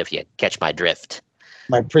spaces if you catch my drift.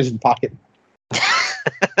 My prison pocket.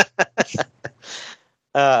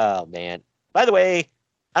 Oh, man. By the way,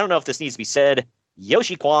 I don't know if this needs to be said.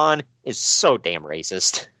 Yoshi Kwan is so damn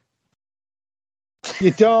racist.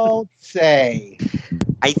 You don't say.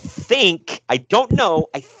 I don't know.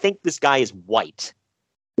 I think this guy is white.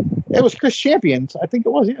 It was Chris Champions. I think it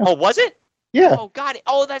was, yeah. Oh, was it? Yeah. Oh, God.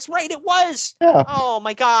 Oh, that's right. It was. Yeah. Oh,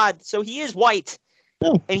 my God. So he is white.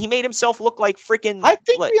 Yeah. And he made himself look like freaking... I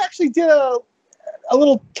think we actually did a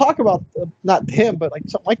little talk about, not him, but like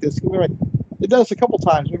something like this. They've done this a couple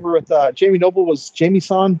times. We were with Jamie Noble was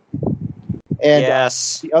Jamie-san. And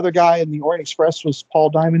yes. The other guy in the Orient Express was Paul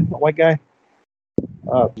Diamond, a white guy.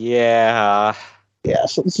 Yeah. Yeah,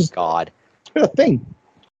 so this is God. It's been a thing.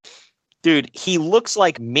 Dude, he looks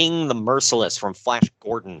like Ming the Merciless from Flash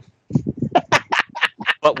Gordon.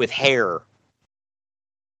 But with hair.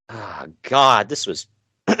 Oh, God, this was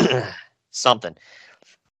something.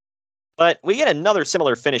 But we get another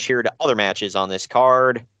similar finish here to other matches on this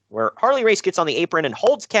card, where Harley Race gets on the apron and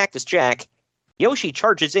holds Cactus Jack. Yoshi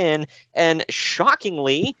charges in, and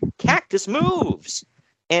shockingly, Cactus moves.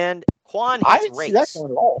 And Kwan hits I didn't Race. see that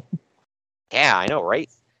going at all. Yeah, I know, right?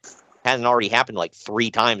 Hasn't already happened like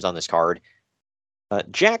 3 times on this card.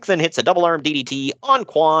 Jack then hits a double arm DDT on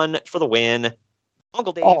Kwan for the win.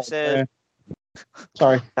 Uncle Dave said...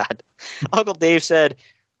 Sorry. Uncle Dave said,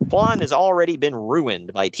 Kwan has already been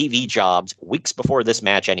ruined by TV jobs weeks before this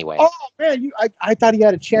match anyway. Oh, man, I thought he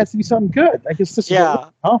had a chance to be something good. I guess this is... Yeah.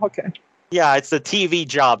 Oh, okay. Yeah, it's the TV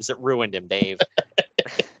jobs that ruined him, Dave.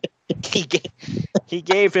 He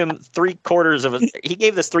gave him 3/4 of a... He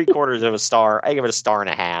gave this 3/4 of a star. I give it a 1.5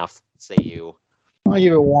 stars. Say you. I'll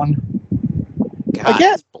give it 1. God,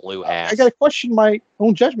 Again, blue ass. I got to question my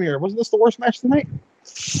own judgment here. Wasn't this the worst match tonight?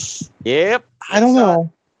 Yep. I don't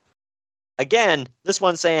know. Again, this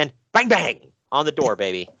one's saying, bang, bang, on the door,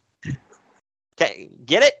 baby. Okay,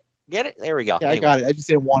 get it? Get it? There we go. Yeah, Anyway. I got it. I just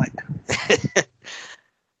didn't want it.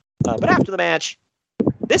 But after the match,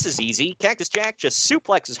 this is easy. Cactus Jack just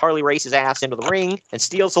suplexes Harley Race's ass into the ring and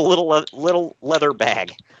steals a little leather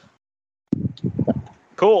bag.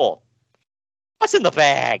 Cool. What's in the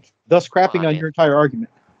bag? Thus crapping on your entire argument.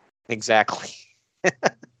 Exactly.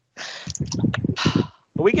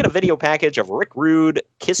 We get a video package of Rick Rude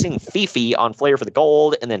kissing Fifi on Flair for the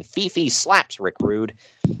gold, and then Fifi slaps Rick Rude.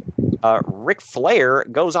 Ric Flair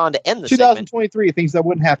goes on to end the 2023, segment. things that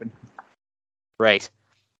wouldn't happen. Right.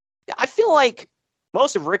 I feel like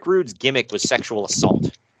most of Rick Rude's gimmick was sexual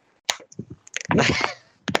assault.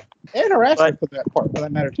 And harassment for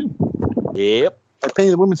that matter, too. Yep. I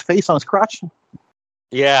painted the woman's face on his crotch.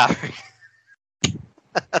 Yeah.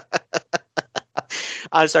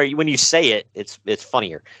 I'm sorry, when you say it, it's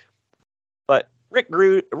funnier. But Ric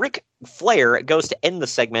Flair goes to end the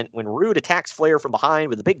segment when Rude attacks Flair from behind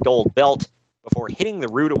with a big gold belt before hitting the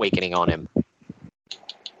Rude Awakening on him.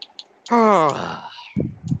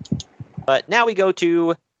 But now we go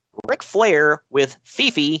to Ric Flair with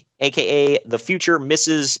Fifi, a.k.a. the future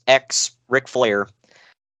Mrs. X Ric Flair.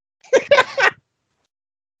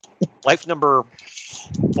 Life number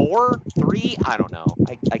 4, 3, I don't know.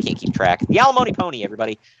 I can't keep track. The Alimony Pony,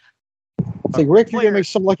 everybody. It's like, Rick, you're going to make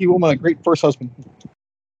some lucky woman a great first husband.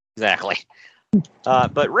 Exactly.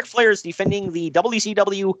 But Ric Flair is defending the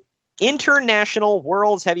WCW International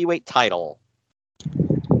World's Heavyweight title.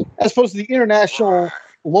 As opposed to the international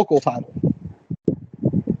local title.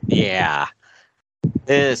 Yeah.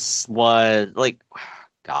 This was, like,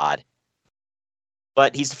 God.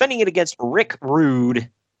 But he's defending it against Rick Rude.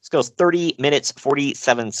 This goes 30 minutes,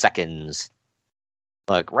 47 seconds.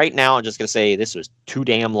 Look, right now I'm just going to say this was too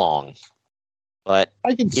damn long. But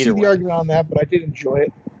I can see the argument on that, but I did enjoy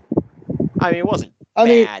it. I mean, it wasn't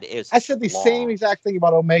bad. It was I said the long. same exact thing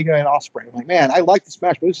about Omega and Ospreay. I'm like, man, I like this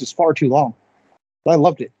match, but this is far too long. But I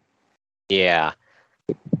loved it. Yeah.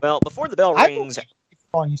 Well, before the bell rings...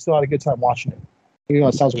 You still had a good time watching it. Even though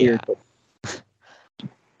it sounds weird. But.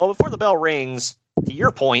 Well, before the bell rings, to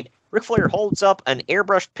your point, Ric Flair holds up an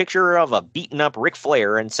airbrushed picture of a beaten-up Ric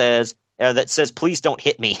Flair and says, that says, please don't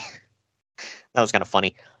hit me. That was kind of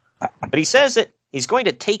funny. But he says that he's going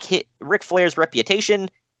to take Ric Flair's reputation,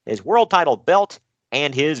 his world title belt,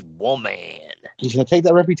 and his woman. He's going to take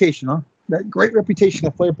that reputation, huh? That great reputation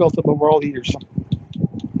that Flair built up over all the years.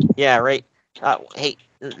 Yeah, right. Hey,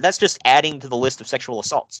 that's just adding to the list of sexual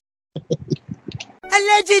assaults.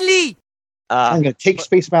 Allegedly! I'm going to take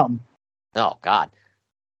Space Mountain. Oh, God.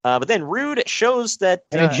 But then Rude shows that...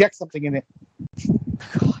 and inject something in it.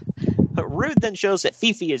 Rude then shows that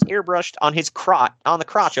Fifi is airbrushed on his on the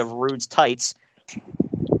crotch of Rude's tights.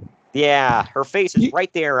 Yeah, her face is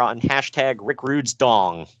right there on hashtag Rick Rude's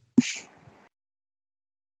dong.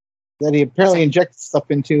 That he apparently injected stuff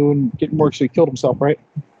into and didn't work, so he killed himself, right?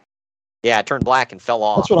 Yeah, it turned black and fell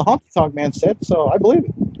off. That's what a honky tonk man said, so I believe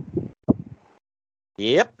it.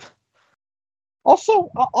 Yep. Also,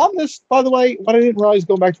 on this, by the way, what I didn't realize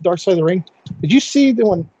going back to Dark Side of the Ring, did you see that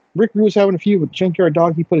when Rick Rude was having a feud with Junkyard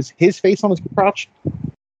Dog, he put his face on his crotch?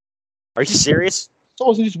 Are you serious? So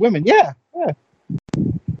was it just women? Yeah.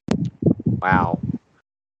 Wow.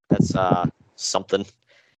 That's something.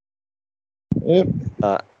 Yep.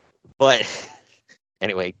 But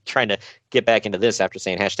anyway, trying to get back into this after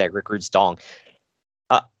saying hashtag Rick Rude's dong.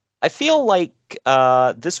 I feel like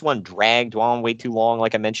this one dragged on way too long,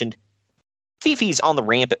 like I mentioned. Fifi's on the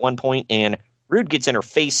ramp at one point, and Rude gets in her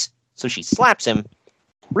face, so she slaps him.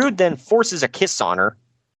 Rude then forces a kiss on her.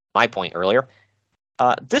 My point earlier.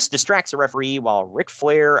 This distracts the referee while Ric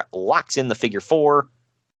Flair locks in the figure four.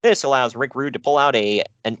 This allows Rick Rude to pull out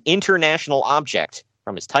an international object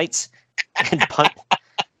from his tights and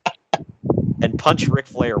punch Ric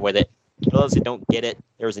Flair with it. For those that don't get it,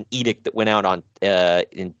 there was an edict that went out on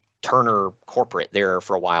in Turner Corporate there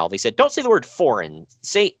for a while. They said, don't say the word foreign,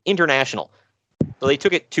 say international. So they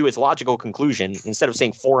took it to its logical conclusion. Instead of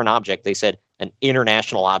saying foreign object, they said an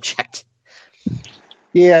international object.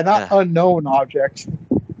 Yeah, not unknown object.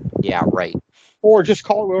 Yeah, right. Or just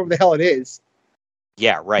call it whatever the hell it is.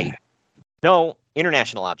 Yeah, right. No,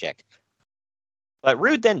 international object. But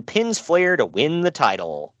Rude then pins Flair to win the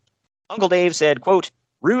title. Uncle Dave said, quote,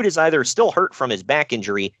 Rude is either still hurt from his back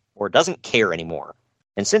injury or doesn't care anymore.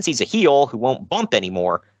 And since he's a heel who won't bump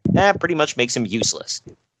anymore, that pretty much makes him useless.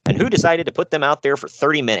 And who decided to put them out there for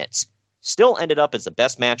 30 minutes? Still ended up as the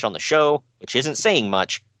best match on the show, which isn't saying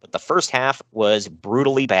much, but the first half was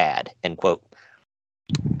brutally bad, end quote.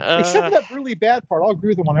 Except for that brutally bad part, I'll agree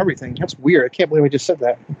with him on everything. That's weird. I can't believe I just said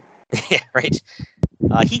that. Yeah, right.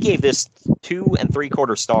 He gave this 2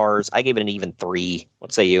 3/4 stars. I gave it an even 3.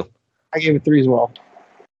 What say you? I gave it 3 as well.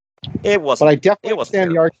 It wasn't. But I definitely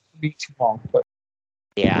understand the argument being too long. But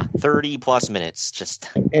yeah, 30 plus minutes. Just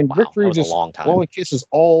and wow, Rick Rude just long time. blowing kisses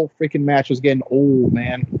all freaking match was getting old,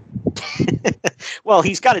 man. Well,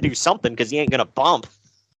 he's got to do something because he ain't gonna bump.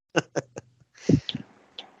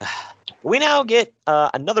 We now get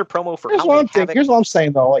another promo for Halloween Havoc. Here's what I'm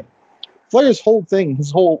saying though, like Flair's whole thing,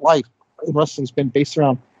 his whole life, wrestling's been based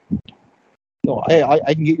around. Hey,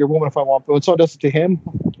 I can get your woman if I want, but when someone does it to him,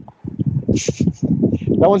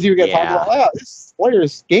 no one's even gonna talk about. Wow, this is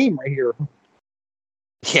Flair's game right here.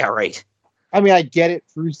 Yeah, right. I mean, I get it.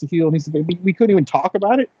 Rude's the heel. We couldn't even talk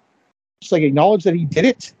about it. Just like acknowledge that he did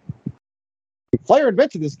it. Flair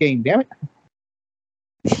invented this game. Damn it.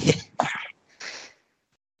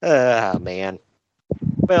 Man.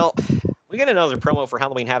 Well, we get another promo for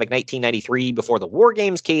Halloween Havoc 1993 before the War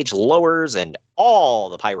Games cage lowers and all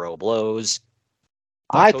the pyro blows.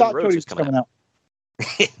 I thought Cody was coming out.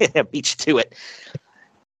 Beat you to it.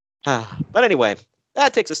 But anyway,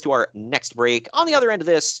 that takes us to our next break. On the other end of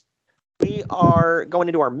this, we are going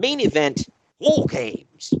into our main event, War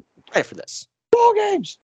Games. Ready for this. War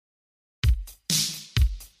Games!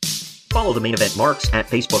 Follow the Main Event Marks at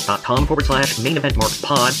Facebook.com/Main Event Marks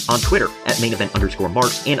Pod, on Twitter at Main Event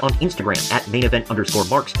 _Marks, and on Instagram at Main Event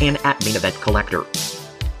 _Marks and at Main Event Collector.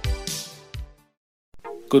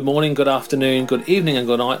 Good morning, good afternoon, good evening, and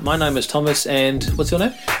good night. My name is Thomas, and what's your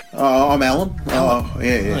name? I'm Alan.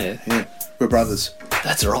 Yeah. We're brothers.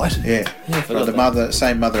 That's right. Yeah. Got the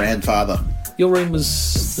same mother and father. Your room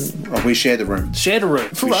was... Oh, we shared the room. Shared a room.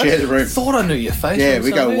 We shared the room. Thought I knew your face. Yeah,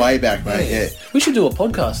 we go way back, mate. Yeah. We should do a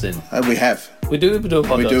podcast then. We have. We do a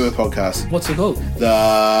podcast. We do a podcast. What's it called?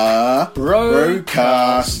 The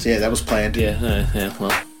Broadcast. Yeah, that was planned. Yeah,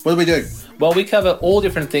 well. What do we do? Well, we cover all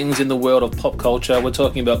different things in the world of pop culture. We're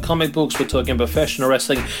talking about comic books, we're talking about professional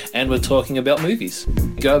wrestling, and we're talking about movies.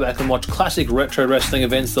 Go back and watch classic retro wrestling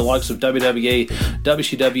events, the likes of WWE,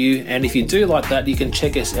 WCW, and if you do like that, you can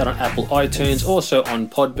check us out on Apple iTunes, also on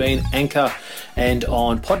Podbean, Anchor, and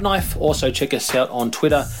on Podknife. Also check us out on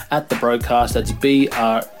Twitter at The Broadcast. That's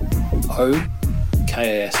BROKAST.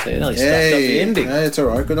 They nearly stuffed up the ending. Yeah, it's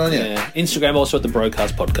alright, good on you. Yeah. Instagram also at The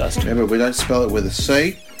Broadcast Podcast. Remember, we don't spell it with a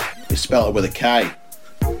C, we spell it with a K.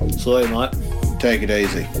 Sorry, mate. Take it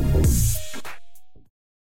easy.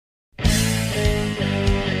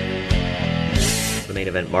 The main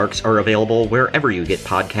event marks are available wherever you get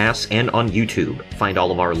podcasts and on YouTube. Find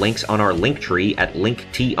all of our links on our link tree at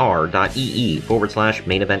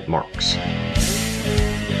linktr.ee/main event marks.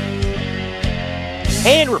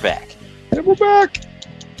 And we're back.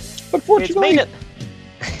 Unfortunately,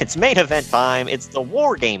 it's main event time. It's the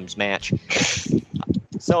War Games match.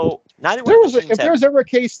 So neither one. If there was ever a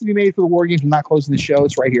case to be made for the War Games and not closing the show,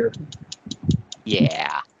 it's right here.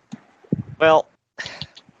 Yeah. Well,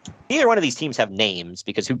 neither one of these teams have names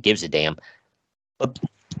because who gives a damn? But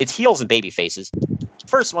it's heels and baby faces.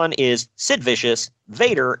 First one is Sid Vicious,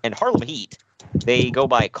 Vader, and Harlem Heat. They go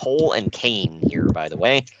by Cole and Kane here, by the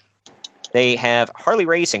way. They have Harley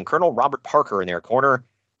Race and Colonel Robert Parker in their corner.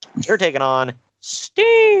 They're taking on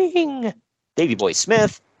Sting, Davey Boy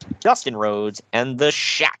Smith, Dustin Rhodes, and the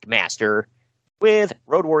Shackmaster with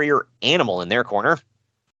Road Warrior Animal in their corner.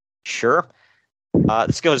 Sure.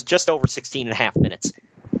 This goes just over 16 and a half minutes.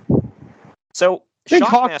 So, I think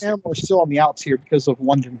Hawk and Animal are still on the outs here because of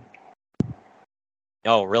London.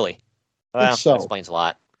 Oh, really? Well, so. That explains a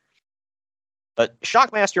lot. But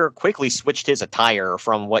Shockmaster quickly switched his attire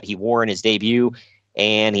from what he wore in his debut,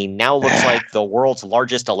 and he now looks like the world's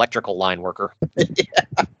largest electrical line worker.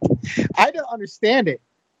 Yeah. I don't understand it.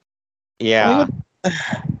 Yeah.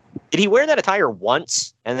 Did he wear that attire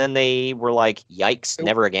once, and then they were like, yikes,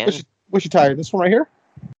 never again? Which attire? This one right here?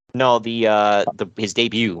 No, his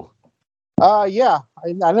debut. Yeah.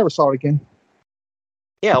 I never saw it again.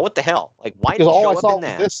 Yeah, what the hell? Like, why did Because he show all I up saw in was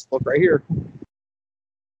that? this look right here.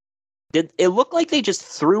 Did it look like they just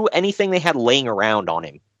threw anything they had laying around on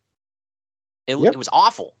him? It was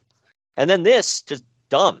awful. And then this, just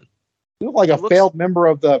dumb. You look like a failed member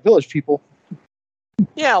of the Village People.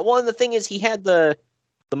 Yeah, well, and the thing is, he had the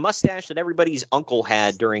mustache that everybody's uncle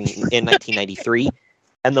had in 1993,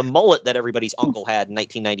 and the mullet that everybody's uncle had in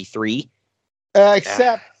 1993.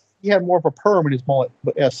 Except he had more of a perm in his mullet,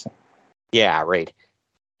 but yes. Yeah, right.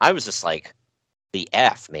 I was just like, the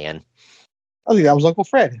F, man. I think that was Uncle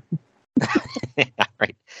Fred. Yeah,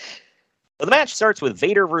 right. Well, the match starts with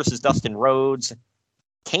Vader versus Dustin Rhodes.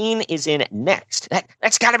 Kane is in next.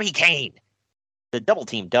 That's got to be Kane. The double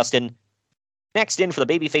team Dustin. Next in for the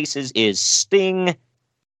baby faces is Sting.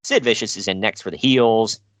 Sid Vicious is in next for the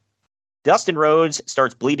heels. Dustin Rhodes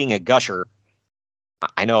starts bleeding a gusher.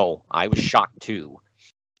 I know. I was shocked too.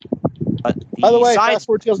 But by the way, fast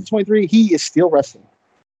forward 2023, he is still wrestling.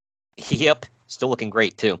 Yep. Still looking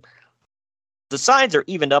great too. The sides are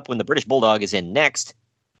evened up when the British Bulldog is in next.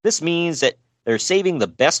 This means that they're saving the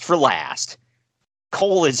best for last.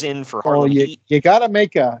 Cole is in for Harlem Heat. You got to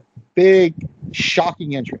make a big,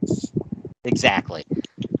 shocking entrance. Exactly.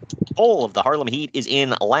 Cole of the Harlem Heat is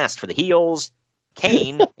in last for the heels.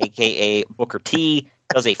 Kane, a.k.a. Booker T,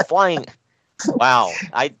 does a flying... Wow.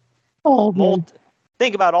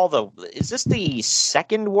 Think about all the... Is this the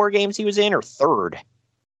second War Games he was in, or third?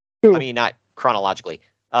 Who? I mean, not chronologically.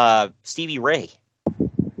 Stevie Ray.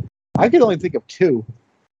 I could only think of two.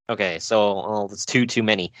 Okay, so that's too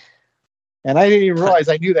many. And I didn't even realize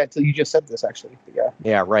I knew that until you just said this, actually. But yeah.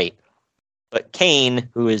 Yeah, right. But Kane,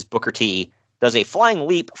 who is Booker T, does a flying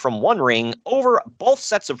leap from one ring over both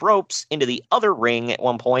sets of ropes into the other ring at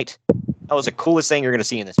one point. That was the coolest thing you're going to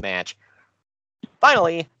see in this match.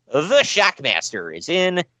 Finally, the Shackmaster is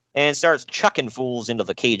in and starts chucking fools into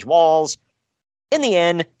the cage walls. In the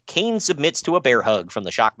end, Kane submits to a bear hug from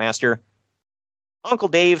the Shockmaster. Uncle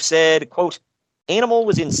Dave said, quote, Animal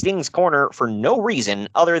was in Sting's corner for no reason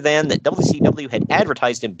other than that WCW had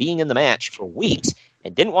advertised him being in the match for weeks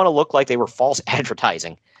and didn't want to look like they were false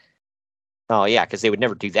advertising. Oh, yeah, because they would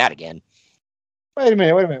never do that again. Wait a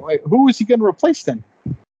minute. Who is he going to replace then?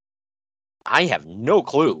 I have no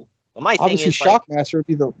clue. But my obviously, thing is, Shockmaster would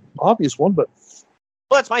be the obvious one, but...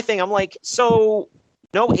 Well, that's my thing. I'm like, so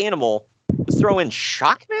no Animal, throw in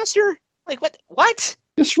Shockmaster? Like, what?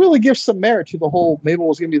 This really gives some merit to the whole Mabel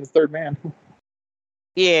was going to be the third man.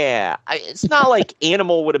 Yeah, it's not like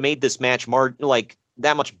Animal would have made this match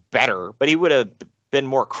that much better, but he would have been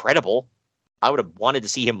more credible. I would have wanted to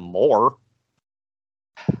see him more.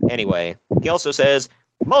 Anyway, he also says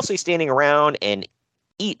mostly standing around and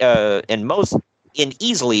easily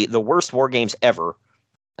the worst war games ever.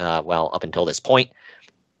 Up until this point.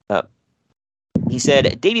 He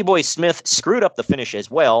said Davey Boy Smith screwed up the finish as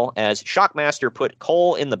well, as Shockmaster put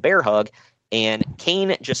Cole in the bear hug, and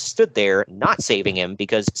Kane just stood there not saving him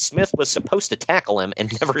because Smith was supposed to tackle him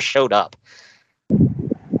and never showed up.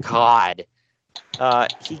 God.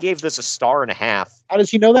 He gave this a 1.5 stars. How does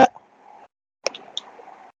he know that?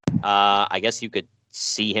 I guess you could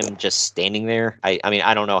see him just standing there. I mean,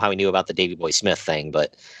 I don't know how he knew about the Davey Boy Smith thing,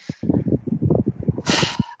 but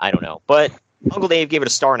I don't know. But Uncle Dave gave it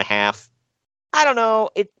a 1.5 stars. I don't know.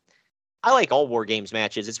 I like all War Games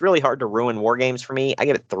matches. It's really hard to ruin War Games for me. I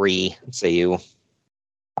give it 3. Say you.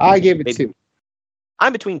 I gave it 2.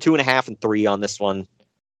 I'm between 2.5 and 3 on this one.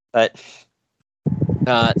 But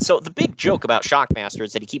so the big joke about Shockmaster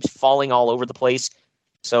is that he keeps falling all over the place.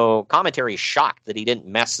 So commentary is shocked that he didn't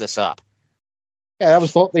mess this up. Yeah, that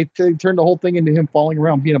was they turned the whole thing into him falling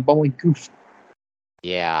around being a bowling goof.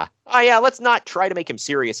 Yeah. Oh yeah, let's not try to make him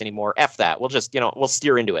serious anymore. F that. We'll just, we'll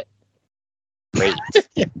steer into it. Great.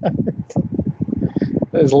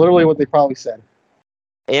 That is literally what they probably said.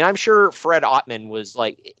 And I'm sure Fred Ottman was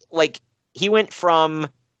like he went from,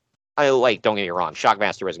 don't get me wrong,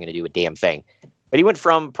 Shockmaster wasn't going to do a damn thing. But he went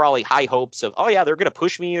from probably high hopes of, oh yeah, they're going to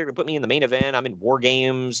push me, they're going to put me in the main event, I'm in War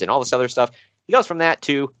Games and all this other stuff. He goes from that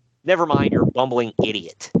to, never mind, you're a bumbling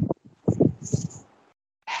idiot.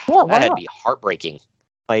 Well, that had to be heartbreaking.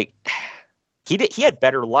 Like, he had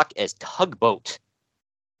better luck as Tugboat.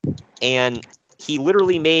 And he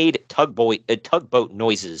literally made tugboat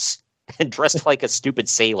noises and dressed like a stupid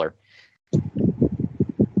sailor.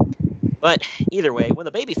 But either way, when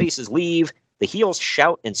the babyfaces leave, the heels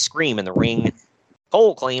shout and scream in the ring.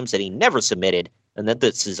 Cole claims that he never submitted and that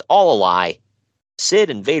this is all a lie. Sid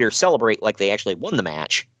and Vader celebrate like they actually won the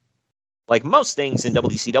match. Like most things in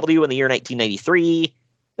WCW in the year 1993,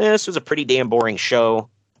 this was a pretty damn boring show.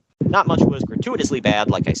 Not much was gratuitously bad,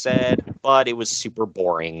 like I said, but it was super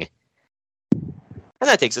boring. And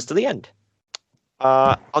that takes us to the end.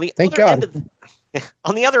 Thank God.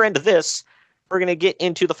 On the other end of this, we're going to get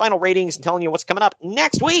into the final ratings and telling you what's coming up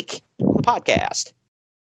next week on the podcast.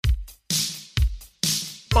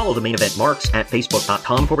 Follow the Main Event Marks at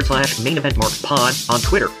facebook.com/Main Event Marks Pod, on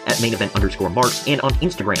Twitter at Main Event _Marks, and on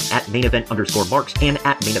Instagram at Main Event _Marks and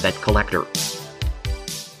at Main Event Collector.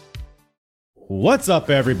 What's up,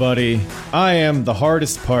 everybody? I am the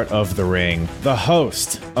hardest part of the ring, the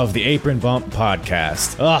host of the Apron Bump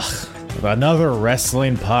podcast. Ugh, another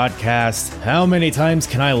wrestling podcast. How many times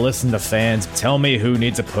can I listen to fans tell me who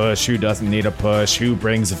needs a push, who doesn't need a push, who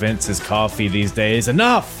brings Vince's coffee these days?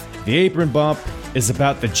 Enough! The Apron Bump is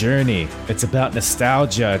about the journey. It's about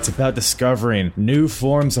nostalgia. It's about discovering new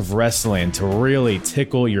forms of wrestling to really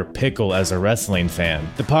tickle your pickle as a wrestling fan.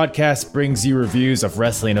 The podcast brings you reviews of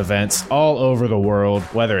wrestling events all over the world,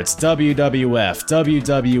 whether it's WWF,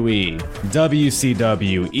 WWE,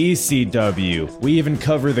 WCW, ECW. We even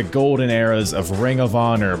cover the golden eras of Ring of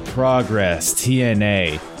Honor, Progress,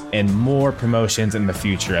 TNA, and more promotions in the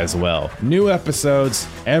future as well. New episodes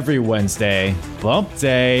every Wednesday. Bump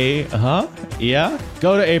Day, yeah?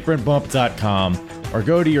 Go to apronbump.com or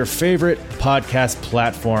go to your favorite podcast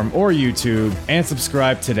platform or YouTube and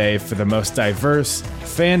subscribe today for the most diverse,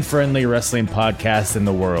 fan-friendly wrestling podcast in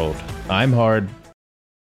the world. I'm Hard.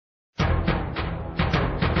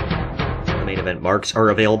 Main Event Marks are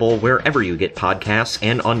available wherever you get podcasts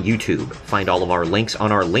and on YouTube. Find all of our links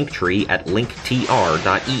on our link tree at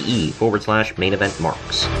linktr.ee/Main Event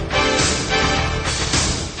Marks.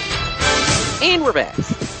 And we're back.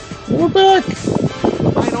 We're back.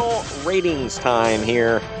 Final ratings time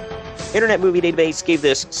here. Internet Movie Database gave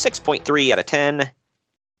this 6.3 out of 10.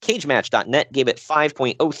 CageMatch.net gave it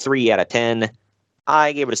 5.03 out of 10.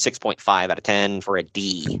 I gave it a 6.5 out of 10 for a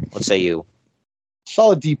D. What say you?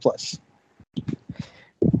 Solid D+.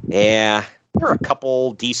 Yeah, there are a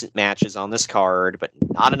couple decent matches on this card, but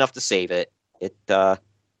not enough to save it. It, like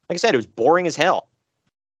I said, it was boring as hell.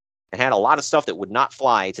 It had a lot of stuff that would not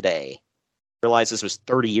fly today. I realize this was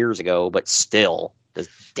 30 years ago, but still, just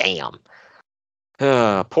damn.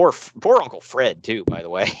 Poor Uncle Fred, too, by the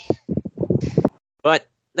way. But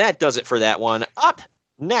that does it for that one. Up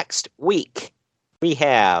next week, we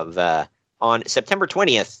have on September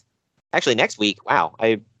 20th. Actually, next week. Wow,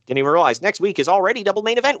 I didn't even realize next week is already double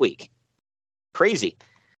main event week. Crazy.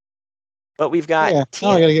 But we've got... Yeah, now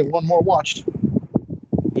I gotta get one more watched.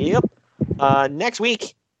 Yep. Next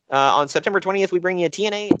week, on September 20th, we bring you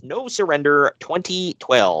TNA No Surrender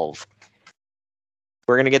 2012.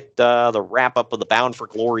 We're going to get the wrap-up of the Bound for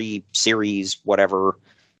Glory series, whatever.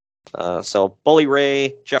 So Bully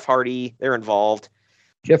Ray, Jeff Hardy, they're involved.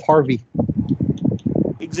 Jeff Harvey.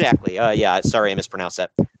 Exactly. Yeah, sorry I mispronounced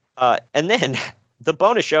that. And then the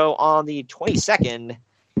bonus show on the 22nd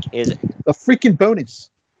is... A freaking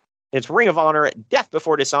bonus. It's Ring of Honor Death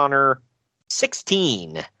Before Dishonor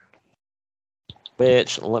 16.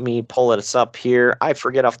 Which, let me pull this up here. I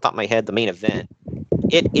forget off the top of my head the main event.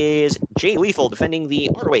 It is Jay Lethal defending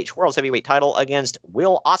the ROH World's Heavyweight title against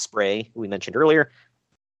Will Ospreay, who we mentioned earlier.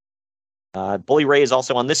 Bully Ray is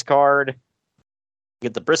also on this card. We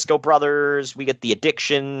get the Briscoe brothers. We get the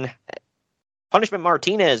Addiction. Punishment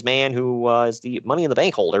Martinez, man, who is the Money in the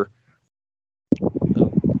Bank holder.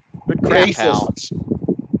 Good crap, pals.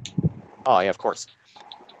 Oh, yeah, of course.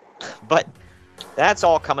 But that's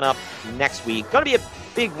all coming up next week. Gonna be a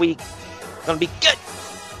big week. Gonna be good.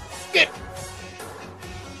 Good.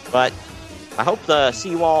 But I hope to see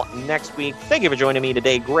you all next week. Thank you for joining me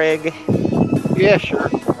today, Greg. Yeah, sure.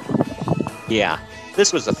 Yeah,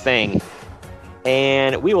 this was a thing.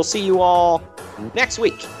 And we will see you all next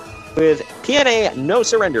week with TNA No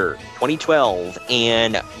Surrender 2012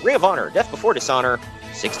 and Ring of Honor Death Before Dishonor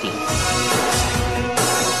 16.